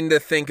mind to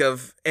think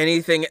of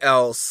anything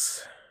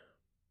else.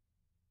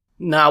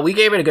 Nah, we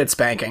gave it a good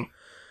spanking.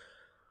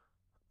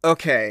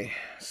 Okay,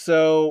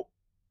 so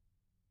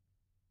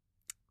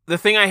the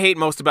thing I hate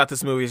most about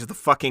this movie is the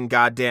fucking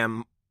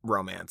goddamn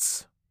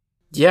romance.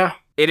 Yeah.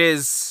 It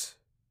is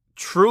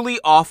truly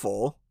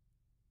awful.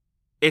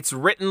 It's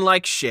written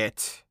like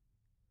shit.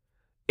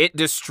 It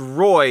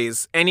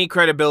destroys any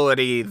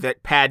credibility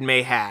that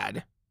Padme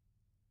had.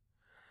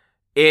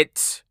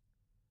 It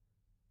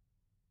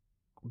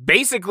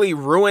basically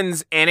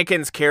ruins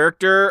Anakin's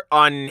character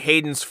on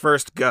Hayden's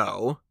first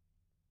go.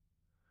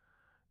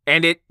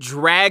 And it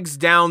drags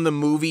down the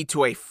movie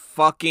to a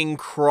fucking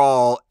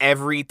crawl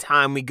every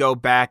time we go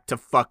back to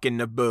fucking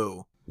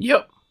Naboo.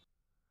 Yep.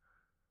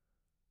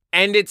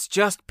 And it's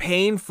just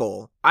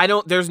painful.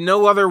 There's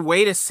no other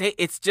way to say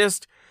it's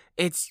just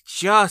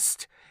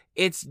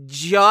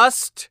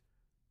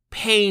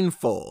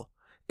painful.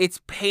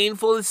 It's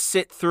painful to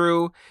sit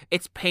through.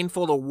 It's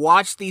painful to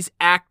watch these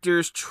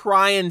actors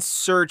try and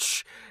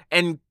search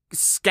and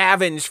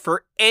scavenge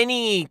for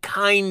any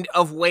kind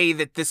of way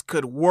that this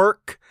could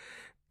work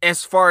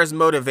as far as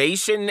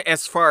motivation,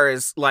 as far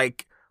as,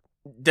 like,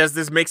 does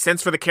this make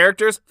sense for the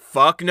characters?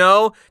 Fuck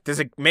no. Does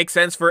it make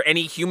sense for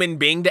any human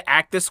being to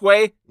act this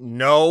way?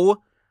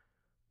 No.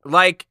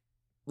 Like,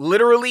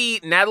 literally,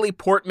 Natalie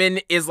Portman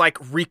is, like,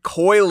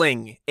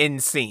 recoiling in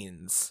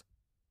scenes.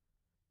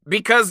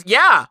 Because,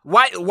 yeah,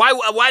 why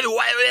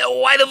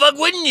the fuck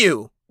wouldn't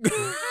you?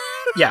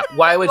 Yeah,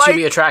 why would she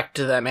be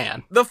attracted to that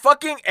man?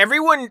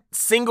 Everyone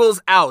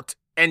singles out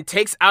and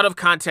takes out of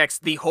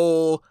context the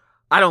whole,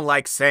 I don't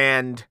like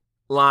sand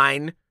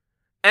line.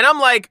 And I'm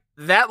like,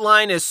 that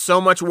line is so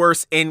much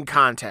worse in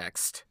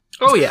context.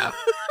 Oh, yeah.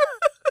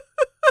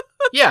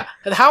 Yeah.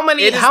 How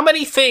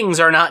many things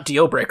are not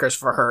deal breakers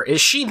for her? Is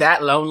she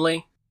that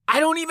lonely? I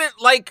don't even,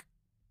 like,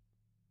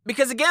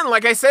 because again,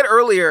 like I said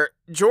earlier,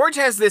 George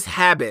has this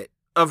habit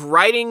of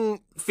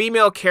writing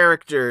female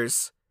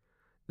characters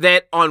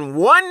that on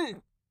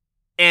one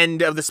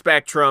end of the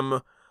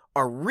spectrum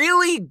are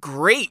really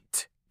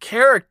great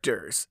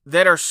characters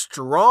that are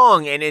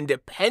strong and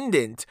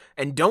independent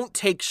and don't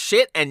take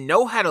shit and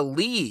know how to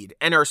lead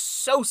and are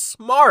so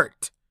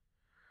smart.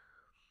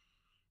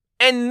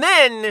 And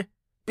then,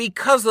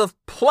 because of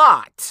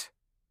plot,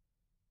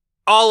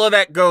 all of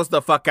that goes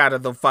the fuck out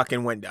of the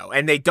fucking window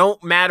and they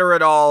don't matter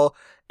at all,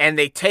 and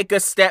they take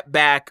a step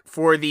back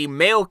for the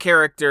male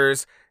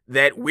characters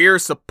that we're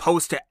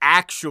supposed to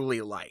actually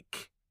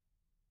like.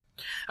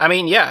 I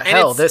mean, yeah,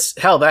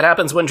 that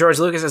happens when George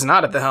Lucas is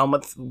not at the helm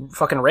with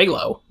fucking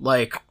Reylo.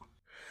 Like,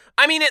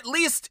 I mean, at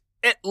least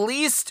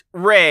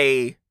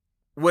Rey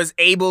was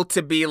able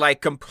to be, like,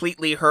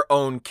 completely her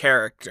own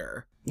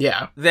character.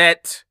 Yeah.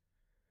 That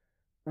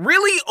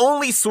really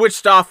only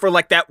switched off for,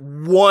 like, that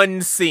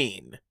one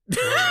scene.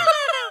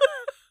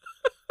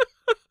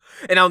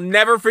 And I'll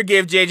never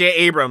forgive J.J.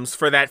 Abrams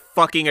for that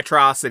fucking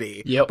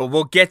atrocity. Yep. But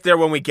we'll get there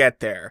when we get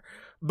there.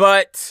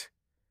 But,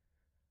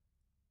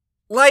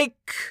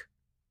 like,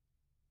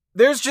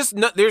 there's just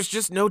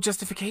no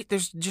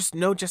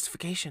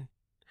justification.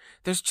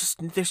 There's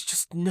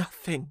just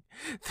nothing.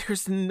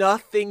 There's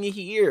nothing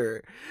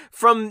here.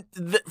 From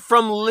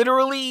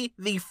literally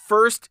the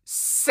first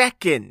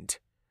second,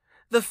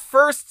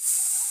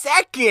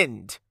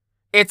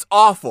 it's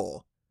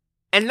awful.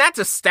 And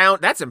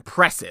that's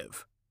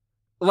impressive.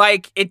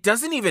 Like, it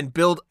doesn't even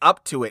build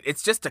up to it.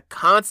 It's just a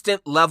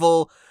constant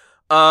level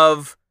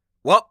of,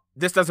 well,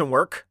 this doesn't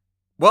work.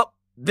 Well,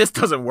 this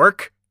doesn't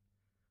work.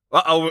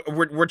 Uh-oh,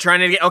 we're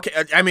trying to get, okay,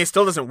 I mean, it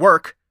still doesn't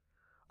work.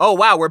 Oh,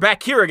 wow, we're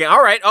back here again.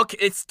 All right, okay,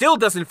 it still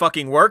doesn't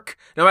fucking work,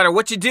 no matter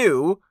what you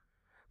do,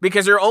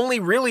 because you're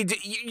only really,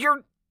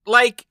 you're,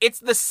 like,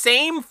 it's the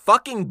same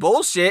fucking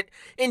bullshit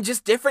in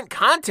just different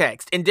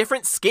context, in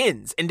different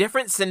skins, in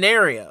different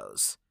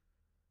scenarios.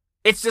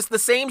 It's just the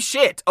same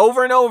shit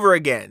over and over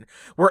again,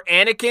 where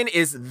Anakin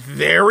is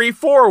very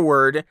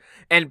forward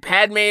and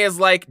Padme is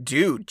like,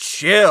 dude,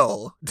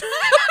 chill.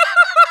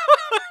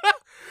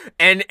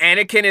 And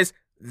Anakin is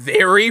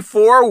very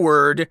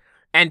forward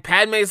and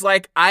Padme's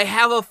like, I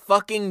have a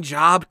fucking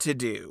job to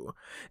do.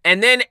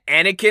 And then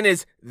Anakin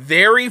is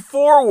very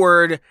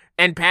forward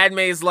and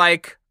Padme's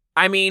like,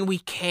 I mean, we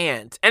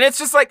can't. And it's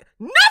just like,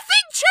 nothing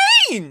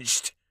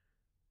changed.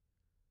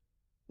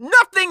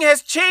 Nothing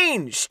has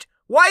changed.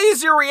 Why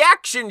is your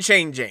reaction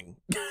changing?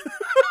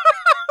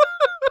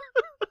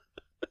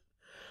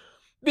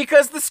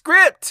 Because the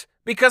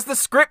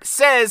script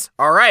says,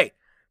 all right,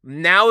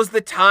 now's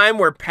the time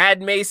where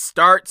Padme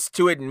starts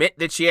to admit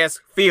that she has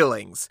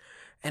feelings.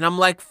 And I'm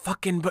like,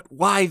 fucking, but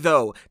why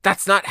though?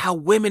 That's not how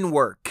women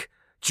work,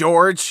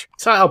 George.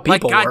 It's not how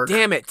people work. God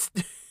damn it.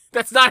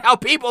 That's not how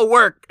people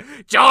work,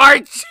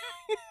 George.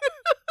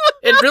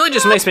 It really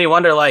just makes me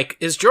wonder, like,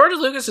 is George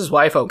Lucas's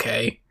wife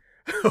okay?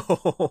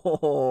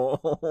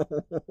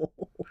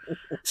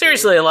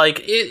 Seriously,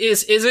 like,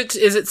 is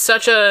it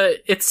such a,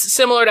 it's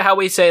similar to how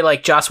we say,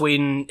 like, Joss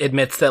Whedon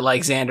admits that,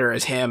 like, Xander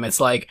is him.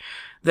 It's like,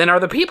 then are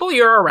the people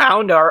you're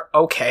around are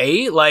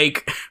okay?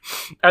 Like,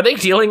 are they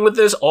dealing with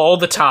this all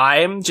the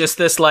time? Just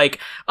this, like,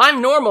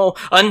 I'm normal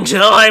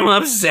until I'm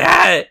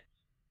upset.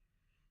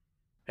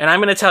 And I'm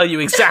gonna tell you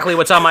exactly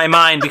what's on my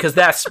mind because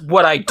that's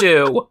what I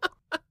do.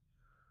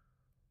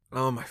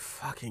 Oh my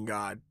fucking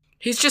god.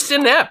 He's just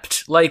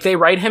inept. Like, they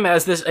write him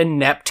as this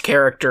inept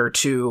character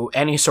to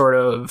any sort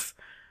of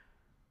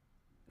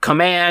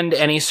command,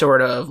 any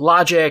sort of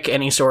logic,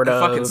 any sort of...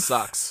 fucking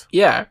sucks.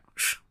 Yeah.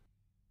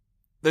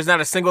 There's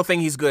not a single thing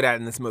he's good at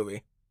in this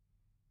movie.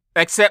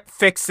 Except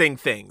fixing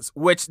things,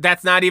 which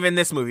that's not even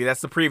this movie,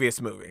 that's the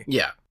previous movie.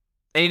 Yeah.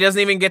 And he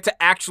doesn't even get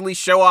to actually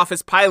show off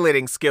his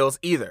piloting skills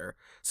either.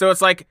 So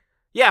it's like,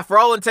 yeah, for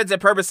all intents and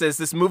purposes,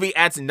 this movie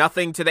adds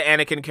nothing to the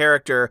Anakin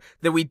character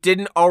that we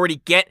didn't already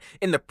get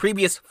in the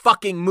previous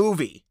fucking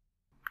movie.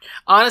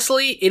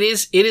 Honestly, it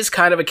is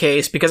kind of a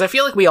case, because I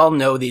feel like we all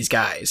know these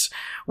guys,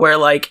 where,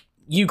 like,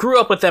 you grew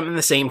up with them in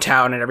the same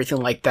town and everything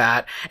like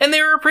that, and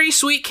they were a pretty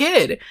sweet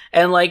kid,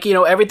 and, like, you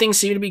know, everything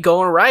seemed to be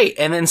going right,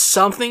 and then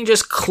something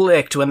just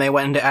clicked when they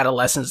went into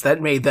adolescence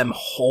that made them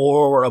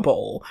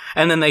horrible,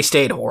 and then they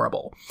stayed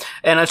horrible.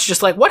 And it's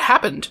just like, what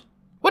happened?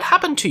 What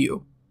happened to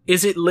you?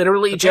 Is it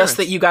literally just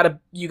that you got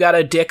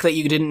a dick that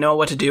you didn't know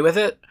what to do with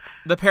it?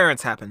 The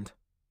parents happened.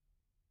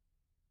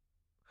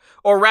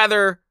 Or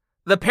rather,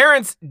 the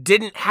parents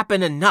didn't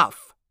happen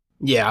enough.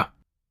 Yeah.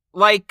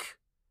 Like,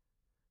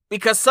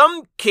 because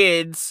some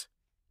kids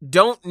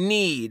don't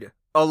need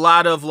a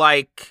lot of,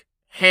 like,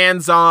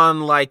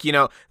 hands-on, like, you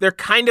know, they're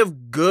kind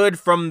of good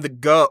from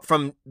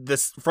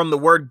the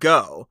word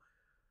go.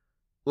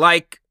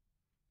 Like,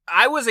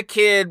 I was a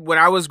kid when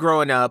I was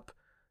growing up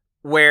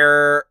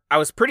where I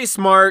was pretty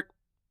smart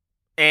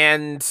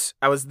and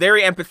I was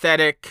very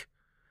empathetic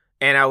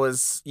and I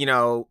was, you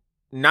know,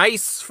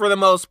 nice for the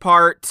most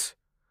part,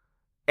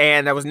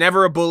 and I was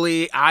never a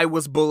bully. I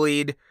was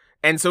bullied.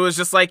 And so it was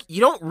just like,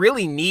 you don't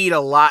really need a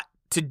lot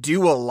to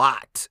do a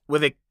lot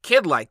with a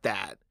kid like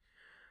that.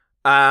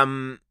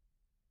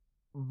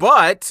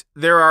 But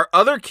there are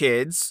other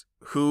kids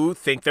who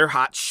think they're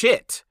hot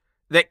shit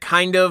that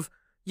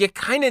you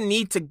kind of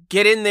need to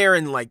get in there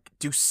and, like,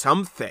 do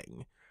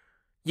something.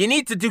 You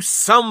need to do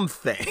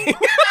something.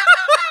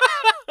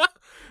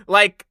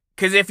 Like,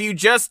 because if you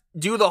just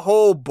do the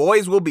whole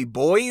boys will be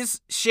boys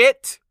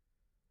shit,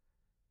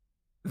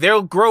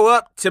 they'll grow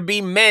up to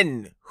be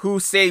men who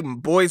say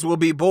boys will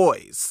be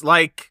boys.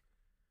 Like,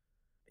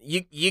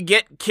 you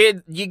get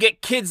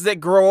kids that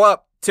grow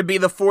up to be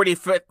the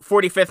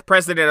 45th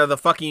president of the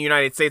fucking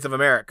United States of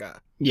America.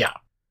 Yeah.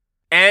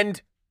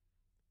 And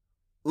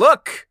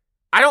look,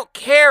 I don't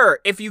care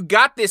if you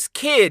got this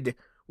kid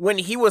when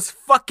he was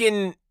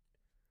fucking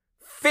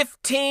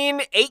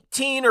 15,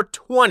 18, or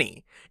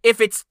 20. If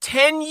it's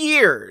 10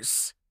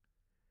 years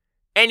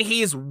and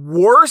he's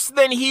worse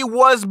than he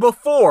was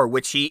before,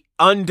 which he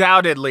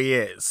undoubtedly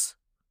is,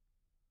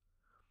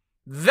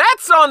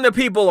 that's on the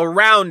people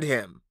around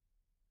him.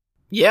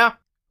 Yeah.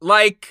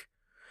 Like,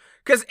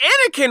 because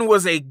Anakin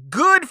was a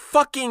good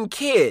fucking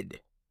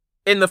kid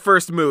in the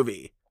first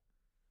movie.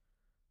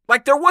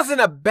 Like, there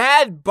wasn't a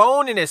bad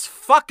bone in his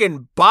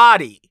fucking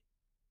body.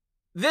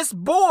 This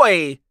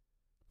boy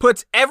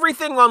puts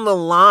everything on the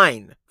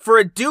line for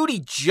a dude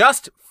he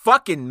just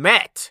fucking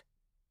met.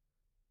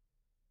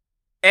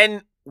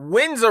 And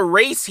wins a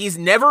race he's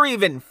never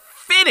even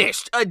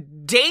finished. A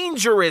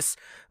dangerous,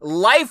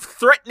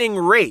 life-threatening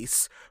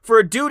race for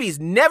a dude he's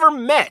never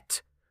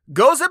met.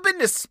 Goes up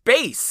into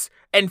space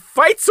and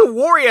fights a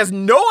war he has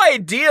no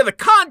idea the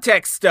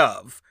context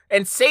of.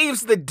 And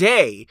saves the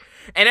day.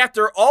 And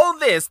after all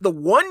this, the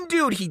one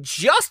dude he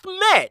just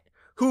met,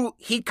 who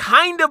he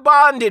kind of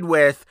bonded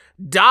with,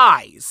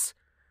 dies.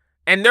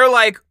 And they're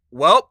like,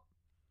 well,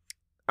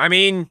 I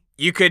mean,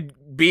 you could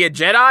be a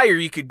Jedi or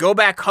you could go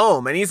back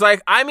home. And he's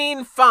like, I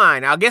mean,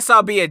 fine, I guess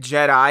I'll be a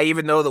Jedi,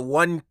 even though the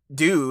one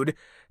dude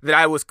that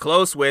I was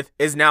close with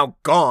is now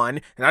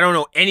gone, and I don't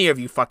know any of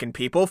you fucking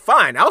people.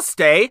 Fine, I'll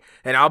stay,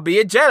 and I'll be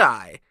a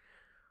Jedi.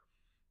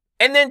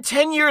 And then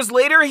 10 years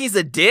later, he's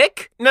a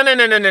dick? No,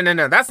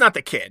 that's not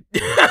the kid.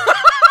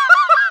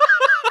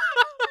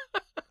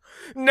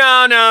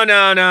 No.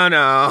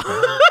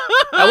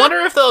 I wonder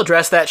if they'll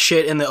address that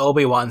shit in the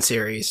Obi-Wan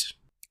series.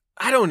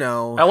 I don't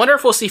know. I wonder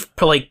if we'll see,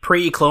 like,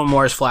 pre-Clone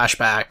Wars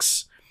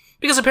flashbacks.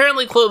 Because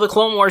apparently the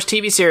Clone Wars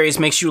TV series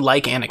makes you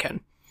like Anakin.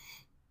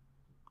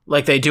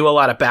 Like, they do a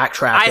lot of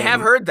backtracking. I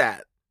have heard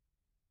that.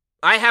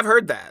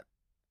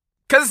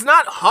 Because it's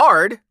not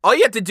hard. All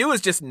you have to do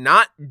is just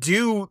not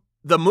do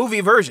the movie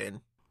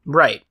version.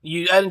 Right.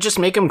 And just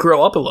make him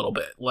grow up a little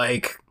bit.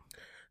 Like,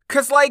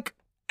 because, like,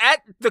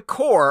 at the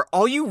core,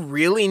 all you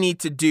really need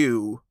to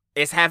do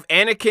is have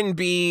Anakin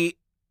be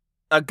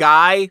a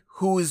guy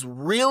who is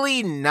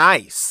really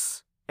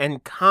nice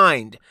and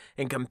kind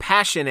and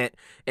compassionate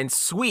and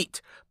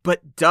sweet,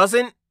 but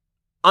doesn't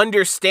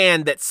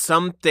understand that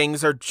some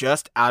things are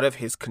just out of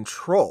his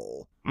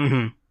control.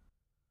 Mm-hmm.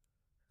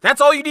 That's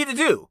all you need to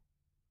do.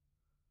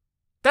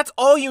 That's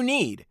all you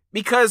need.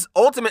 Because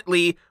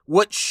ultimately,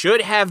 what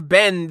should have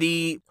been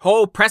the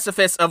whole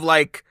precipice of,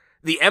 like,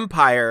 the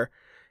Empire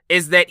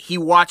is that he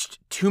watched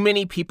too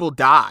many people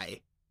die.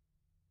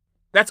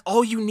 That's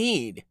all you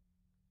need.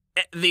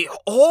 The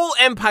whole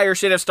Empire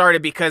should have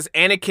started because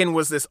Anakin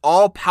was this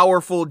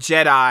all-powerful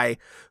Jedi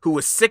who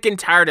was sick and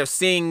tired of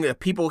seeing the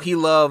people he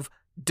loved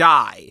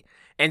die.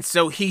 And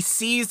so he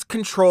seized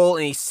control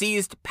and he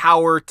seized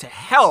power to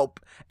help,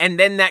 and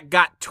then that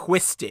got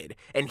twisted,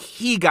 and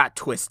he got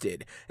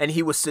twisted, and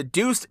he was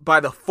seduced by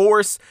the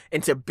Force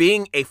into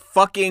being a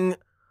fucking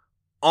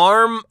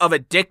arm of a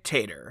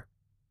dictator.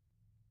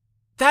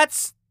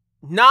 That's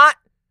not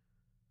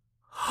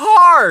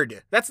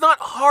hard. That's not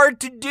hard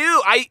to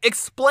do. I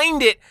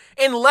explained it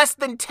in less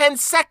than 10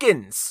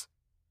 seconds.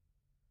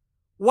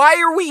 Why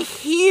are we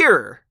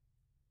here?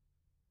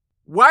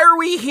 Why are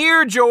we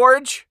here,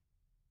 George?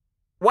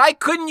 Why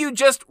couldn't you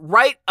just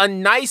write a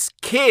nice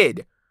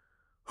kid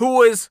who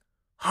was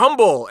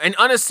humble and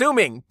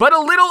unassuming, but a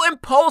little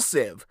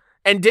impulsive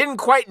and didn't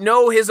quite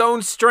know his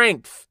own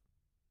strength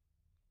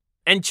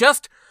and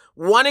just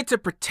wanted to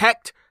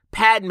protect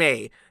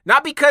Padme?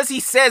 Not because he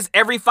says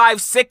every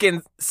 5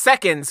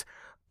 seconds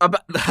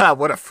about...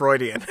 what a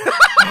Freudian.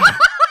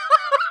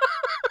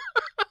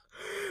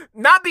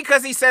 Not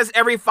because he says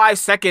every 5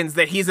 seconds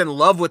that he's in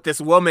love with this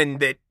woman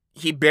that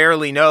he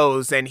barely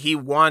knows and he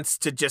wants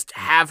to just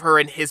have her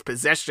in his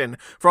possession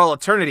for all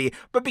eternity,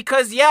 but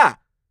because, yeah,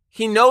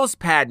 he knows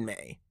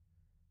Padme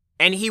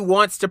and he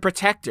wants to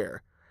protect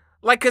her.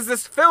 Like, because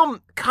this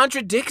film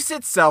contradicts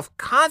itself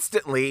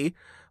constantly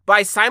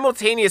by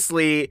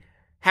simultaneously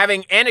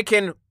having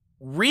Anakin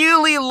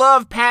really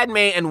love Padme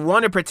and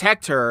want to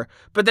protect her,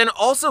 but then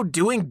also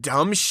doing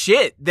dumb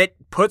shit that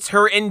puts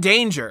her in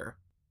danger.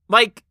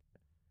 Like,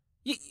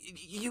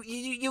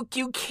 you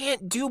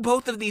can't do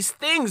both of these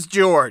things,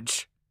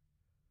 George.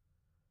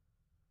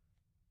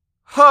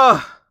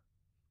 Huh.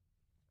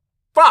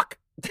 Fuck.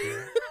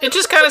 It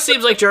just kind of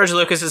seems like George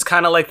Lucas is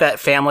kind of like that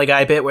Family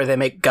Guy bit where they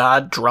make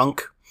God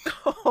drunk.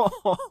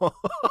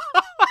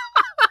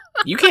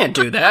 You can't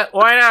do that.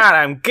 Why not?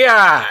 I'm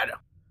God.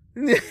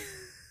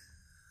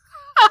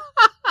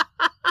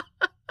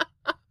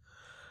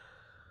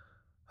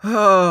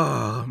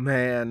 Oh,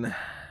 man.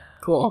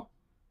 Cool.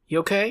 You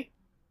okay?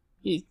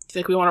 You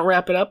think we want to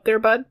wrap it up there,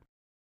 bud?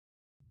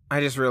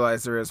 I just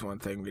realized there is one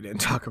thing we didn't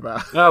talk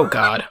about. Oh,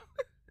 God.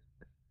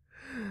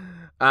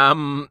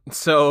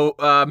 So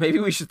maybe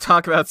we should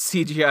talk about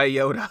CGI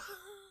Yoda.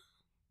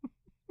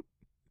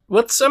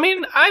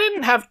 I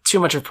didn't have too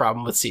much of a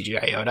problem with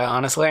CGI Yoda,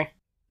 honestly.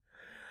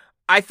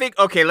 I think,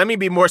 okay, let me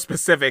be more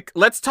specific.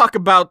 Let's talk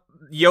about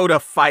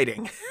Yoda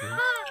fighting.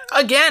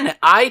 Again,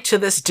 I, to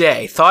this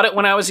day, thought it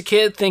when I was a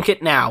kid, think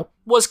it now,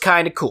 was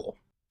kind of cool.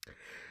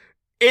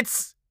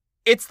 It's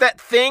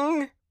that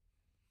thing.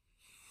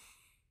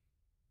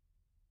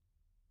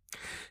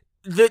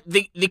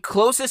 The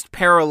closest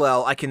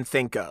parallel I can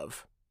think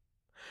of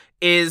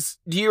is,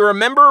 do you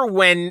remember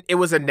when it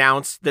was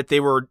announced that they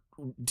were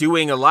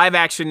doing a live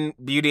action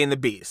Beauty and the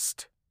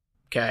Beast?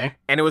 Okay.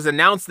 And it was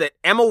announced that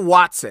Emma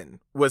Watson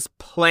was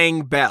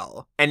playing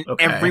Belle, and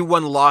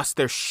everyone lost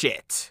their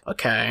shit.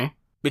 Okay.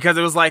 Because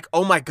it was like,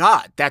 oh my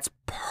god, that's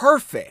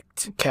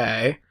perfect.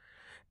 Okay.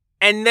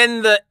 And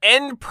then the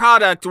end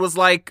product was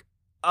like,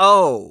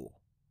 oh.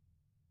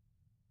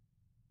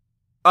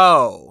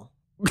 I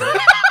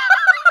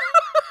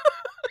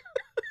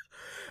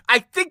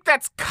think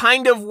that's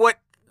kind of what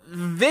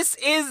this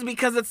is,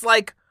 because it's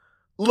like,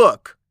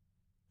 look,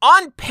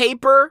 on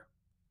paper,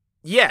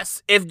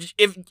 yes, if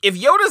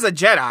Yoda's a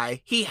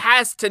Jedi, he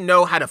has to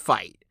know how to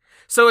fight.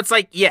 So it's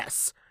like,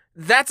 yes,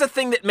 that's a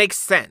thing that makes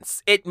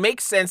sense. It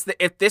makes sense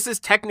that if this is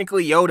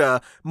technically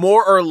Yoda,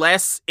 more or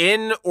less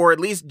in, or at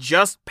least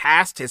just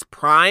past his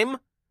prime,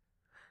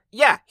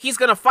 yeah, he's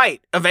gonna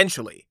fight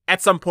eventually,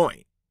 at some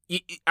point.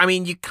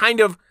 You kind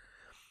of...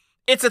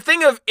 It's a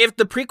thing of, if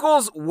the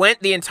prequels went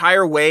the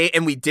entire way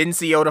and we didn't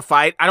see Yoda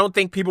fight, I don't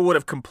think people would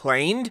have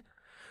complained.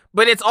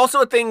 But it's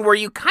also a thing where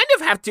you kind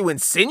of have to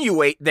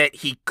insinuate that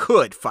he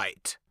could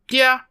fight.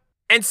 Yeah.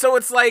 And so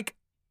it's like,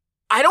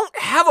 I don't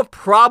have a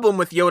problem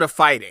with Yoda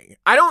fighting.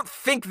 I don't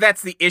think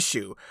that's the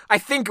issue. I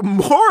think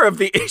more of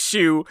the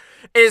issue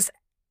is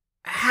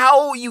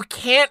how you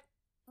can't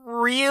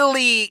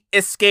really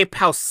escape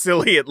how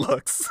silly it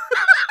looks.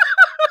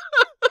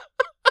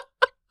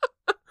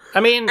 I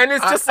mean, and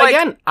it's just like,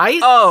 again, I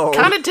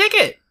kind of dig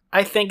it.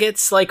 I think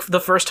it's like the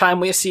first time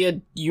we see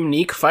a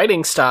unique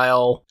fighting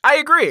style. I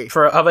agree.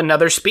 Of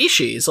another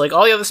species. Like,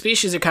 all the other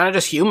species are kind of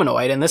just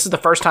humanoid, and this is the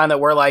first time that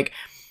we're like,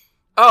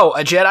 oh,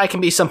 a Jedi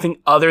can be something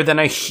other than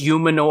a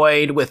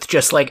humanoid with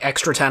just, like,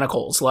 extra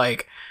tentacles.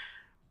 Like,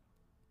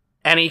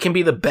 and he can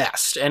be the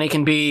best, and he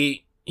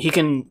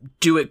can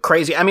do it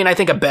crazy. I mean, I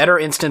think a better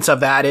instance of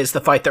that is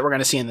the fight that we're going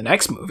to see in the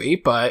next movie,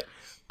 but...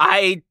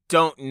 I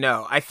don't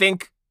know. I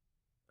think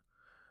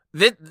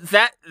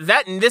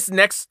this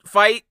next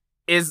fight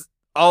is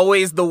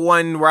always the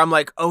one where I'm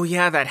like, oh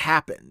yeah, that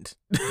happened.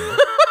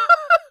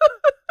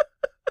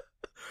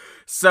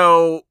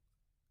 So,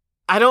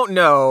 I don't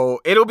know.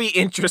 It'll be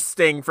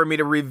interesting for me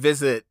to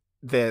revisit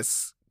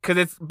this, because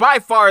it's by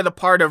far the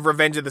part of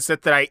Revenge of the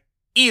Sith that I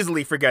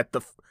easily forget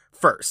the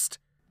first.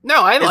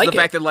 No, I is like the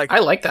fact that, like, I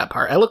like that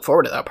part. I look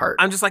forward to that part.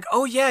 I'm just like,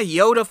 oh yeah,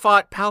 Yoda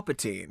fought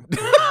Palpatine.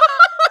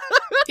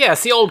 Yeah,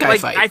 it's the old guy Like,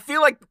 fight. I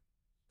feel like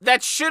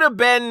that should have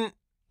been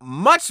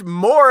much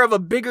more of a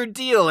bigger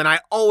deal, and I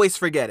always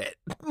forget it.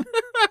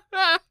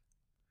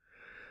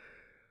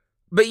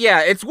 But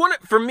yeah, it's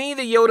for me,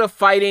 the Yoda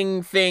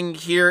fighting thing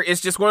here is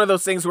just one of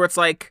those things where it's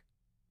like,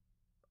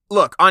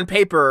 look, on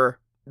paper,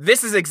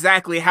 this is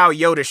exactly how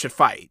Yoda should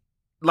fight.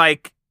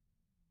 Like,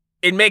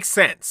 it makes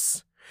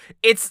sense.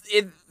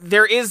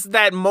 There is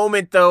that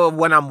moment though of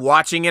when I'm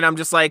watching it, I'm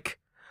just like,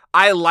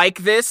 I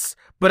like this,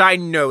 but I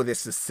know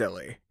this is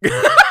silly.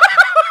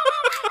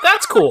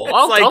 That's cool.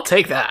 I'll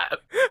take that.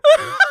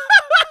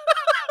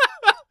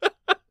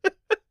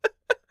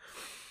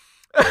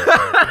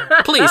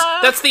 Please,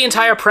 that's the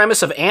entire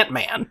premise of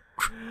Ant-Man.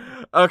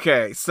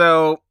 Okay,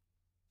 so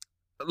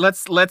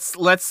let's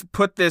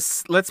put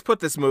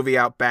this movie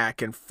out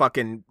back and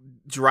fucking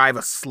drive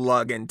a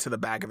slug into the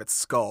back of its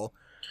skull.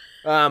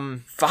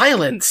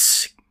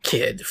 Violence,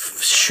 kid.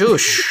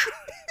 Shush.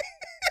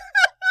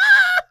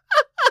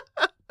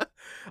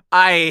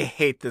 I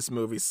hate this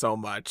movie so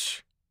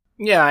much.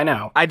 Yeah, I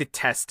know. I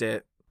detest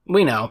it.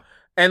 We know.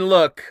 And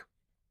look,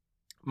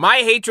 my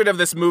hatred of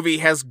this movie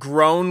has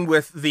grown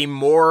with the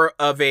more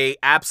of a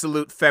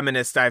absolute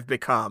feminist I've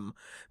become,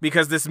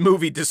 because this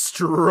movie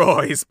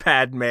destroys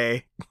Padme.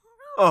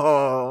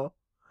 Oh.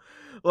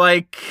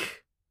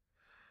 Like,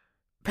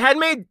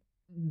 Padme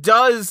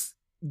does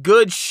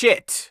good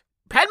shit.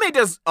 Padme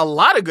does a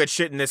lot of good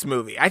shit in this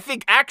movie. I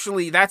think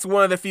actually that's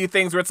one of the few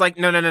things where it's like,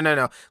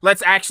 no.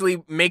 Let's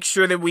actually make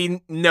sure that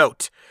we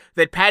note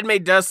that Padme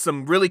does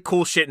some really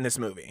cool shit in this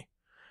movie.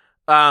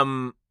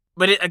 But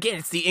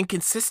it's the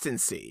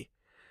inconsistency.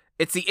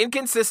 It's the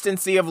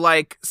inconsistency of,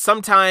 like,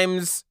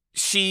 sometimes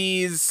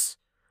she's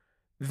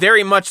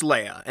very much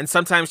Leia, and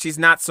sometimes she's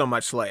not so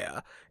much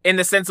Leia. In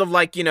the sense of,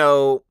 like, you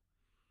know,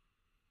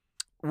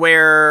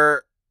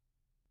 where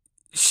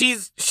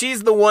she's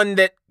the one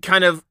that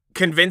kind of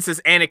convinces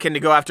Anakin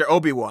to go after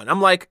Obi-Wan. I'm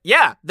like,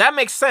 yeah, that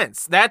makes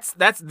sense. That's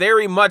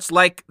very much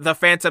like the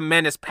Phantom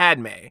Menace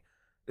Padme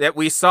that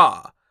we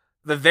saw.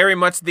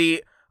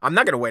 I'm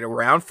not going to wait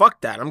around.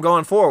 Fuck that. I'm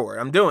going forward.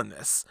 I'm doing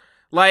this.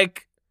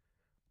 Like,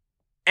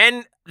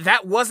 and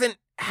that wasn't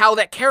how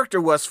that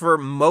character was for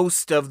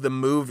most of the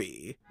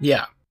movie.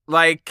 Yeah.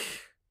 Like,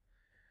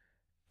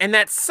 and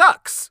that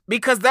sucks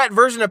because that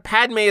version of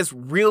Padme is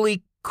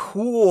really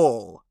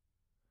cool.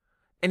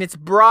 And it's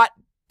brought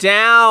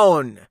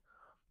down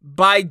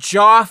by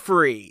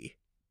Joffrey.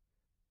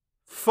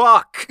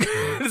 Fuck.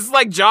 It's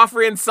like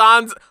Joffrey and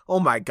Sans. Oh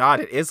my god,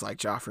 it is like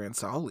Joffrey and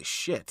Sans. Holy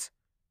shit.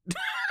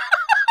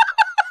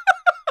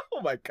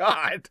 Oh my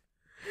god.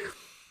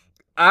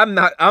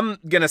 I'm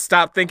gonna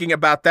stop thinking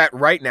about that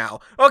right now.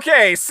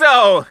 Okay,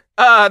 so,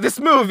 this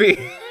movie.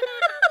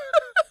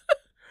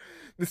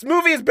 This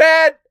movie is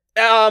bad.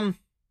 And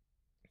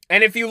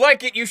if you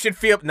like it, you should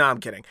feel... No,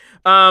 I'm kidding.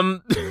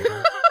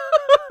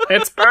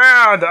 It's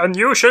bad, and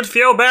you should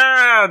feel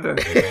bad.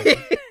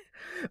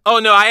 Oh,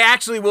 no, I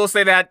actually will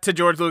say that to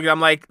George Lucas. I'm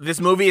like, this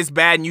movie is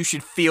bad, and you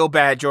should feel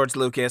bad, George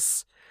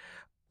Lucas.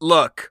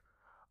 Look,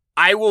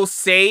 I will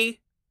say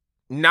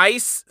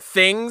nice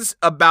things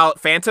about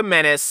Phantom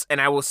Menace,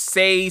 and I will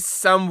say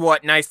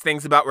somewhat nice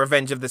things about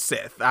Revenge of the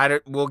Sith.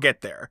 We'll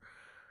get there.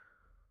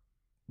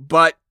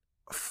 But,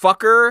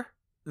 fucker,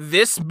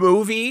 this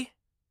movie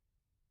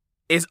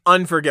is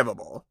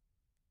unforgivable.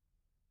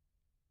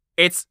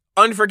 It's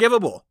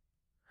unforgivable.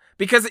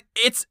 Because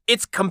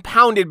it's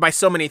compounded by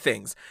so many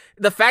things.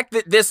 The fact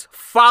that this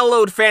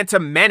followed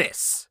Phantom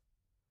Menace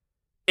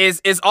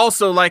is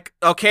also like,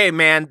 okay,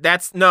 man,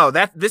 this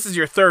is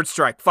your third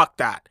strike. Fuck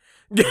that.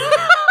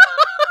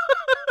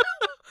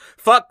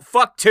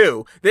 Fuck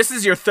 2. This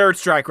is your third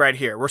strike right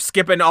here. We're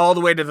skipping all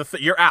the way to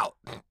you're out.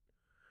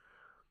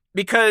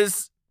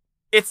 Because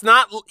it's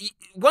not,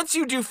 once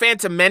you do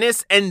Phantom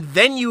Menace and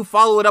then you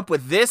follow it up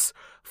with this,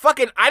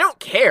 fucking, I don't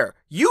care.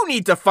 You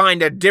need to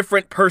find a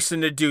different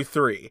person to do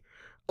 3.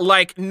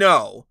 Like,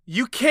 no,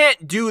 you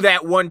can't do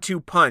that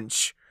 1-2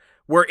 punch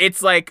where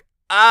it's like,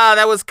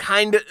 that was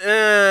kind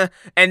of,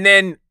 and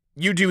then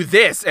you do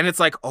this and it's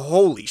like, oh,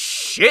 holy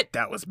shit,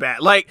 that was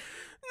bad. Like,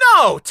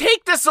 no,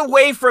 take this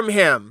away from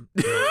him.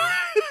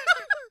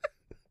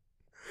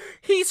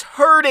 He's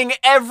hurting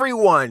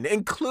everyone,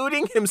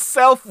 including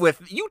himself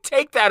you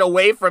take that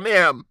away from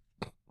him.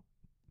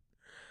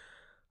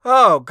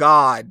 Oh,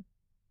 God.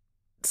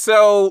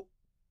 So,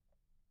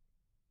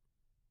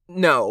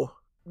 no.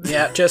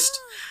 Yeah,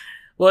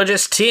 we're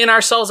just teeing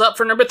ourselves up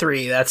for number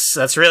 3.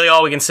 That's really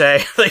all we can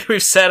say. Like,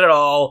 we've said it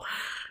all.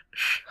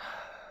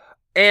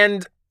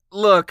 And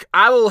look,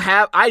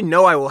 I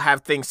know I will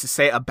have things to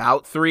say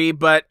about 3,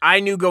 but I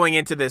knew going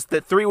into this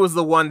that 3 was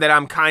the one that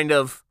I'm kind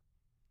of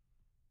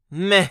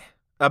meh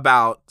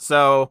about.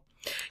 So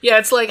yeah,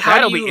 it's like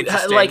how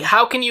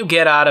can you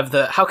get out of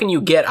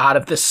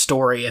this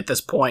story at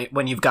this point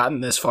when you've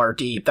gotten this far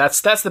deep?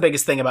 That's the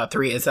biggest thing about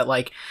 3 is that,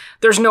 like,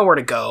 there's nowhere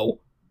to go.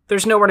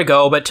 There's nowhere to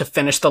go but to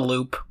finish the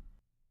loop.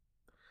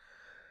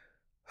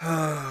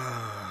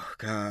 Oh,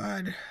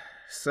 God.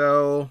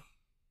 So,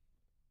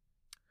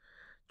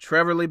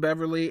 Trevor Lee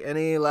Beverly,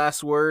 any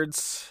last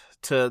words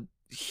to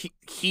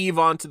heave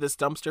onto this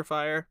dumpster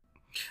fire?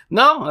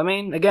 No, I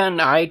mean, again,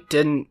 I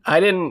didn't.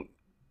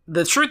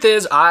 The truth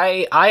is,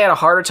 I had a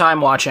harder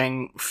time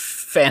watching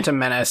Phantom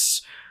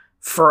Menace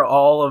for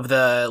all of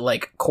the,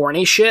 like,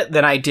 corny shit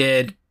than I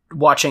did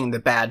watching the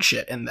bad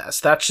shit in this.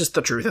 That's just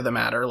the truth of the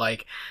matter.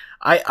 Like,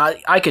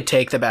 I could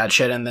take the bad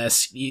shit in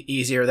this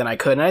easier than I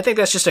could, and I think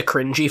that's just a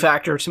cringy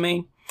factor to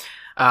me.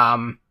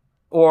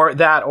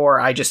 Or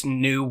I just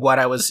knew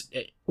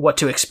what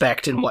to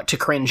expect and what to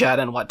cringe at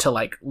and what to,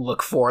 like,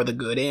 look for the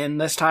good in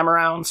this time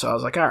around. So I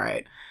was like, all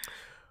right.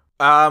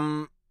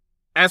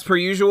 As per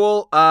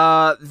usual,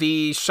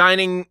 the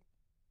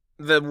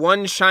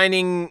one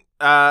shining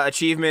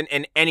achievement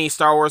in any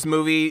Star Wars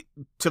movie,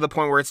 to the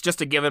point where it's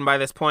just a given by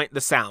this point,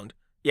 the sound.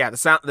 Yeah, the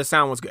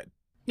sound was good.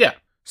 Yeah.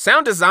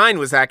 Sound design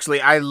was actually,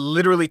 I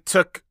literally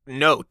took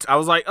note. I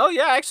was like, oh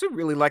yeah, I actually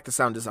really like the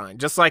sound design,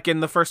 just like in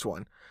the first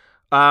one.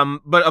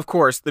 But of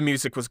course, the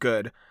music was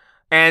good.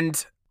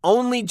 And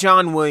only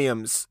John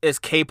Williams is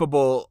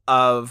capable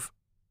of,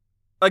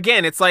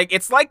 again, it's like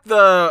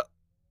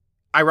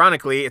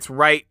ironically, it's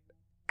right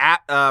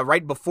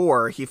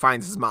before he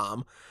finds his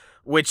mom,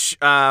 which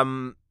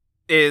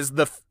is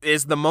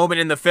the moment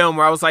in the film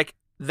where I was like,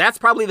 that's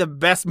probably the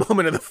best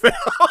moment of the film.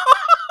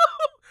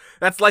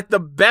 That's like the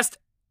best,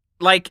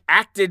 like,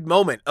 acted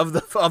moment of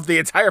the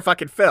entire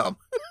fucking film.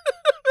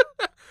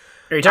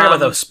 Are you talking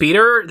about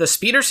the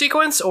speeder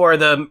sequence, or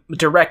the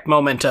direct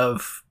moment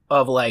of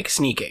like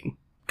sneaking?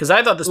 Because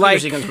I thought the speeder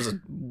sequence was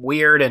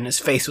weird and his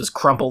face was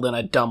crumpled in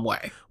a dumb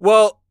way.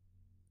 Well,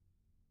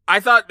 I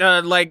thought,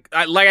 like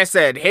I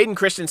said, Hayden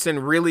Christensen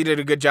really did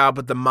a good job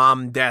with the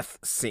mom death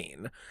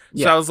scene.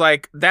 So I was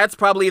like, that's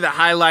probably the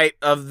highlight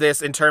of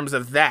this in terms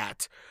of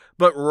that.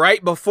 But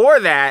right before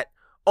that,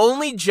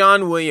 only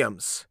John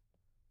Williams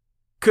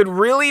could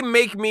really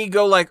make me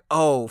go like,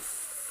 oh,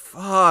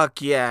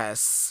 fuck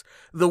yes.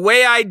 The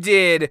way I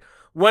did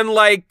when,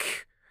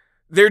 like,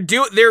 they're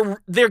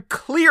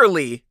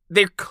clearly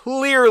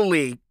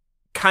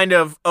kind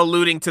of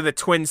alluding to the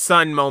twin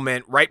son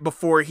moment right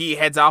before he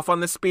heads off on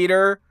the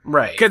speeder.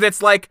 Right. Because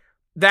it's like,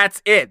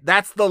 that's it.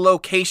 That's the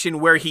location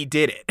where he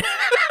did it.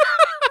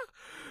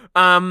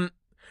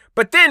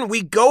 But then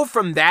we go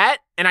from that,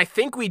 and I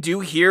think we do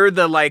hear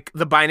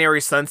the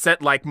Binary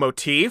Sunset, like,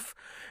 motif,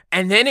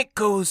 and then it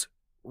goes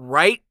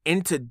right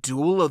into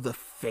Duel of the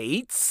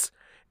Fates,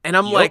 and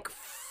I'm like,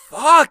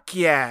 fuck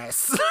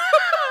yes.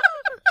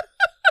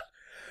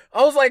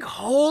 I was like,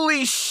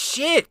 holy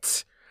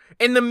shit.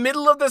 In the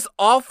middle of this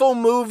awful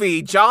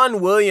movie, John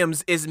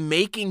Williams is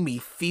making me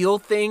feel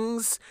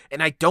things,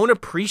 and I don't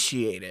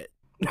appreciate it.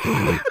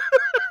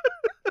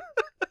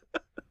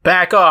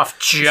 Back off,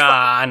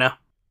 John.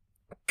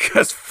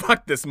 Cause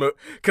fuck this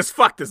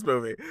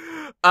movie.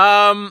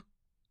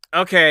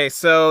 Okay,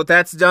 so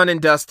that's done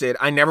and dusted.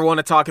 I never want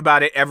to talk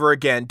about it ever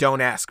again. Don't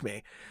ask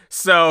me.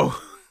 So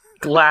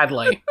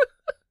gladly.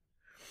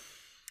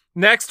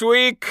 Next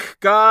week,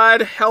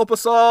 God help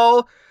us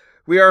all,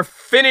 we are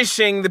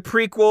finishing the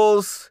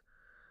prequels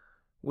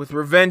with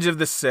Revenge of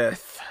the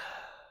Sith.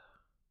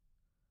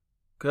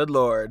 Good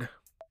Lord.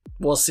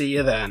 We'll see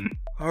you then.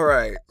 All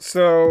right,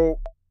 so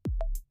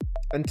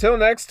until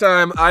next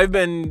time, I've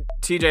been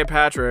TJ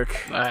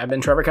Patrick. I've been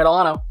Trevor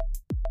Catalano.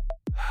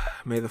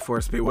 May the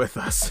Force be with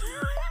us.